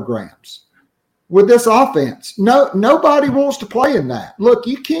top programs with this offense. Nobody wants to play in that. Look,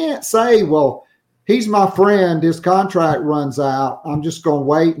 you can't say, well, he's my friend, his contract runs out, I'm just going to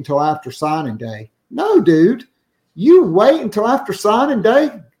wait until after signing day. No, dude. You wait until after signing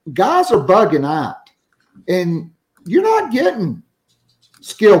day, guys are bugging out. And you're not getting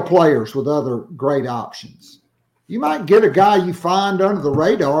skilled players with other great options. You might get a guy you find under the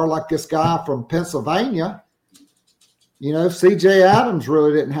radar, like this guy from Pennsylvania. You know, C.J. Adams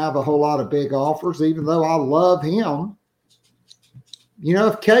really didn't have a whole lot of big offers, even though I love him. You know,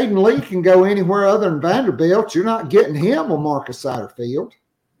 if Caden Lee can go anywhere other than Vanderbilt, you're not getting him on Marcus Satterfield.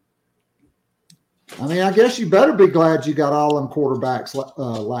 I mean, I guess you better be glad you got all them quarterbacks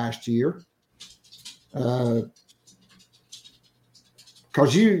last year.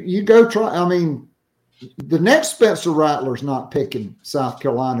 Because you go try, I mean, the next Spencer Rattler's not picking South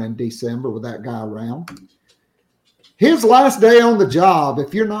Carolina in December with that guy around. His last day on the job,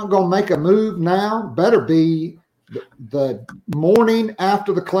 if you're not going to make a move now, better be the morning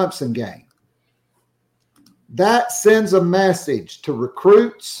after the Clemson game. That sends a message to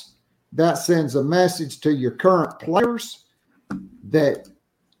recruits. That sends a message to your current players that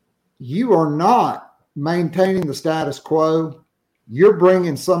you are not maintaining the status quo. You're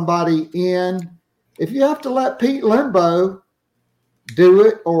bringing somebody in. If you have to let Pete Limbo do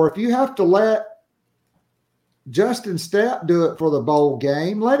it, or if you have to let Justin Stepp do it for the bowl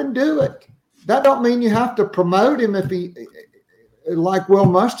game, let him do it. That don't mean you have to promote him if he, like Will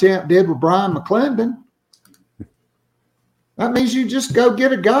Muschamp did with Brian McClendon. That means you just go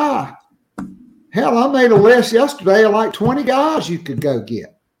get a guy. Hell, I made a list yesterday of like 20 guys you could go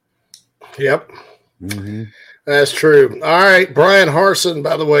get. Yep. Mm-hmm. That's true. All right. Brian Harsin,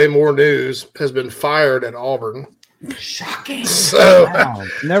 by the way, more news, has been fired at Auburn. Shocking. So wow.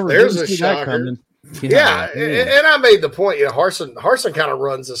 Never there's a shocker. Yeah. And I made the point, you know, Harsin kind of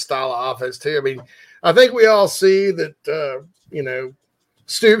runs a style of offense too. I mean, I think we all see that, you know,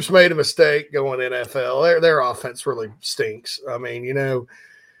 Stoops made a mistake going NFL. Their offense really stinks. I mean, you know,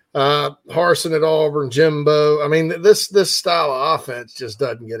 Harsin at Auburn, Jimbo. I mean, this style of offense just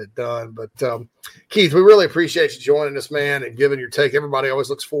doesn't get it done. But Keith, we really appreciate you joining us, man, and giving your take. Everybody always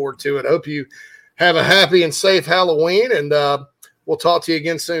looks forward to it. I hope you have a happy and safe Halloween, and we'll talk to you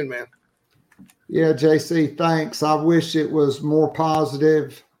again soon, man. Yeah, JC, thanks. I wish it was more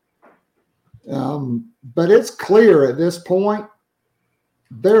positive. But it's clear at this point,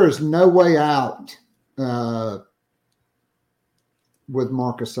 there is no way out with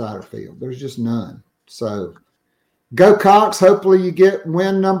Marcus Satterfield. There's just none. So go Cox. Hopefully you get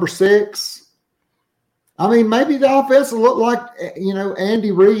win number 6. I mean, maybe the offense will look like,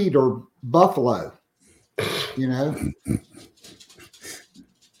 Andy Reid or Buffalo,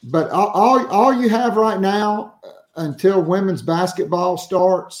 But all you have right now until women's basketball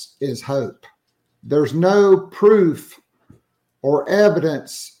starts is hope. There's no proof or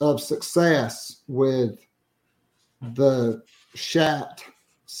evidence of success with the Shat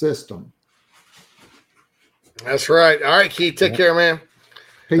system. That's right. All right, Keith, take care, man.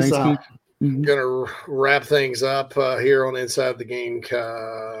 Peace out. I'm going to wrap things up here on Inside the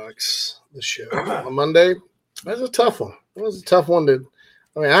Gamecocks, the show on Monday. That was a tough one. It was a tough one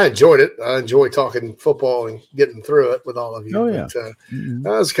I enjoyed it. I enjoy talking football and getting through it with all of you. Oh, yeah. But, that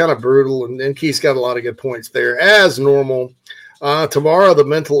was kind of brutal, and Keith's got a lot of good points there, as normal. Tomorrow, the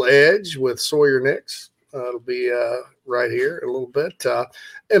Mental Edge with Sawyer Nix. It'll be right here in a little bit.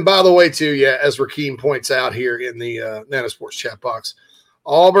 And by the way, too, as Rakeem points out here in the Nana Sports chat box,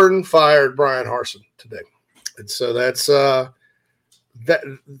 Auburn fired Brian Harsin today. And so that's that.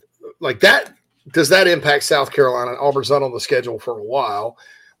 Does that impact South Carolina? Auburn's not on the schedule for a while.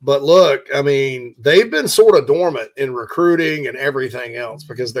 But look, I mean, they've been sort of dormant in recruiting and everything else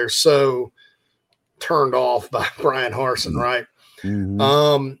because they're so turned off by Brian Harsin, right?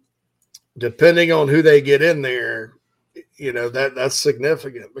 Mm-hmm. Depending on who they get in there, that's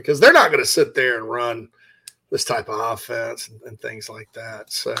significant because they're not going to sit there and run this type of offense and things like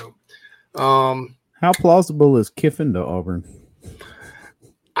that. So, how plausible is Kiffin to Auburn?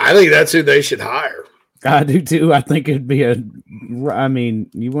 I think that's who they should hire. I do too. I think it'd be you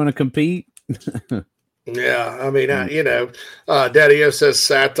want to compete? Yeah. I mean, Daddy O says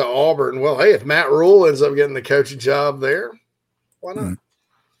sat to Auburn. Well, hey, if Matt Rule ends up getting the coaching job there, why not?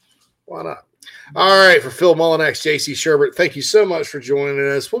 Why not? All right. For Phil Mullinax, JC Sherbert, thank you so much for joining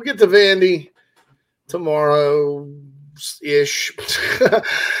us. We'll get to Vandy tomorrow-ish.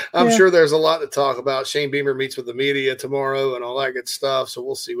 I'm sure there's a lot to talk about. Shane Beamer meets with the media tomorrow and all that good stuff, so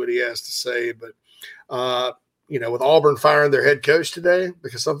we'll see what he has to say. But, with Auburn firing their head coach today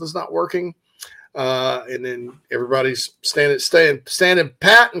because something's not working, and then everybody's standing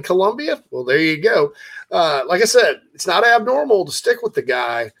pat in Columbia, well, there you go. Like I said, it's not abnormal to stick with the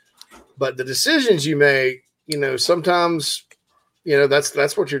guy, but the decisions you make, sometimes –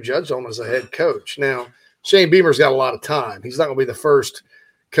 that's what you're judged on as a head coach. Now, Shane Beamer's got a lot of time. He's not going to be the first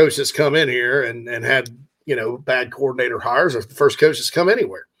coach that's come in here and had, bad coordinator hires, or the first coach that's come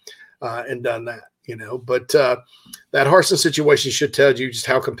anywhere and done that, But that Harsin situation should tell you just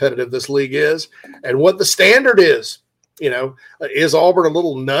how competitive this league is and what the standard is. Is Auburn a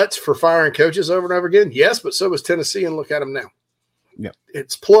little nuts for firing coaches over and over again? Yes, but so is Tennessee, and look at them now. Yeah,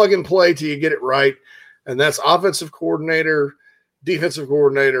 it's plug and play till you get it right, and that's offensive coordinator, defensive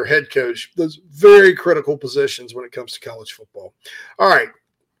coordinator, head coach, those very critical positions when it comes to college football. All right,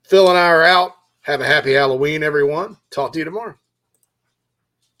 Phil and I are out. Have a happy Halloween, everyone. Talk to you tomorrow.